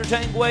Spencer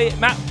Tangway,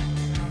 Matt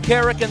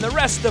Carrick, and the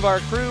rest of our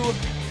crew,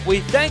 we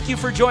thank you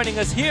for joining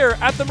us here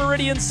at the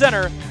Meridian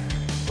Center.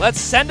 Let's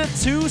send it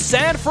to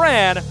San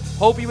Fran.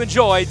 Hope you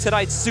enjoyed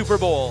tonight's Super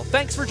Bowl.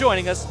 Thanks for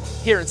joining us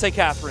here in St.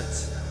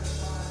 Catharines.